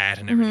on a set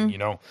and everything, you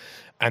know.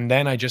 And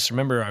then I just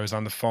remember I was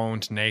on the phone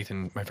to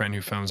Nathan, my friend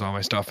who films all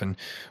my stuff, and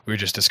we were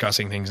just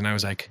discussing things, and I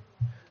was like,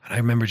 and I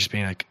remember just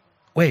being like,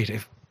 wait,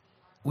 if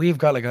we've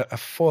got like a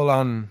full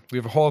on, we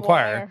have a whole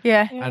choir.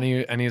 Yeah. And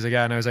he was like,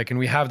 yeah, and I was like, and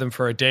we have them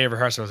for a day of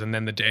rehearsals and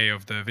then the day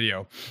of the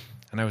video.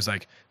 And I was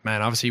like,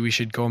 man, obviously we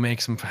should go make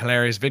some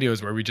hilarious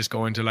videos where we just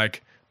go into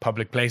like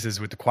public places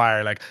with the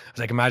choir. Like, I was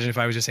like, imagine if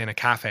I was just in a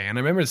cafe. And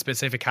I remember the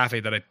specific cafe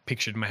that I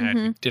pictured in my head.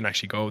 We didn't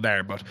actually go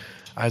there, but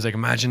I was like,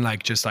 imagine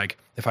like just like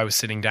if I was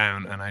sitting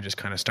down and I just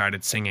kind of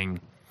started singing,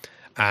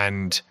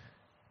 and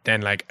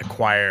then like a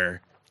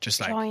choir just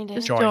like Joined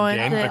in. joined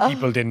in, it. but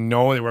people didn't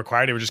know they were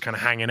choir. They were just kind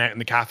of hanging out in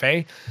the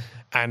cafe,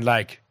 and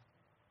like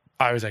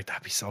I was like,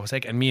 that'd be so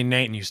sick. And me and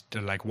Nathan used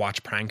to like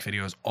watch prank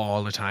videos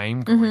all the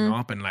time growing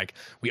up, and like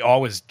we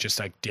always just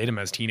like did them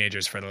as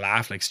teenagers for the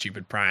laugh, like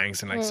stupid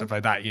pranks and like stuff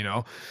like that, you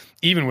know,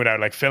 even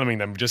without like filming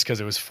them, just because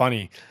it was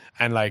funny.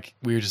 And like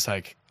we were just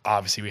like,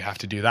 obviously we have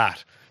to do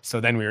that. So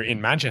then we were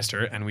in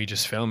Manchester and we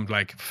just filmed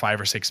like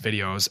 5 or 6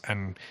 videos,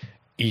 and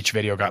each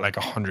video got like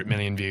 100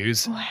 million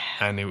views.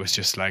 And it was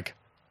just like,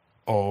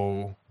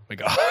 oh my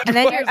God. And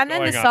then what you're, is and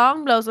then the going on?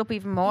 song blows up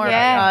even more.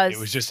 Yeah. because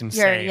It was just you're-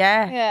 insane.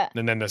 Yeah.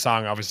 And then the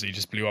song obviously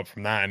just blew up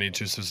from that, and it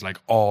just was like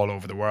all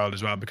over the world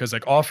as well, because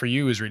like All For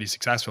You is really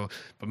successful,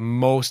 but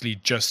mostly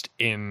just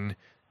in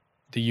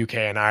the UK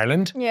and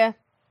Ireland. Yeah.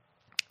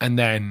 And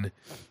then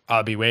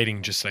I'll Be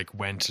Waiting just like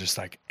went just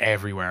like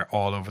everywhere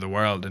all over the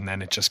world, and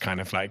then it just kind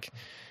of like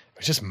it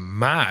was just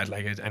mad,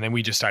 like and then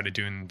we just started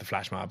doing the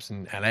Flashmobs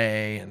in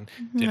LA and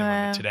did it on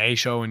Wow. the Today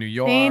Show in New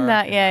York. Seen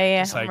that, and,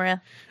 yeah, just, like, unreal.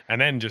 and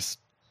then just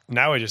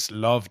now I just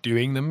love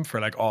doing them for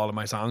like all of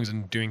my songs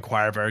and doing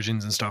choir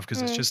versions and stuff,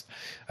 because it's just,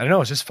 I don't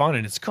know, it's just fun,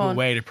 and it's a cool Fun.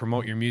 way to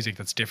promote your music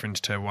that's different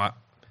to what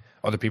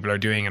other people are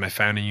doing. And I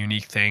found a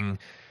unique thing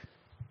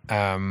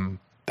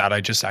that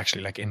I just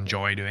actually like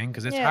enjoy doing,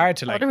 because it's Yeah. hard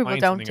to like Other people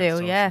find don't something on do,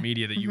 social yeah.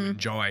 media that you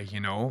enjoy, you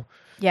know.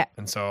 Yeah.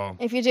 And so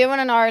If you're doing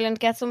in Ireland,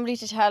 get somebody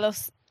to tell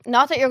us.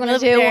 Not that you're going to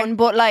We'll be do there. one,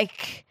 but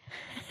like,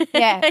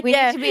 yeah, we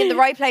Yeah. need to be in the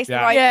right place at Yeah.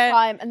 the right Yeah.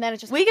 time, and then it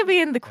just We could be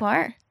in the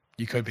choir.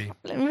 you could be.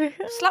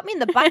 slap me in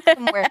the back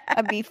somewhere.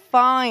 I'd be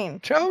fine.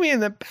 Throw me in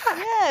the back.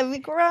 Yeah, it'd be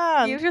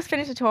grand. You just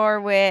finished a tour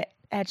with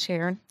Ed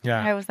Sheeran.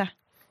 Yeah, How was that?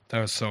 that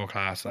was so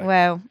class. Like,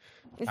 Wow.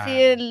 Is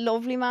he a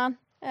lovely man?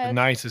 the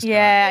nicest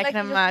Yeah, I Like,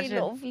 can he'd just be imagine.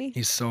 lovely.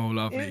 He's so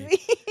lovely. Is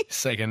he?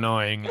 It's like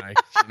annoying, like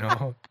you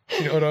know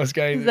those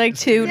guys. He's that like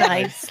just- too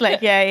nice.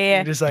 Like, yeah, You're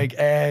yeah. just like,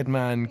 Ed,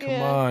 man, come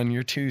Yeah. on,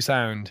 you're too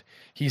sound.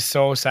 He's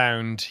so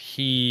sound.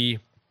 The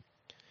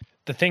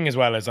thing as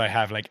well is I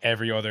have like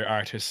every other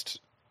artist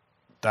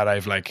that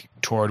I've like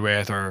toured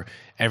with or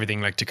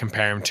everything like to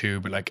compare him to,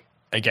 but like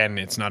again,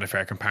 it's not a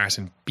fair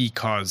comparison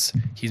because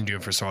he's been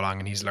doing it for so long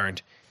and he's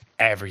learned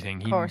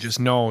everything. He course. just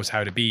knows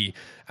how to be,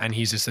 and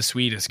he's just the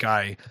sweetest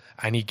guy.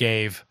 And he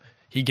gave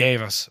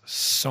us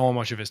so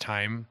much of his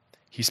time.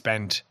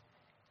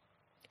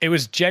 It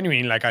was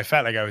genuine. Like I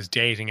felt like I was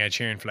dating Ed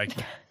Sheeran for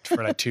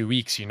like 2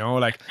 weeks, you know,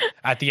 like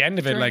at the end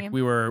of it, like Dream.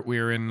 we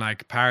were in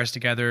like Paris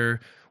together.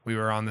 We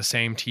were on the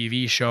same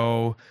TV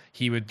show.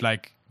 He would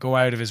like go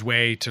out of his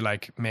way to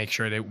like make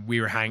sure that we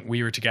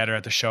were together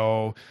at the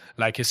show.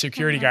 Like his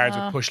security guards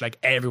would push like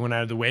everyone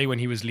out of the way when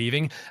he was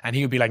leaving, and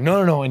he would be like,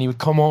 no, and he would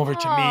come over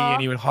to me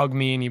and he would hug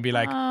me and he'd be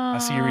like, I'll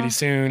see you really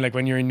soon. Like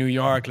when you're in New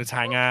York, let's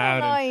hang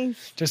out. And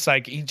Nice. just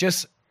like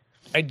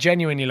I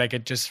genuinely like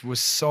it just was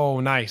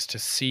so nice to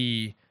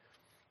see.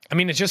 I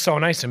mean, it's just so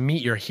nice to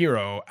meet your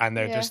hero, and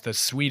they're Yeah. just the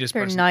sweetest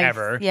They're person nice.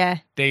 ever. Yeah.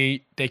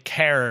 They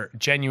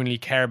genuinely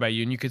care about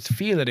you, and you could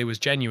feel that it was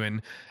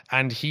genuine.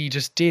 And he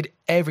just did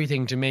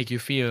everything to make you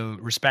feel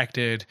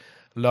respected,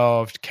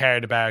 loved,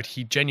 cared about.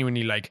 He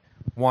genuinely like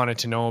wanted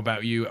to know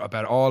about you,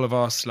 about all of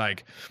us,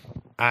 like,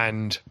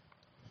 and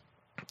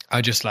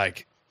I just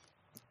like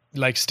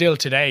still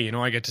today, you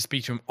know, I get to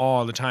speak to him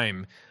all the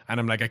time, and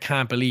I'm like, I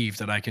can't believe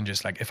that I can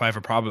just like, if I have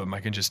a problem, I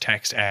can just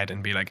text Ed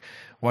and be like,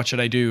 what should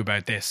I do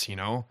about this, you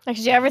know? Like,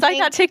 did you ever It's like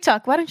think? that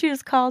TikTok. Why don't you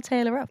just call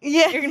Taylor up?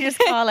 Yeah. You can just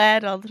call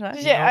Ed all the time.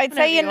 Yeah, I'd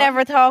say you Whenever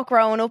never thought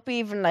growing up,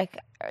 even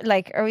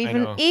or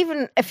know.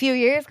 even a few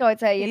years ago, I'd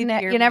say you, You'd you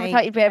hear never me,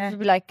 thought you'd be able yeah. to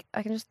be like,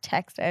 I can just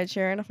text Ed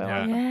Sheeran if I Yeah.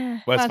 want. Yeah.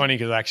 Well, it's Fun. funny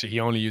because actually he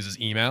only uses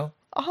email.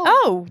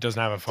 Oh. He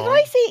doesn't have a phone. Did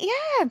I see?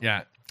 Yeah,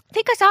 Yeah. I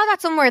think I saw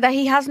that somewhere that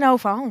he has no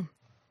phone.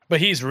 But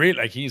he's real,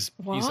 like he's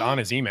What? on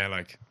his email,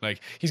 like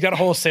he's got a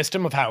whole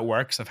system of how it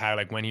works, of how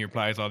like when he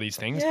replies all these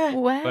things.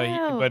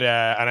 Wow. But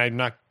and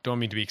I'm don't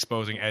mean to be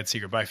exposing Ed's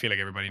secret, but I feel like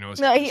everybody knows.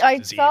 No, he I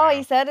uses saw email.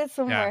 he said it Yeah,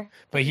 somewhere.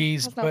 but He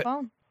has no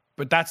phone.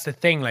 but that's the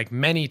thing. Like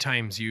many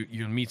times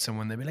you'll meet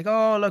someone, they'll be like,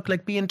 oh, look,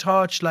 like be in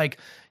touch. Like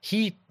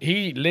he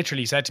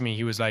literally said to me,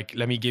 he was like,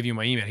 let me give you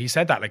my email. He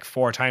said that like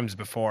 4 times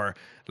before.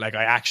 Like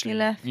I actually,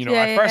 you know,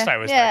 at first I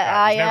was like,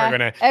 I was never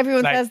gonna.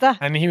 Everyone like, says that.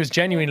 and he was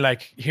genuine.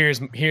 Like here's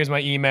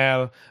my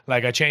email.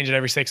 Like I change it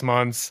every 6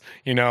 months.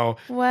 You know.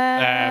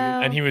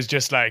 Wow. And he was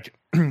just like,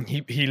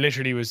 he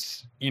literally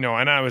was, you know,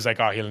 and I was like,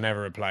 oh, he'll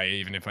never reply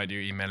even if I do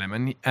email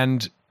him,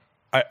 and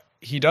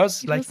he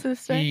does, like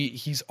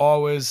he's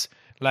always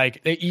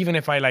like, even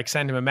if I like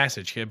send him a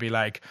message, he'll be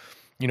like,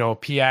 you know,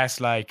 PS,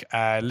 like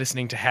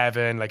listening to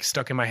Heaven, like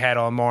stuck in my head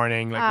all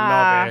morning, like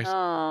love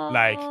it,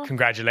 like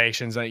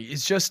congratulations. Like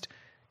it's just,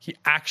 he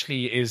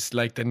actually is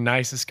like the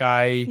nicest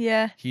guy.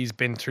 Yeah, he's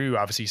been through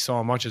obviously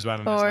so much as well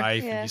in his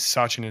life. Yeah. He's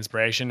such an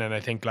inspiration, and I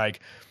think like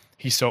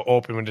he's so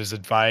open with his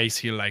advice.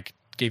 He'll like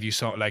give you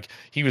so, like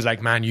he was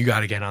like, man, you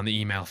got to get on the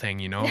email thing,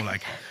 you know,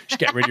 like just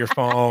get rid of your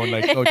phone,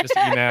 like go just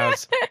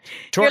emails.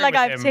 You're like,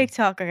 I have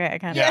TikTok, okay, I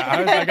can't. Yeah,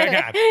 I was like, I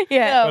can't.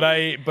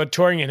 Yeah, but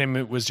touring with him,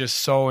 it was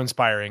just so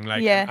inspiring.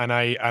 Like, and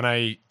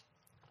I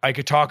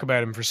could talk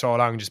about him for so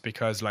long just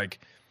because like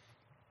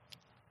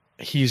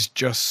he's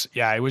just,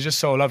 it was just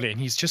so lovely, and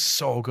he's just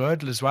so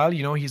good as well.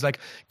 You know, he's like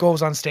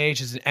goes on stage,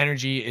 his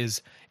energy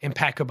is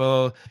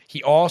impeccable.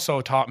 He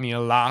also taught me a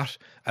lot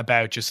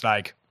about just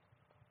like,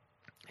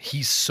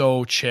 he's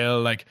so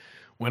chill. Like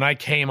when I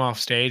came off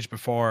stage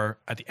before,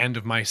 at the end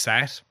of my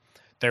set,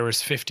 there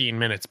was 15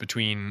 minutes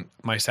between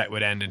my set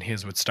would end and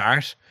his would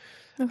start.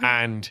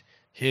 And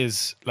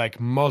his like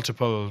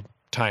multiple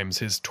times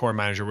his tour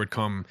manager would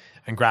come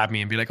and grab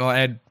me and be like, oh,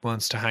 Ed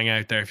wants to hang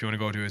out there if you want to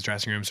go to his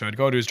dressing room. So I'd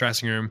go to his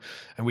dressing room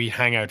and we'd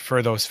hang out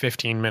for those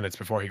 15 minutes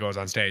before he goes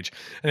on stage.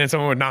 And then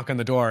someone would knock on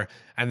the door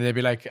and they'd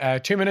be like,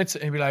 2 minutes.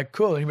 And he'd be like,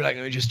 cool. And he'd be like,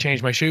 I just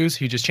changed my shoes.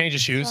 He'd just change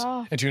his shoes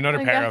into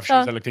another pair of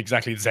shoes that looked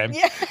exactly the same.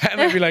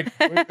 And I'd be like,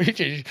 and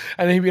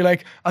then he'd be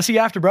like, I'll see you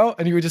after, bro.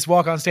 And he would just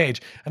walk on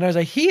stage. And I was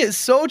like, he is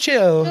so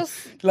chill.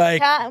 Just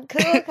like,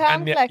 cool,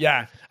 calm.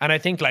 And I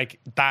think like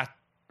that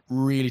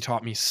really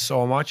taught me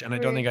so much, and I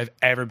don't think I've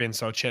ever been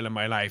so chill in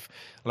my life,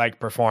 like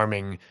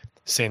performing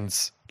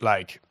since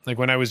like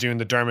when I was doing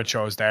the Dermot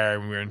shows there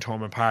when we were in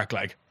Thomond Park.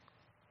 Like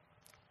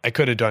I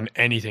could have done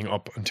anything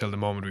up until the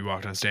moment we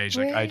walked on stage.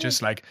 Like I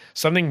just like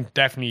something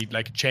definitely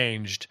like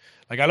changed.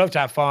 Like I love to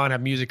have fun,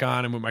 have music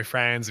on, and with my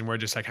friends, and we're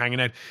just like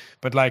hanging out.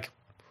 But like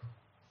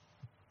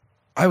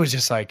I was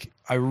just like,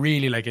 I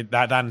really like it.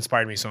 That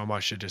inspired me so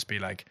much to just be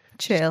like,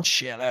 chill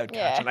out,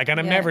 catch it. Like, and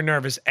I'm never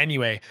nervous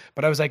anyway.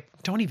 But I was like,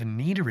 don't even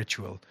need a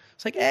ritual.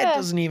 It's like Ed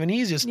doesn't even.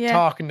 He's just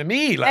talking to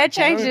me. Like Ed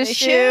changed his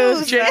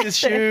shoes. Changed his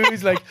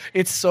shoes. Like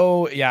it's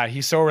so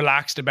he's so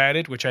relaxed about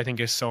it, which I think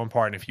is so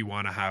important if you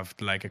want to have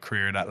like a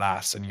career that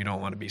lasts and you don't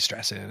want to be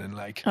stressing and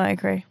like. I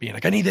agree. Being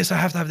like, I need this. I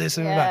have to have this.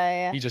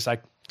 And he's just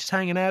like. Just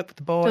hanging out with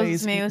the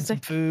boys, eating some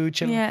food,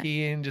 chilling with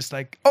Ian, just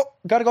like, oh,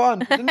 gotta go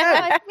on. Oh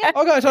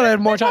God, I thought I had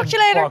more time. Talk to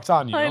you later. Walks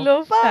on, you know? I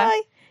love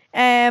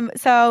that.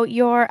 So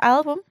your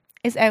album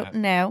is out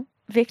now,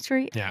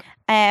 Victory. Yeah.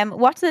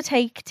 What does it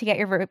take to get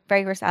your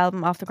very first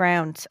album off the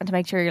ground and to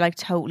make sure you're like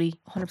totally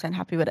 100%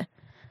 happy with it?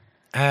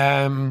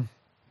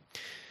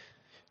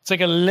 It's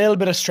like a little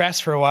bit of stress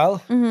for a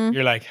while.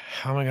 You're like,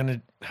 how am I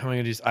gonna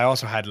do this? I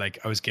also had like,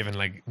 I was given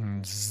like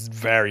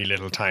very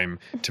little time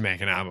to make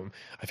an album.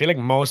 I feel like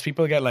most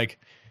people get like,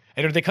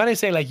 I don't know, they kind of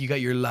say like you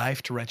got your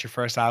life to write your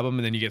first album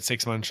and then you get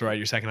 6 months to write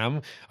your second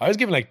album. I was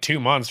given like 2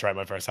 months to write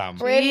my first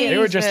album. Really? They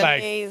were just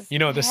like, you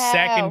know, the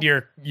second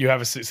you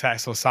have a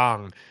successful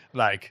song,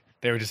 like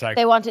they were just like,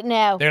 they want it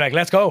now. They're like,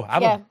 let's go,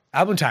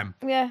 album time.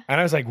 Yeah. And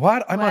I was like,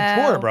 what? I'm on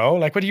tour, bro.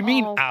 Like, what do you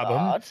mean album?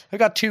 God. I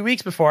got 2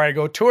 weeks before I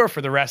go tour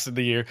for the rest of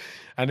the year.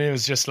 And it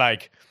was just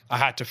like, I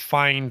had to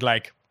find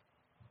like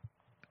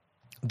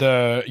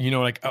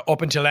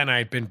up until then I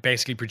had been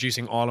basically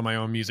producing all of my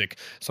own music.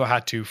 So I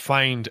had to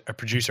find a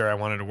producer I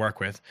wanted to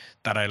work with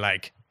that I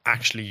like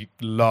actually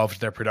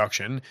loved their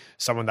production.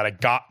 Someone that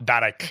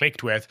I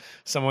clicked with.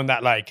 Someone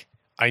that like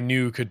I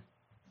knew could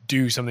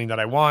do something that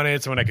I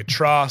wanted. Someone I could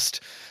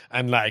trust.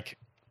 And like,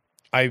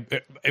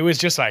 it was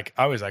just like,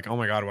 I was like, oh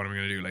my God, what am I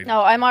going to do? Like,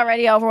 no, I'm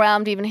already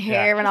overwhelmed even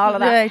here and all of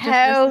that.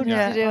 How to do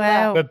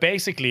that? But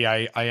basically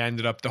I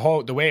ended up,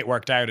 the way it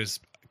worked out is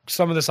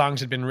some of the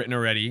songs had been written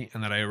already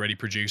and that I already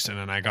produced, and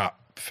then I got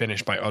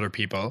finished by other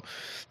people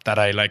that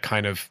I like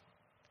kind of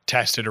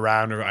tested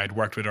around, or I'd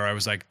worked with, or I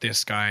was like,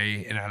 this guy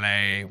in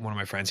LA, one of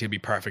my friends, he'll be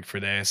perfect for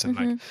this. And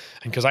like, and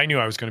because I knew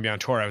I was going to be on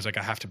tour, I was like,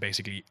 I have to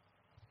basically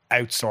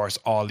outsource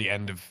all the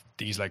end of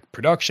these like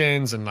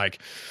productions and like,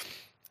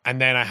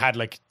 and then I had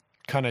like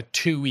kind of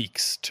 2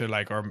 weeks to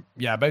like,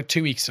 about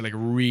 2 weeks to like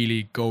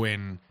really go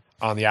in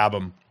on the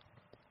album.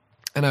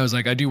 And I was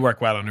like, I do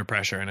work well under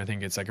pressure, and I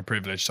think it's like a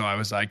privilege. So I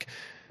was like,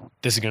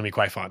 this is going to be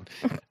quite fun.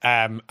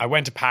 I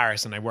went to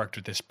Paris and I worked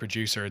with this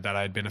producer that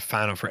I'd been a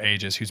fan of for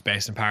ages, who's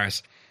based in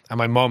Paris. And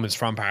my mum is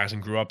from Paris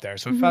and grew up there.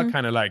 So it felt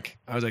kind of like,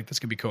 I was like, this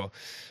could be cool.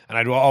 And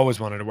I'd always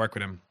wanted to work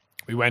with him.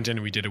 We went in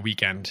and we did a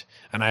weekend,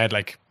 and I had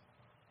like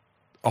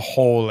a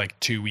whole like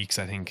 2 weeks,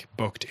 I think,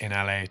 booked in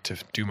LA to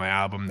do my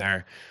album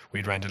there.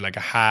 We'd rented like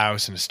a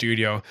house and a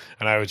studio,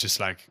 and I was just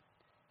like,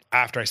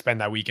 after I spent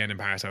that weekend in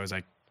Paris, I was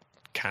like,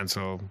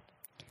 cancel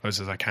LA.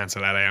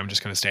 I'm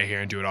just going to stay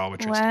here and do it all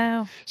with Tristan.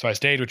 Wow. So I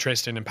stayed with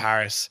Tristan in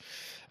Paris,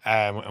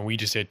 and we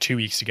just did 2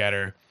 weeks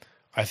together.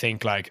 I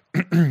think like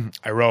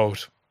I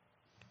wrote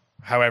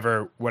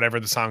whatever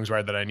the songs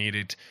were that I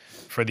needed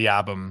for the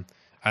album.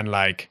 And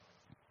like,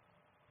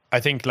 I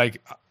think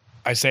like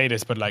I say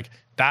this, but like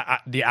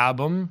that, the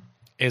album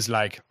is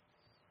like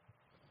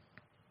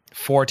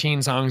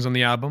 14 songs on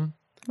the album.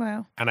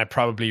 Wow. And I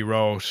probably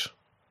wrote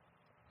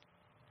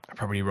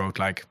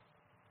like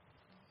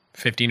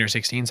 15 or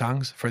 16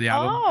 songs for the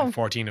album. Oh. And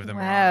 14 of them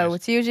were Wow. on it.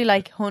 It's usually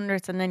like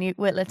hundreds and then you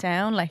whittle it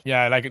down. Like,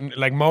 Yeah,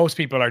 like most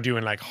people are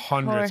doing like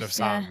hundreds of course,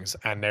 yeah. songs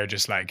and they're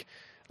just like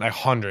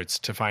hundreds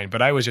to find.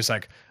 But I was just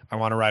like, I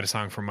want to write a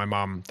song for my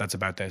mom that's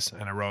about this,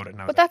 and I wrote it.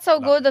 And I was But that's so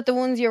like, good that the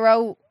ones you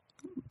wrote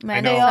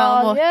meant know. so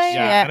all- much.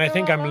 yeah. And I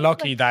think I'm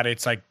lucky that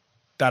it's like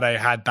that I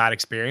had that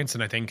experience,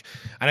 and I think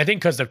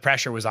because the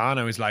pressure was on,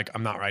 I was like,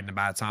 I'm not writing a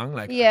bad song.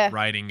 Like, Yeah. I'm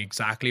writing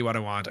exactly what I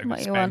want. I What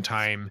could you spend want.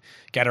 time,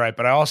 get it right.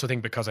 But I also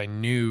think because I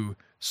knew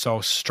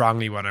so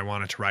strongly what I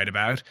wanted to write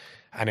about,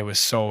 and it was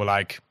so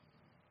like,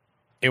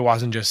 it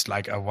wasn't just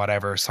like a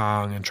whatever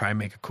song and try and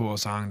make a cool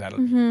song that'll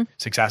be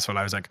successful.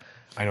 I was like,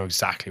 I know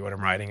exactly what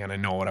I'm writing, and I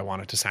know what I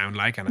want it to sound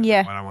like, and I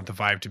Yeah. know what I want the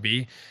vibe to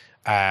be.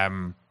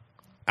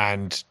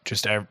 And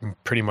just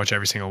pretty much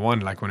every single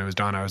one, like when it was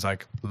done, I was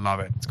like, love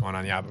it. It's going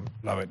on the album.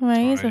 Love it. It's going on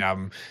Amazing. the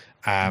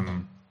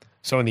album.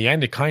 So in the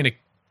end, it kind of,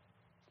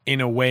 in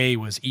a way,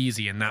 was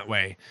easy in that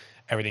way.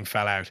 Everything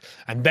fell out.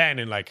 And then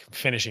in like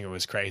finishing, it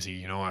was crazy.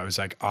 You know, I was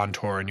like on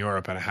tour in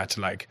Europe and I had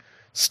to like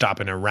stop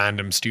in a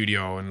random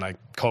studio in like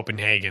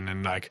Copenhagen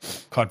and like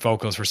cut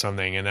vocals for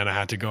something. And then I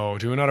had to go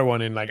to another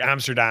one in like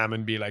Amsterdam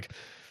and be like,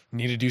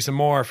 need to do some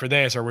more for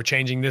this, or we're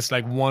changing this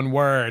like one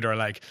word, or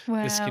like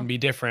this Wow. can be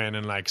different.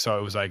 And like, so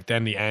it was like,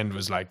 then the end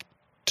was like,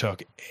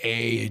 took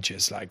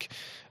ages, like,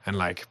 and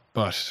like,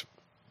 but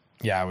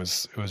yeah, it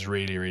was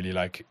really, really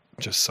like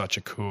just such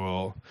a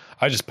cool,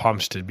 I was just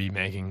pumped to be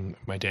making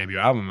my debut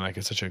album. Like,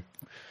 it's such a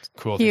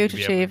cool Huge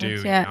thing to be able to do,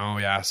 achievement, yeah. you know?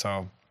 Yeah.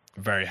 So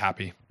very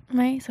happy.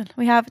 Amazing.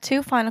 We have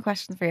 2 final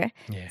questions for you.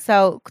 Yeah.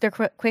 So they're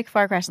quick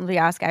fire questions we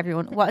ask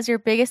everyone. What is your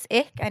biggest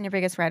ick and your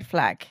biggest red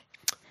flag?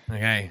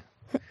 Okay.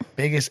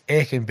 Biggest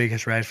ick and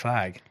biggest red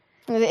flag.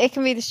 It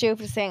can be the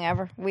stupidest thing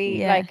ever.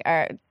 We Yeah. like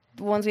are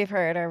the ones we've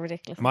heard are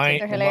ridiculous. My-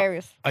 They're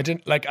hilarious. I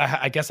didn't like.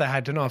 I guess I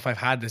don't know if I've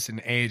had this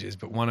in ages,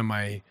 but when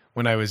I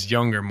was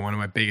younger, one of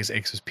my biggest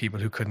icks was people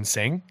who couldn't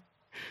sing,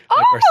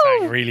 like were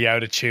sang really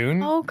out of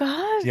tune. Oh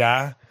God.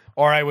 Yeah.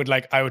 Or I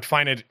would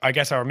find it, I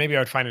guess, or maybe I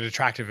would find it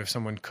attractive if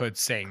someone could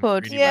sing.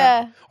 Could. really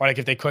Yeah. well. Or like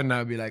if they couldn't, I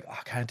would be like, oh,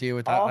 I can't deal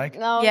with that. Oh, like,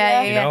 no,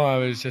 Yeah, you yeah. know, I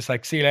was just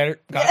like, see you later.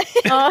 Got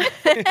it. Oh.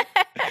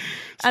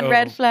 And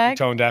red flag?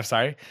 Tone deaf,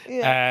 sorry.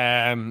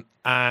 And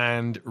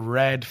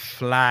red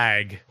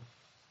flag.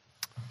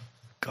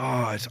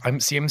 God, I'm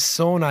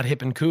so not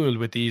hip and cool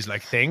with these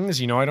like things.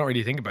 You know, I don't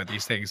really think about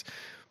these things.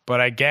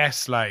 But I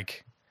guess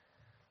like,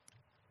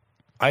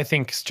 I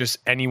think it's just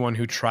anyone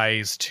who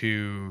tries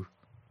to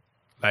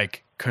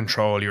like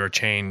control you or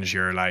change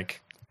your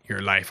like your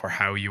life or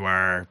how you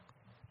are,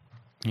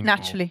 you know,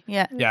 Naturally,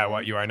 yeah. yeah,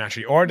 what you are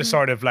naturally, or the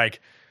sort of like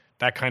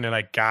that kind of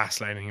like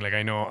gaslighting. Like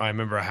I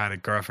remember I had a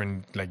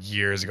girlfriend like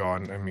years ago,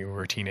 and I mean we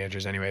were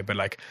teenagers anyway, but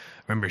like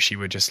I remember she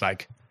would just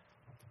like,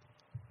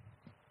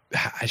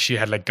 she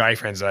had like guy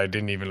friends that I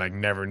didn't even like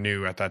never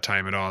knew at that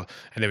time at all,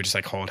 and they would just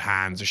like hold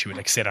hands, or she would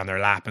like sit on their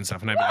lap and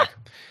stuff, and I'd be like,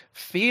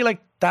 feel like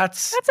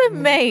that's a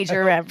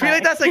major red feel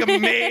like flag. that's like a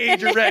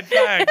major red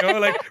flag. You know?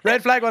 Like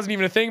red flag wasn't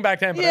even a thing back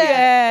then, but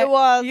Yeah, it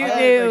was. You I was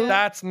knew. like,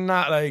 that's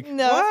not like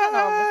No, it's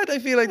not what? I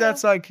feel like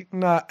that's like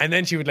not. And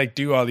then she would like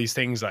do all these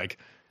things like.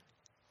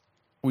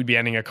 We'd be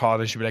ending a call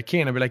and she'd be like,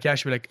 Cian, I'd be like, yeah,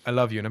 she'd be like, I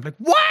love you. And I'd be like,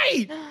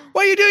 why?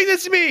 Why are you doing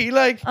this to me?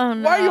 Like,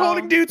 Oh, why are you no.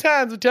 holding dude's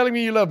hands and telling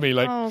me you love me?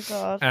 Like, Oh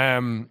God.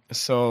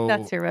 so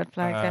That's your red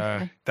flag,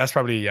 definitely. That's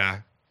probably, yeah.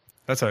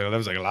 That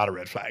was like a lot of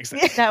red flags. There.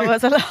 That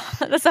was a lot.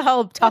 That's a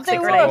whole toxic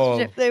were.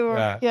 relationship. They were.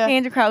 Yeah. Yeah.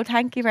 Cian Ducrot,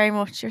 thank you very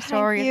much. Your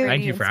story is you. really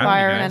Thank you for having me,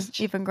 inspiring guys.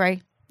 and even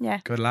great. Yeah.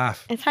 Good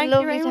laugh. It's Thank you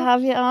lovely very to much.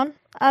 have you on.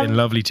 Been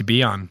lovely to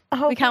be on. I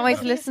hope We can't you wait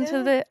love to you listen to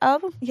soon. the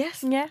album.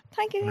 Yes. Yeah.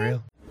 Thank you.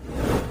 Real.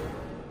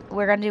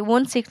 We're going to do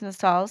one sequence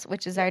solves,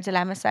 which is our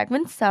dilemma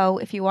segment. So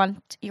if you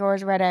want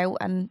yours read out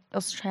and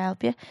us to try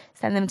help you,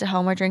 send them to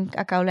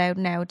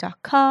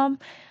homeordrink@goloudnow.com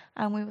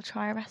and we will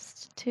try our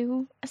best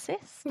to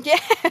assist. Yeah.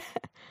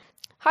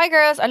 Hi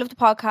girls, I love the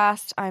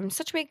podcast. I'm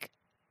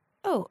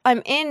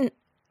in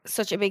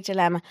such a big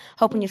dilemma.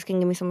 Hoping you can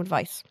give me some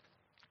advice.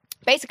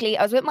 Basically,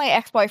 I was with my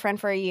ex-boyfriend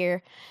for a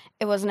year.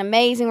 It was an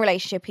amazing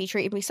relationship. He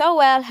treated me so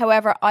well.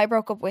 However, I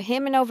broke up with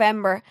him in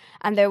November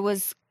and there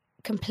was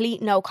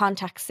complete no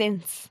contact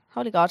since.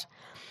 Holy God.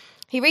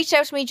 He reached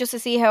out to me just to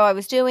see how I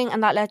was doing,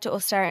 and that led to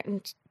us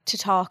starting to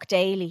talk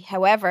daily.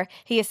 However,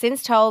 he has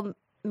since told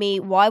me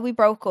while we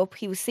broke up,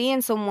 he was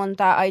seeing someone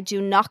that I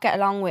do not get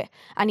along with,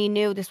 and he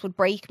knew this would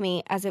break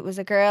me as it was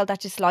a girl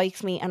that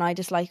dislikes me and I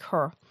dislike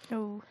her.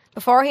 Oh.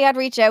 Before he had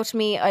reached out to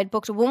me, I'd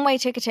booked a one-way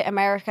ticket to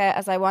America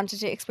as I wanted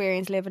to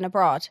experience living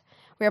abroad.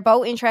 We are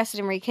both interested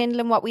in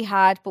rekindling what we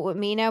had, but with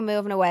me now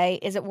moving away,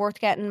 is it worth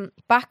getting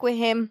back with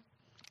him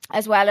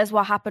as well as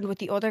what happened with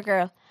the other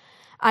girl?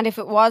 And if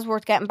it was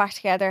worth getting back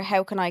together,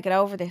 how can I get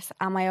over this?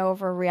 Am I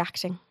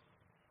overreacting?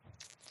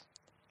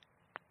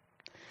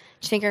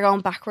 Do you think you're going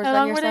backwards on How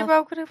long yourself? were they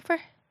broken up for?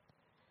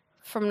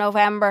 From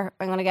November,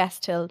 I'm going to guess,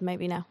 till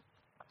maybe now.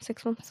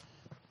 6 months.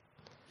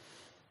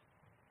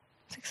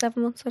 6,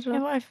 7 months, I don't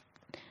know.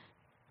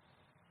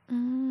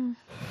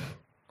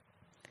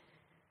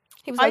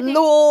 He was a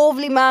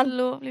lovely man.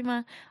 Lovely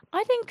man.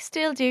 I think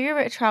still do your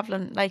bit of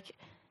travelling. Like,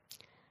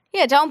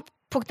 Yeah, don't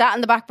put that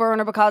in the back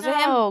burner because of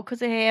him. no,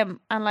 because of him.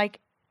 And like,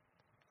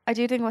 I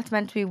do think what's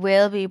meant to be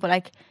will be, but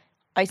like,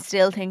 I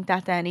still think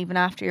that then even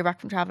after you're back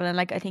from travelling,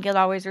 like I think you'll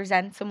always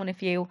resent someone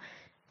if you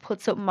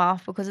put something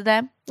off because of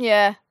them.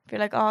 Yeah. If you're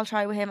like, oh, I'll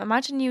try with him.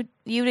 Imagine you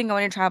didn't go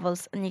on your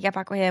travels and you get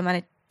back with him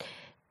and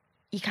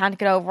you can't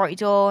get over what you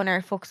done or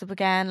it fucks up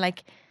again.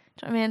 Like,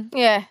 do you know what I mean?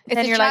 Yeah.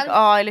 Then you're like, oh,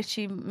 I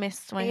literally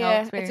missed my whole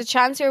yeah, experience. it's a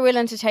chance you're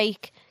willing to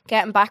take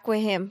getting back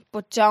with him,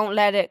 but don't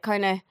let it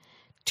kind of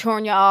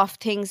turn you off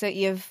things that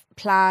you've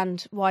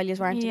planned while you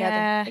weren't Yeah.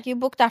 together. Like, you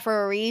booked that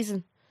for a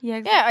reason.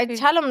 Yeah, Yeah, I'd exactly.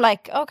 tell him,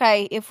 like,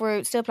 okay, if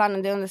we're still planning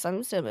on doing this,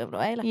 I'm still moving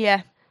away. Like,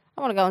 Yeah.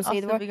 I want to go and I'll see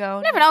the still world. be going.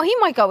 You never know, he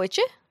might go with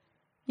you.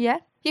 Yeah.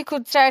 You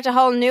could start a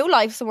whole new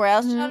life somewhere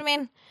else, do you know what I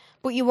mean?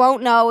 But you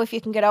won't know if you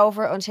can get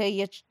over it until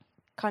you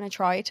kind of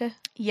try to.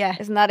 Yeah.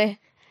 Isn't that it?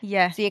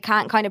 Yeah. So you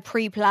can't kind of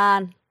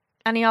pre-plan.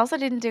 And he also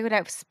didn't do it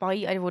out of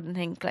spite, I wouldn't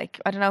think. Like,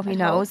 I don't know if he I'd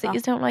knows hope that not.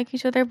 you don't like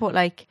each other, but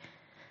like,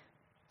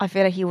 I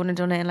feel like he wouldn't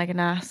have done it in like a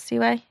nasty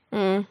way.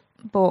 Mm.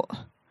 But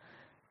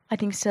I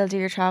think still do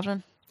your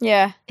travelling.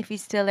 Yeah. If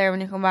he's still there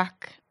when you come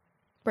back,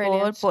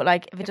 Brilliant. good. But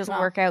like, if it If doesn't not-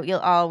 work out, you'll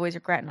always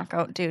regret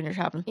not doing your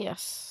travelling.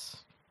 Yes.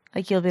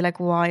 Like, you'll be like,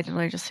 why didn't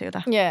I just do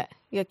that? Yeah.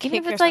 You'll kick Even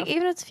if it's yourself. like,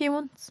 even if it's a few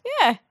months.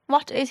 Yeah.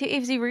 What is he?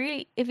 Is he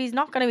really? If he's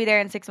not going to be there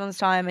in 6 months'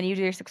 time, and you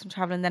do your 6 months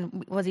traveling,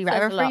 then was he Says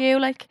ever a for lot. you?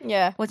 Like,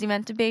 Yeah. was he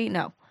meant to be?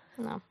 No.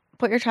 No.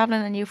 Put your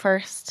traveling on you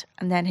first,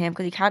 and then him,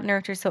 because you can't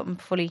nurture something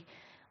fully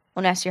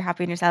unless you're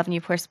happy in yourself and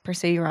you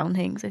pursue your own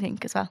things. I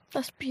think as well.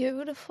 That's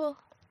beautiful.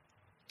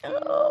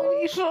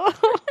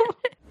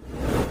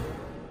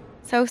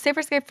 So,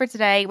 Super Skip for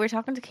today, we're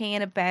talking to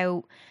Cian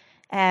about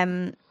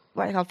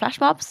what are they called,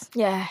 Flashmobs,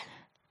 Yeah.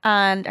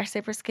 and our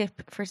Super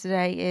Skip for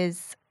today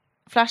is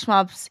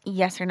Flashmobs.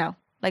 Yes or no?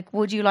 Like,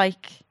 would you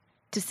like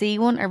to see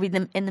one, or be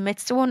in the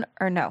midst of one,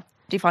 or no?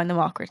 Do you find them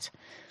awkward?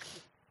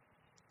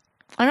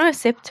 I'm gonna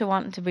sip to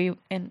wanting to be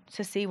in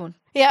to see one.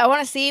 Yeah, I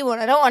want to see one.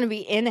 I don't want to be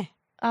in it.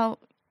 Oh,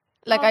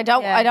 Like, Oh, I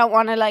don't. yeah. I don't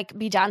want to like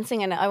be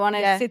dancing in it. I want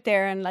to Yeah. sit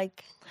there and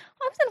like.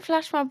 I was in a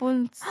flash mob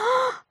once,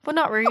 but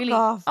not really.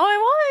 off. Oh, I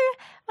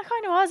was. I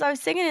kind of was. I was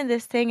singing in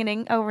this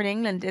thing over in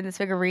England in this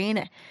big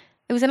arena.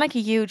 It was in like a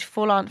huge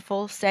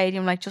full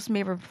stadium, like Justin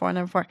Bieber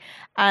before,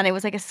 and it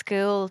was like a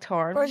school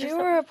tour. But you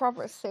were a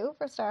proper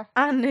superstar.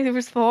 And there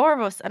was 4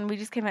 of us, and we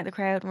just came out of the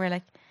crowd, and we were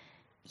like,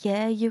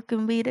 "Yeah, you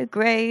can be the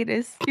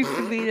greatest. You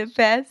can be the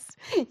best.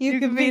 You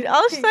can be."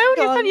 I'll show you. It's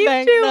on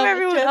YouTube,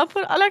 everyone.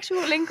 I'll actually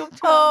put a link up to it.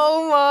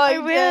 Oh my I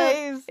will.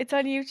 days. It's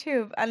on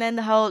YouTube, and then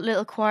the whole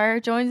little choir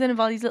joins in of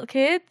all these little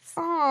kids,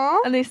 Aww.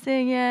 and they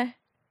sing, yeah.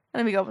 And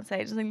then we go up on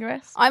stage and sing the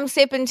rest. I'm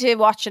sipping to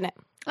watching it.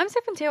 I'm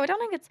sipping too. I don't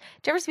think it's. Do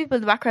you ever see people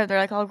in the background? They're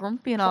like all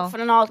grumpy and all. Puffing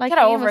and all. Like Get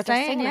Cian over was it. They're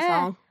saying, singing a yeah.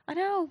 song. I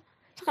know.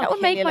 gonna That would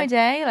kill make you, my like.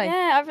 day. Like,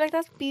 Yeah, I'd be like,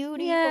 that's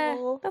beautiful.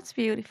 yeah, that's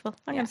beautiful.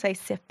 I'm Yeah. gonna say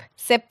sip.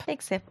 Sip.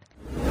 Big sip.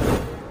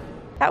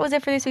 That was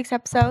it for this week's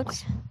episode.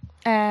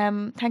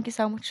 Thank you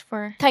so much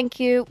for Thank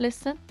you.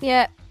 listening.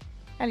 Yeah,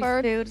 Ellie's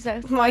For- food is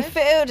outside. my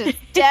food is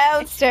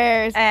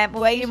downstairs. We'll see you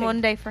waiting.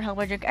 Monday for Help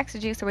I Drink Extra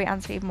Juice, where we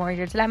answer even more of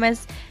your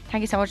dilemmas.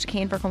 Thank you so much to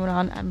Cian for coming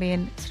on and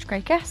being such a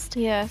great guest.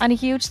 Yeah, And a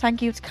huge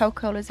thank you to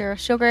Coca-Cola Zero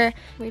Sugar.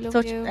 we love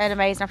Such you. an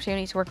amazing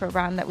opportunity to work with a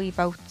brand that we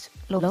both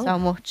love so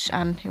much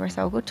and who are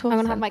so good to us. I'm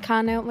gonna have And- my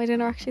can out my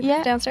dinner actually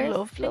Yeah, downstairs.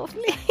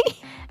 lovely.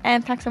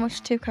 Thanks so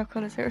much to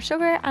Coca-Cola Zero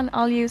Sugar and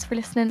all yous for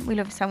listening. We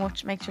love you so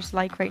much. Make sure to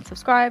like, rate,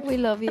 subscribe We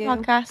love to the you.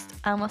 podcast,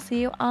 and we'll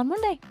see you on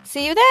Monday.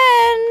 See you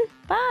then.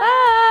 Bye.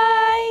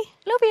 Bye.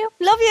 Love you.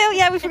 Love you.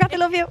 Yeah, we forgot to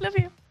love you. Love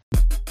you.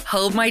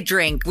 Hold My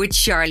Drink with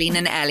Charleen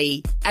and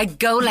Ellie, a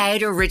Go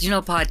Loud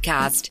original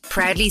podcast,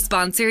 proudly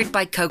sponsored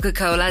by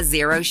Coca-Cola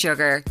Zero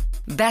Sugar.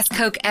 Best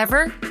Coke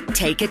ever?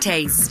 Take a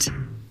taste.